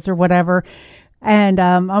vehicles or whatever, and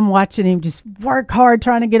I'm watching him just work hard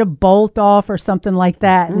trying to get a bolt off or something like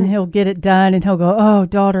that, and he'll get it done, and he'll go, "Oh,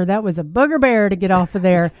 daughter, that was a booger bear to get off of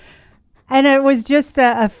there." And it was just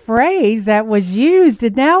a phrase that was used.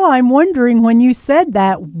 And now I'm wondering, when you said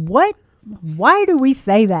that, why do we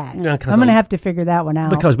say that? Yeah, I'm going to have to figure that one out.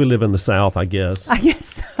 Because we live in the South, I guess. I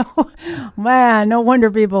guess so. Man, no wonder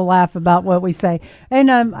people laugh about what we say. And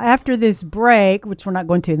after this break, which we're not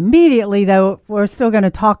going to immediately, though, we're still going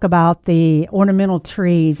to talk about the ornamental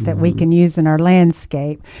trees that we can use in our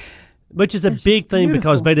landscape. Which is a big thing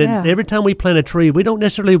because every time we plant a tree, we don't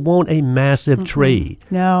necessarily want a massive tree.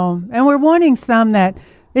 No, and we're wanting some that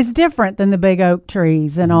is different than the big oak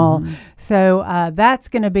trees and all. So that's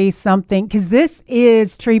going to be something, because this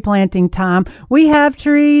is tree planting time. We have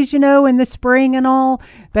trees, in the spring and all,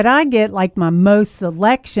 but I get like my most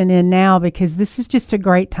selection in now because this is just a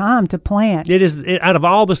great time to plant. It is, out of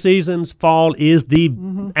all the seasons, fall is the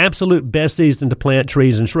absolute best season to plant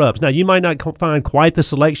trees and shrubs. Now, you might not find quite the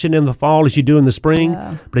selection in the fall as you do in the spring,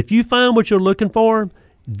 but if you find what you're looking for,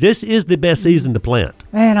 this is the best season to plant.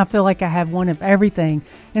 Man, I feel like I have one of everything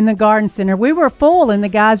in the garden center. We were full, and the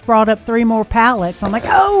guys brought up 3 more pallets. I'm like,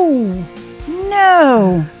 oh,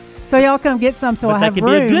 no. So y'all come get some so I have room.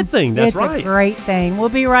 That can be a good thing. That's right. It's a great thing. We'll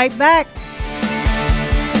be right back.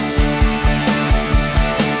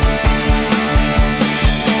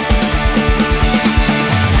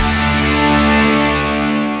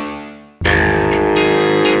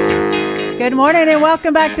 Good morning and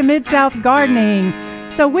welcome back to Mid-South Gardening.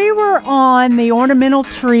 So we were on the ornamental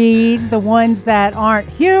trees, the ones that aren't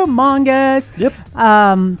humongous. Yep.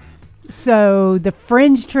 So the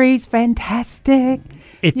fringe trees, fantastic.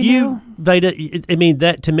 If Veda, I mean,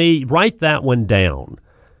 that to me, write that one down.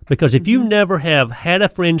 Because if you never have had a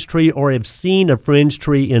fringe tree or have seen a fringe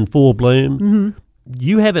tree in full bloom,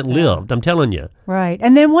 you haven't lived, I'm telling you. Right.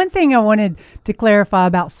 And then one thing I wanted to clarify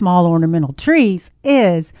about small ornamental trees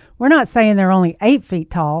is we're not saying they're only 8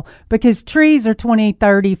 feet tall, because trees are 20,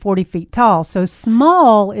 30, 40 feet tall. So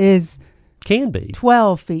small can be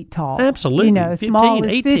 12 feet tall. Absolutely. 15, small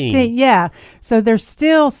is 18. 15. Yeah. So they're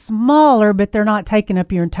still smaller, but they're not taking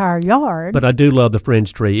up your entire yard. But I do love the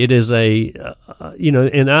fringe tree. It is and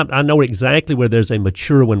I know exactly where there's a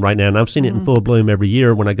mature one right now, and I've seen it in full bloom every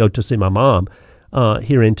year when I go to see my mom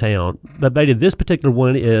here in town. But Betty, this particular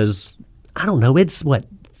one is, I don't know, it's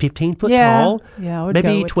 15 foot tall? Yeah, I would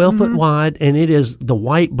maybe go 12 foot wide, and it is the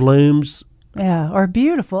white blooms. Yeah, are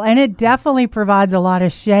beautiful. And it definitely provides a lot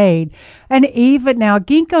of shade. And even now,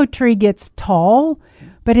 ginkgo tree gets tall,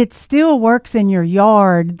 but it still works in your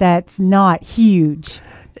yard that's not huge.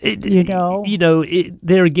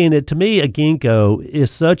 There again, to me, a ginkgo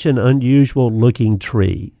is such an unusual looking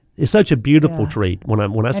tree. It's such a beautiful tree.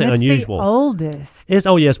 When I say unusual, the oldest. It's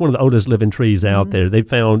one of the oldest living trees out there. They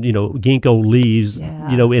found ginkgo leaves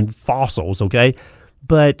in fossils. Okay,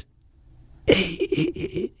 but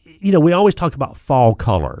we always talk about fall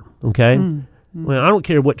color. Okay, well, I don't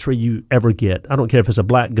care what tree you ever get. I don't care if it's a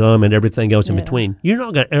black gum and everything else in between. You're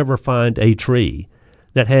not going to ever find a tree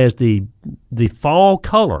that has the fall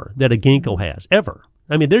color that a ginkgo has ever.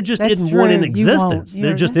 I mean, there just isn't one in existence.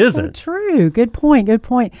 There just isn't. So true. Good point.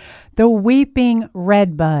 The weeping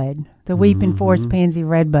redbud, the weeping forest pansy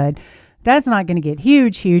redbud, that's not going to get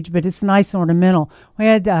huge, but it's nice ornamental. We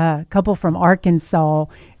had a couple from Arkansas,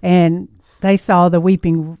 and they saw the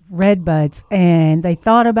weeping redbuds, and they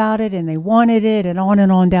thought about it, and they wanted it, and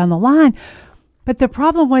on down the line. But the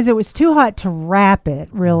problem was it was too hot to wrap it,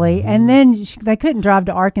 really. And then they couldn't drive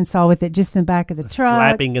to Arkansas with it just in the back of the truck.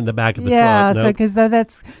 Flapping in the back of the truck. Yeah,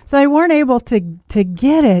 so they weren't able to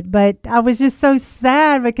get it. But I was just so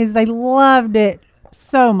sad because they loved it.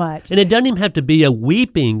 so much. And it doesn't even have to be a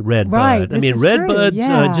weeping redbud. Right, I this mean, is redbuds true,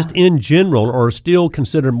 yeah. just in general are still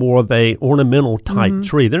considered more of a ornamental type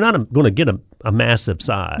tree. They're not going to get a massive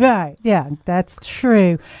size. Right, yeah, that's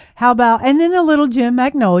true. How about, and then the little gem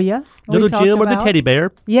magnolia. Little gem or the teddy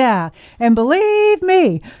bear. Yeah, and believe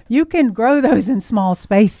me, you can grow those in small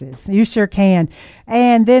spaces. You sure can.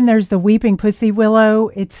 And then there's the weeping pussy willow.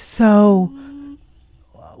 It's so...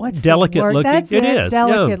 What's delicate the word? looking. That's It is,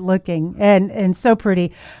 delicate yeah. looking and so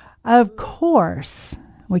pretty. Of course,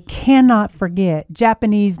 we cannot forget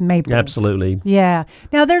Japanese maples. Absolutely. Yeah.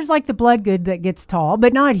 Now there's like the bloodgood that gets tall,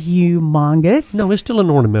 but not humongous. No, it's still an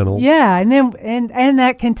ornamental. Yeah, and then and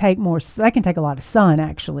that can take that can take a lot of sun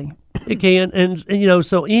actually. It can, and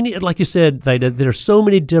so like you said, Veda, there's so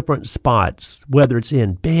many different spots, whether it's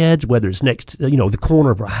in beds, whether it's next, the corner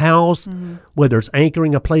of a house, whether it's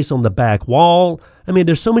anchoring a place on the back wall. I mean,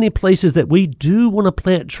 there's so many places that we do want to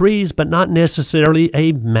plant trees, but not necessarily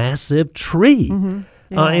a massive tree.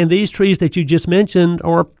 Yeah. And these trees that you just mentioned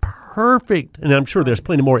are perfect, and I'm sure there's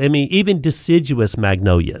plenty more. I mean, even deciduous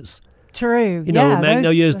magnolias. True.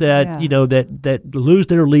 Magnolias that that lose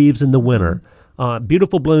their leaves in the winter.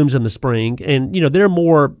 Beautiful blooms in the spring, and they're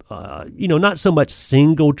more, not so much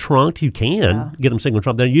single trunked. You can get them single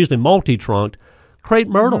trunked. They're usually multi trunked. Crepe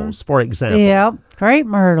myrtles, for example. Yeah, crepe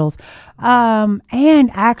myrtles, and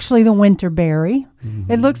actually the winterberry.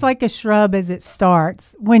 It looks like a shrub as it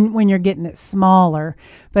starts when you're getting it smaller,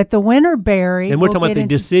 but the winterberry. And we're talking about the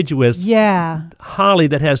deciduous. Yeah. Holly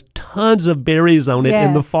that has tons of berries on it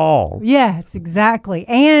in the fall. Yes, exactly.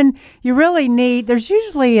 And you really there's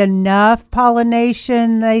usually enough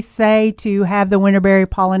pollination, they say, to have the winterberry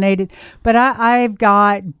pollinated. But I've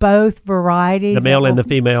got both varieties. The male and the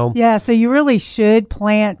female. Yeah, so you really should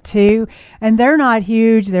plant two. And they're not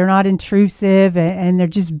huge, they're not intrusive, and they're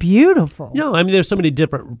just beautiful. I mean, there's so many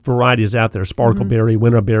different varieties out there, sparkleberry,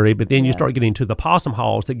 winterberry, but then you start getting to the possum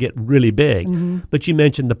halls that get really big. But you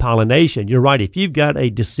mentioned the pollination. You're right. If you've got a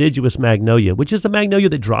deciduous magnolia, which is a magnolia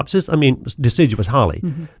that drops deciduous holly,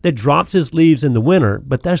 that drops its leaves in the winter,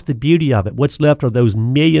 but that's the beauty of it. What's left are those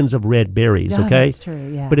millions of red berries, okay? That's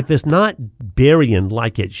true, yeah. But if it's not berrying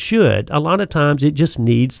like it should, a lot of times it just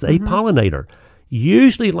needs a pollinator.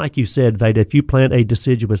 Usually, like you said, Veda, if you plant a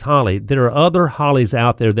deciduous holly, there are other hollies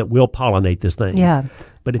out there that will pollinate this thing. Yeah.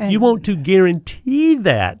 But if you want to guarantee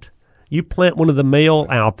that, you plant one of the male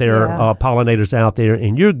out there, pollinators out there,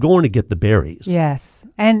 and you're going to get the berries. Yes.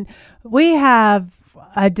 And we have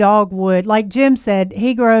a dogwood, like Jim said,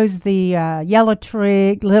 he grows the yellow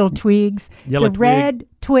twig, little twigs, red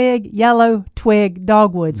twig, yellow twig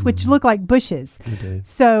dogwoods, which look like bushes. They do.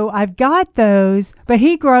 So I've got those, but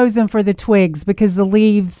he grows them for the twigs because the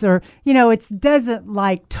leaves are, it doesn't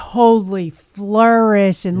like totally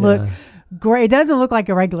flourish and look great. It doesn't look like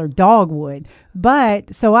a regular dogwood.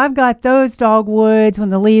 But so I've got those dogwoods. When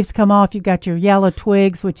the leaves come off, you've got your yellow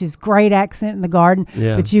twigs, which is great accent in the garden.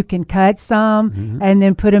 Yeah. But you can cut some and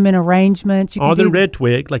then put them in arrangements. You Or can the red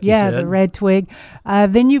twig, like you said. Yeah, the red twig.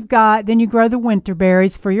 Then you grow the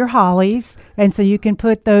winterberries for your hollies, and so you can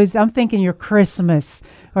put those. I'm thinking your Christmas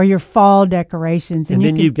or your fall decorations, and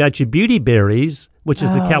then you've got your beauty berries, which is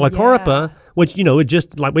the calicorpa. Which, it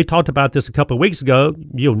just like we talked about this a couple of weeks ago,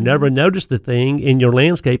 you'll never notice the thing in your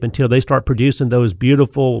landscape until they start producing those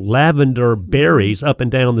beautiful lavender berries up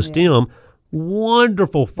and down the stem.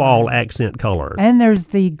 Wonderful fall accent color. And there's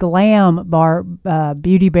the glam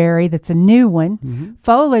beauty berry that's a new one.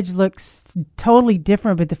 Foliage looks totally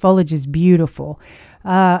different, but the foliage is beautiful.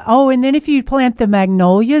 And then if you plant the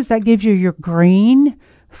magnolias, that gives you your green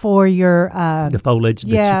for your the foliage that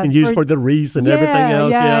you can use for the wreaths and everything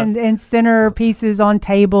else. And center pieces on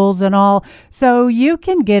tables and all. So you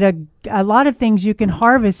can get a lot of things you can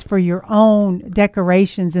harvest for your own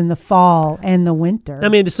decorations in the fall and the winter. I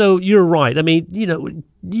mean, so you're right. I mean,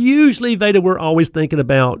 usually, Veda, we're always thinking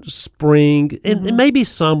about spring and maybe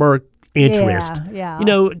summer interest.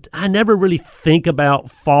 I never really think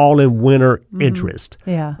about fall and winter interest.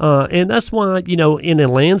 And that's why, in a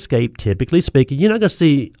landscape, typically speaking, you're not going to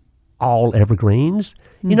see all evergreens.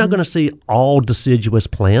 You're not going to see all deciduous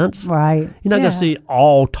plants. Right. You're not going to see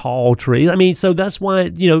all tall trees. I mean, so that's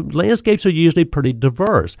why, landscapes are usually pretty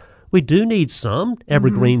diverse. We do need some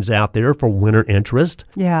evergreens out there for winter interest.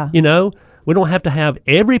 Yeah. We don't have to have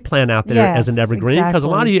every plant out there as an evergreen because a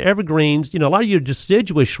lot of your evergreens, a lot of your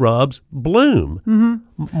deciduous shrubs bloom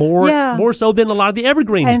more so than a lot of the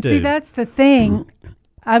evergreens do. And see, that's the thing.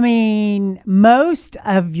 I mean, most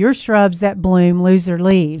of your shrubs that bloom lose their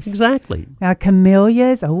leaves. Exactly. Now,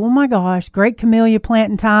 camellias, oh my gosh, great camellia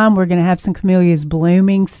planting time. We're going to have some camellias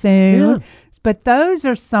blooming soon. Yeah. but those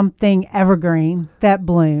are something evergreen that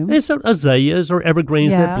bloom. And some azaleas or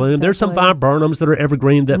evergreens that bloom. There's some viburnums that are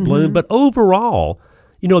evergreen that bloom. But overall,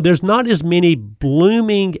 there's not as many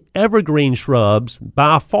blooming evergreen shrubs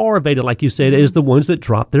by far, Veda, like you said, as the ones that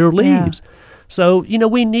drop their leaves. So,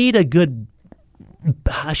 we need a good,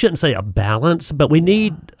 I shouldn't say a balance, but we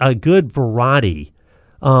need a good variety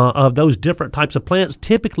of those different types of plants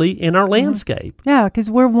typically in our landscape. Yeah,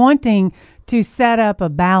 because we're wanting to set up a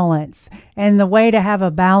balance. And the way to have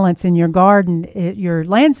a balance in your garden, your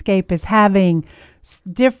landscape, is having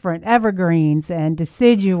different evergreens and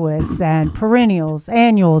deciduous and perennials,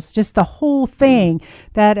 annuals, just the whole thing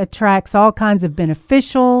that attracts all kinds of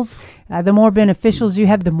beneficials. The more beneficials you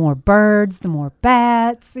have, the more birds, the more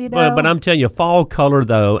bats, But I'm telling you, fall color,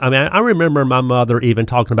 though, I remember my mother even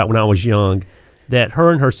talking about when I was young that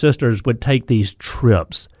her and her sisters would take these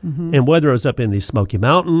trips. And whether it was up in the Smoky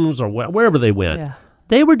Mountains or wherever they went,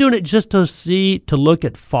 they were doing it just to look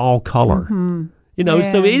at fall color.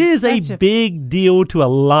 So it is a big deal to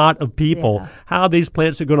a lot of people how these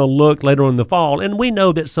plants are going to look later in the fall. And we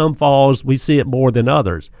know that some falls we see it more than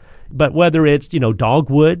others. But whether it's,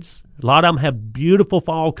 dogwoods, a lot of them have beautiful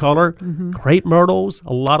fall color. Crepe myrtles,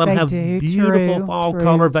 a lot of them have beautiful fall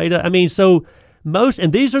color, Veda. And these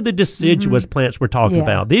are the deciduous plants we're talking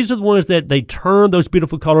about. These are the ones that they turn those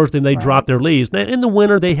beautiful colors, then they drop their leaves. Now, in the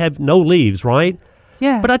winter, they have no leaves, right?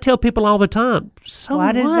 Yeah. But I tell people all the time, so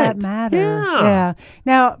why does that matter? Yeah.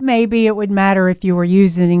 Now, maybe it would matter if you were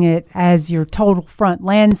using it as your total front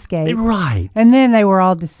landscape. Right. And then they were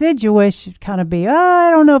all deciduous. You'd kind of be, I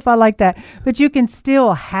don't know if I like that. But you can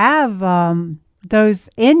still have those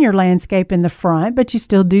in your landscape in the front, but you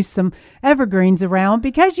still do some evergreens around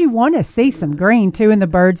because you want to see some green too, and the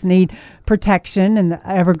birds need protection, and the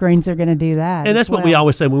evergreens are going to do that. And that's what we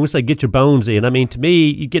always say when we say get your bones in. To me,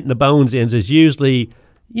 you getting the bones in is usually,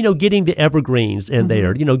 getting the evergreens in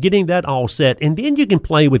there, getting that all set, and then you can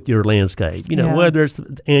play with your landscape, whether it's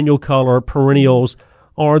annual color, perennials,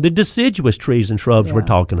 or the deciduous trees and shrubs we're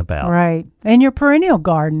talking about. Right. And your perennial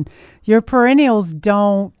garden, your perennials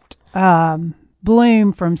don't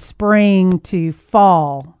bloom from spring to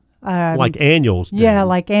fall. Like annuals do. Yeah,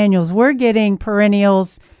 like annuals. We're getting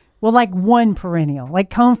perennials, like one perennial. Like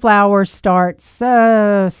coneflower starts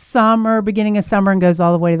summer, beginning of summer, and goes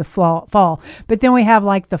all the way to the fall. But then we have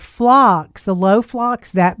like the phlox, the low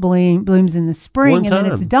phlox, that blooms in the spring, and then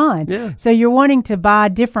it's done. Yeah. So you're wanting to buy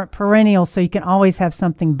different perennials so you can always have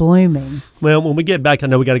something blooming. Well, when we get back, I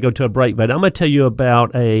know we got to go to a break, but I'm going to tell you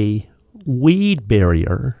about a weed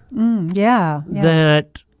barrier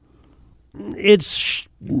that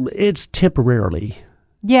it's temporarily.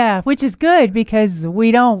 Yeah, which is good because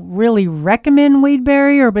we don't really recommend weed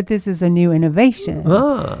barrier, but this is a new innovation.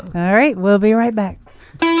 All right, we'll be right back.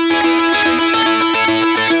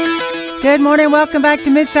 Good morning. Welcome back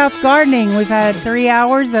to Mid-South Gardening. We've had 3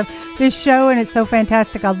 hours of this show, and it's so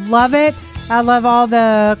fantastic. I love it. I love all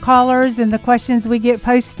the callers and the questions we get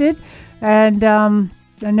posted. And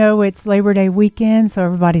I know it's Labor Day weekend, so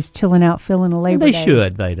everybody's chilling out, feeling a Labor Day. They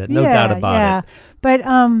should, Veda. No doubt about it. But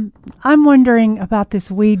I'm wondering about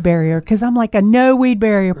this weed barrier because I'm like a no weed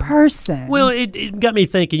barrier person. Well, it got me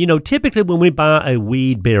thinking, typically when we buy a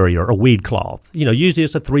weed barrier, a weed cloth, usually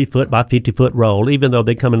it's a 3-foot by 50-foot roll, even though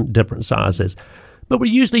they come in different sizes. But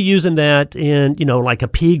we're usually using that in, like a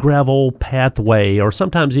pea gravel pathway or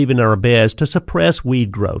sometimes even in our beds to suppress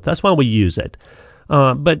weed growth. That's why we use it.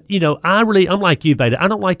 But, I'm like you, Veda. I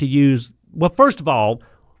don't like to use, first of all,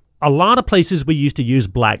 a lot of places we used to use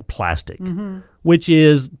black plastic, which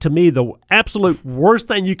is, to me, the absolute worst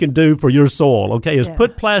thing you can do for your soil, is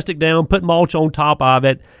put plastic down, put mulch on top of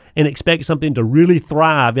it, and expect something to really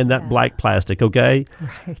thrive in that black plastic, okay?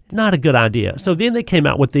 Right. Not a good idea. So then they came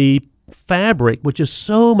out with the fabric, which is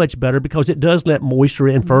so much better because it does let moisture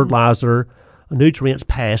and fertilizer, nutrients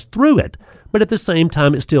pass through it. But at the same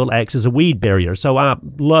time, it still acts as a weed barrier. So I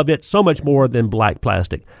love it so much more than black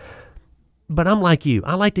plastic. But I'm like you.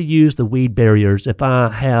 I like to use the weed barriers if I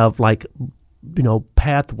have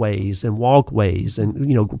pathways and walkways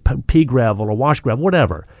and, pea gravel or wash gravel,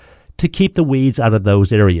 whatever, to keep the weeds out of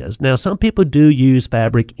those areas. Now, some people do use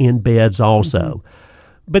fabric in beds also.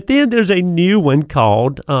 But then there's a new one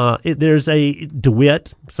called, there's a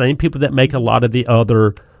DeWitt, same people that make a lot of the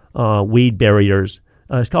other weed barriers.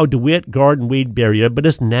 It's called DeWitt Garden Weed Barrier, but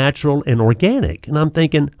it's natural and organic. And I'm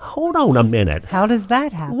thinking, hold on a minute. How does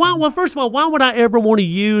that happen? Well, first of all, why would I ever want to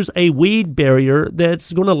use a weed barrier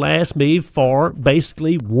that's going to last me for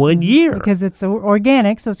basically 1 year? Because it's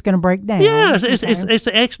organic, so it's going to break down. Yes, it's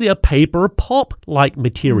actually a paper pulp-like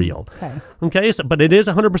material. Okay, but it is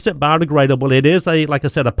 100% biodegradable. It is, like I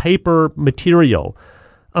said, a paper material.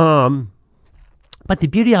 But the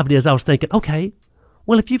beauty of it is I was thinking, okay,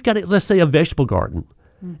 well, if you've got, let's say, a vegetable garden,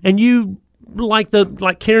 and you, like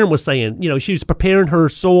Karen was saying, she's preparing her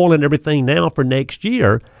soil and everything now for next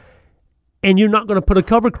year, and you're not going to put a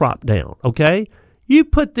cover crop down, okay? You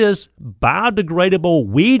put this biodegradable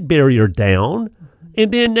weed barrier down,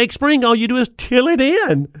 and then next spring, all you do is till it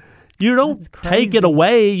in. You don't take it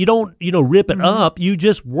away. You don't, rip it up. You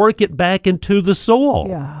just work it back into the soil.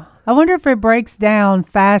 Yeah. I wonder if it breaks down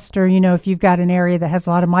faster, if you've got an area that has a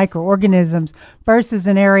lot of microorganisms versus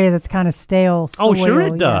an area that's kind of stale soil. Oh, sure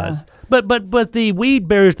it does. But the weed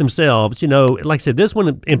barriers themselves, like I said, this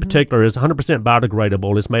one in particular is 100%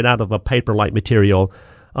 biodegradable. It's made out of a paper-like material.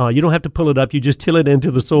 You don't have to pull it up. You just till it into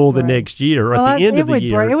the soil the next year or at the end of the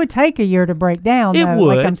year. It would take a year to break down, it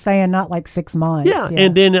would. Like I'm saying, not like 6 months. Yeah,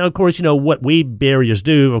 and then, of course, what weed barriers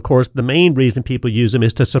do, of course, the main reason people use them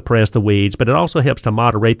is to suppress the weeds, but it also helps to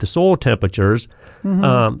moderate the soil temperatures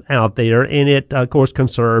out there, and it, of course,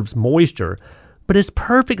 conserves moisture. But it's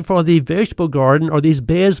perfect for the vegetable garden or these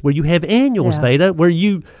beds where you have annuals, Veda, where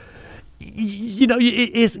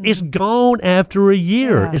it's gone after a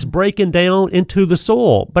year. Yeah. It's breaking down into the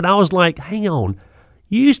soil. But I was like, hang on.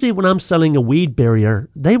 Usually when I'm selling a weed barrier,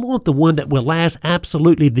 they want the one that will last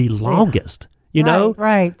absolutely the longest.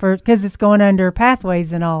 Right, because it's going under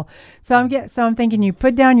pathways and all. So I'm thinking you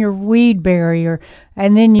put down your weed barrier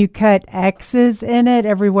and then you cut X's in it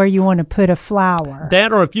everywhere you want to put a flower.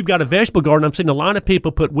 That, or if you've got a vegetable garden, I'm seeing a lot of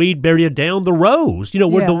people put weed barrier down the rows,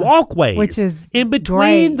 where the walkways, which is in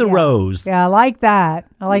between the rows. Yeah, I like that.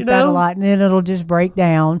 I like that a lot, and then it'll just break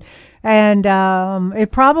down. And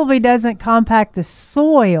it probably doesn't compact the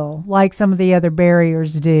soil like some of the other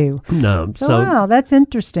barriers do. No. So wow, that's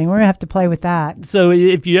interesting. We're going to have to play with that. So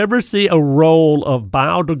if you ever see a roll of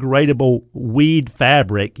biodegradable weed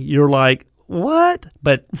fabric, you're like, what?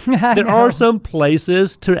 But there are some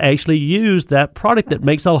places to actually use that product that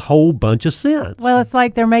makes a whole bunch of sense. Well, it's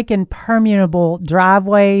like they're making permeable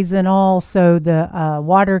driveways and all, so the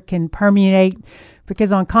water can permeate,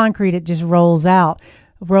 because on concrete it just rolls off.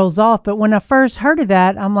 But when I first heard of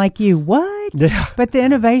that, I'm like, what? Yeah. But the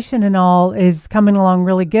innovation and all is coming along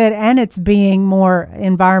really good, and it's being more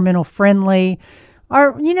environmental friendly,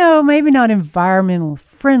 or, maybe not environmental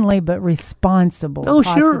friendly, but responsible. Oh,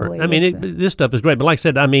 sure. I mean, this stuff is great. But like I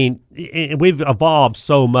said, we've evolved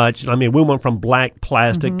so much. We went from black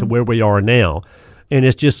plastic to where we are now, and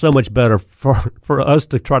it's just so much better for us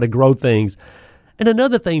to try to grow things. And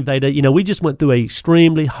another thing, Veda, we just went through a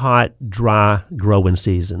extremely hot, dry growing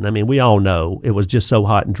season. We all know it was just so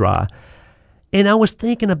hot and dry. And I was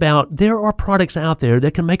thinking about, there are products out there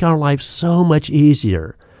that can make our life so much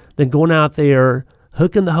easier than going out there,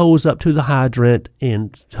 hooking the hose up to the hydrant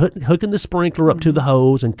and hooking the sprinkler up to the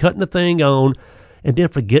hose and cutting the thing on and then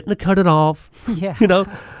forgetting to cut it off,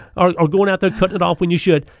 or going out there cutting it off when you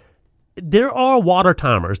should. There are water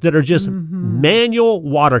timers that are just manual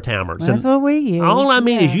water timers. That's what we use. All I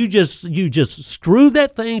mean is you just screw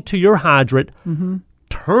that thing to your hydrant,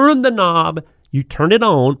 turn the knob, you turn it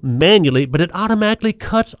on manually, but it automatically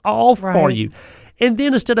cuts off for you. And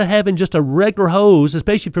then instead of having just a regular hose,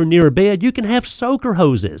 especially if you're near a bed, you can have soaker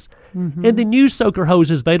hoses. And the new soaker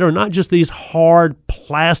hoses, Veda, are not just these hard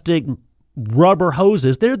plastic rubber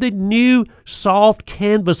hoses. They're the new soft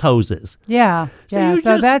canvas hoses. Yeah.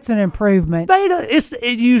 So that's an improvement. Veda,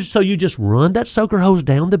 so you just run that soaker hose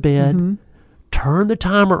down the bed, turn the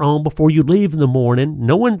timer on before you leave in the morning.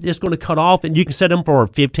 No one is going to cut off, and you can set them for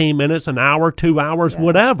 15 minutes, an hour, 2 hours,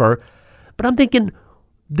 whatever. But I'm thinking,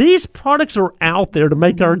 these products are out there to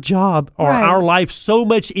make our job or our life so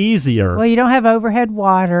much easier. Well, you don't have overhead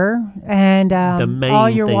water, and all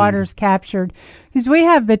your water's captured. Because we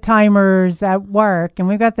have the timers at work, and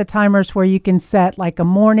we've got the timers where you can set like a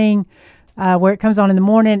morning, where it comes on in the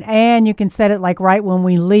morning, and you can set it like right when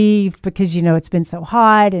we leave because, it's been so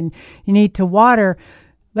hot and you need to water.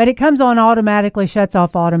 But it comes on automatically, shuts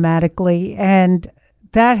off automatically, and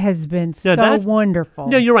that has been wonderful.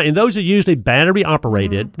 No, you're right. And those are usually battery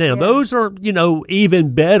operated. Now, those are,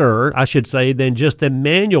 even better, I should say, than just the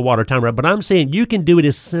manual water timer. But I'm saying you can do it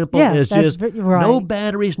as simple as just no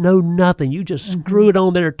batteries, no nothing. You just screw it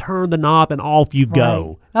on there, turn the knob, and off you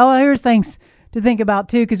go. Oh, here's things to think about,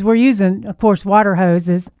 too, because we're using, of course, water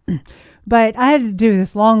hoses. But I had to do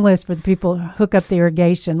this long list for the people who hook up the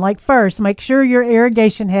irrigation. Like, first, make sure your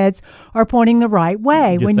irrigation heads are pointing the right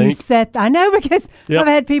way. You set, I know, because I've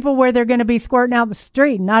had people where they're going to be squirting out the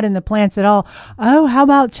street, not in the plants at all. Oh, how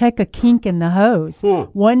about check a kink in the hose?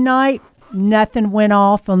 One night, nothing went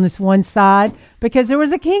off on this one side because there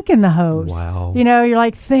was a kink in the hose. Wow. You know, you're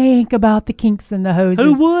like, think about the kinks in the hoses.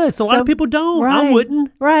 Who would? So a lot of people don't. Right, I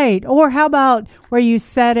wouldn't. Right. Or how about where you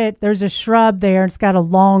set it, there's a shrub there, and it's got a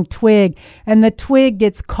long twig, and the twig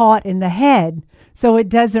gets caught in the head, so it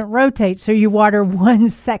doesn't rotate. So you water one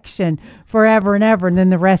section forever and ever, and then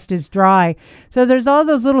the rest is dry. So there's all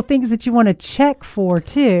those little things that you want to check for,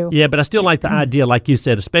 too. Yeah, but I still like the idea, like you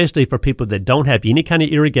said, especially for people that don't have any kind of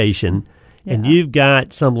irrigation, and you've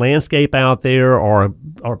got some landscape out there or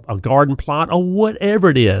a garden plot or whatever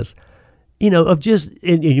it is, you know, of just,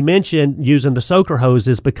 and you mentioned using the soaker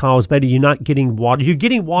hoses because, Betty, you're not getting water. You're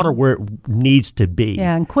getting water where it needs to be.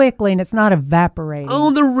 Yeah, and quickly, and it's not evaporating.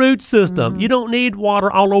 On the root system. You don't need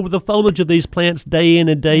water all over the foliage of these plants day in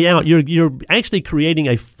and day out. You're actually creating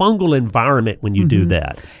a fungal environment when you do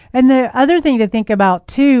that. And the other thing to think about,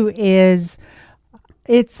 too, is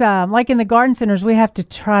it's like in the garden centers, we have to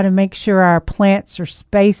try to make sure our plants are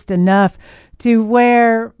spaced enough to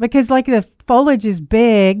where, because like the foliage is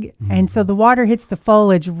big, and so the water hits the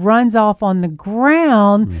foliage, runs off on the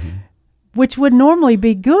ground, which would normally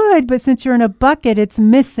be good, but since you're in a bucket, it's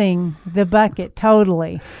missing the bucket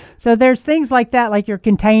totally. So there's things like that, like your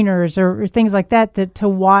containers or things like that to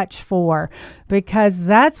watch for, because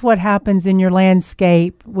that's what happens in your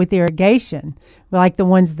landscape with irrigation, like the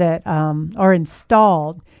ones that are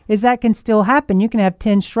installed, is that can still happen. You can have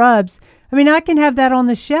 10 shrubs. I mean, I can have that on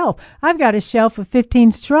the shelf. I've got a shelf of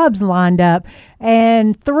 15 shrubs lined up,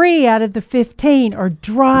 and 3 out of the 15 are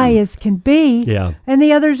dry as can be, and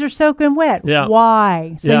the others are soaking wet.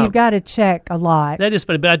 Why? So you've got to check a lot. That is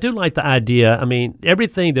funny, but I do like the idea. I mean,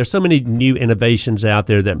 there's so many new innovations out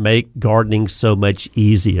there that make gardening so much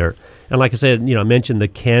easier. And like I said, you know, I mentioned the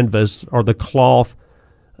canvas or the cloth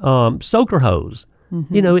soaker hose.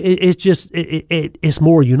 You know, it's just, it's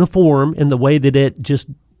more uniform in the way that it just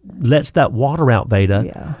lets that water out,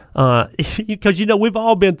 Veda. Because, you know, we've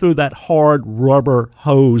all been through that hard rubber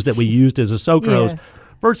hose that we used as a soaker hose.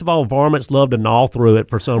 First of all, varmints love to gnaw through it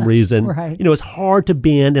for some reason. You know, it's hard to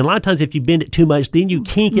bend. And a lot of times if you bend it too much, then you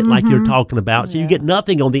kink it like you're talking about. So you get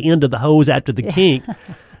nothing on the end of the hose after the kink.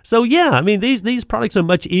 So, yeah, I mean, these products are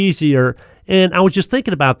much easier. And I was just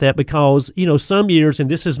thinking about that because, you know, some years, and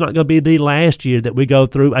this is not going to be the last year that we go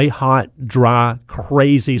through a hot, dry,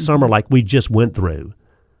 crazy summer like we just went through.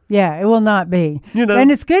 Yeah, it will not be. You know?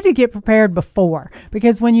 And it's good to get prepared before,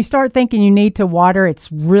 because when you start thinking you need to water,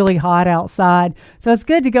 it's really hot outside. So it's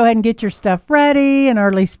good to go ahead and get your stuff ready in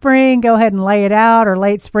early spring. Go ahead and lay it out, or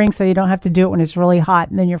late spring, so you don't have to do it when it's really hot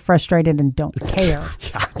and then you're frustrated and don't care.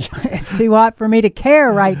 It's too hot for me to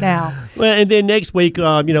care right now. Well, and then next week, you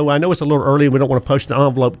know, I know it's a little early and we don't want to push the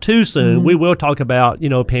envelope too soon. We will talk about, you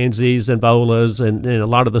know, pansies and volas and a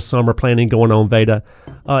lot of the summer planting going on, Veda.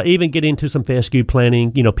 Even get into some fescue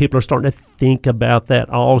planting. You know, people are starting to think about that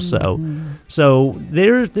also. So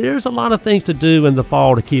there's a lot of things to do in the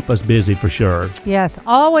fall to keep us busy for sure. Yes,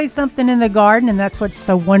 always something in the garden, and that's what's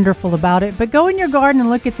so wonderful about it. But go in your garden and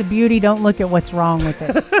look at the beauty. Don't look at what's wrong with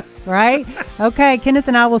it. Right? Okay, Kenneth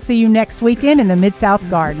and I will see you next weekend in the Mid-South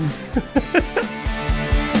Garden.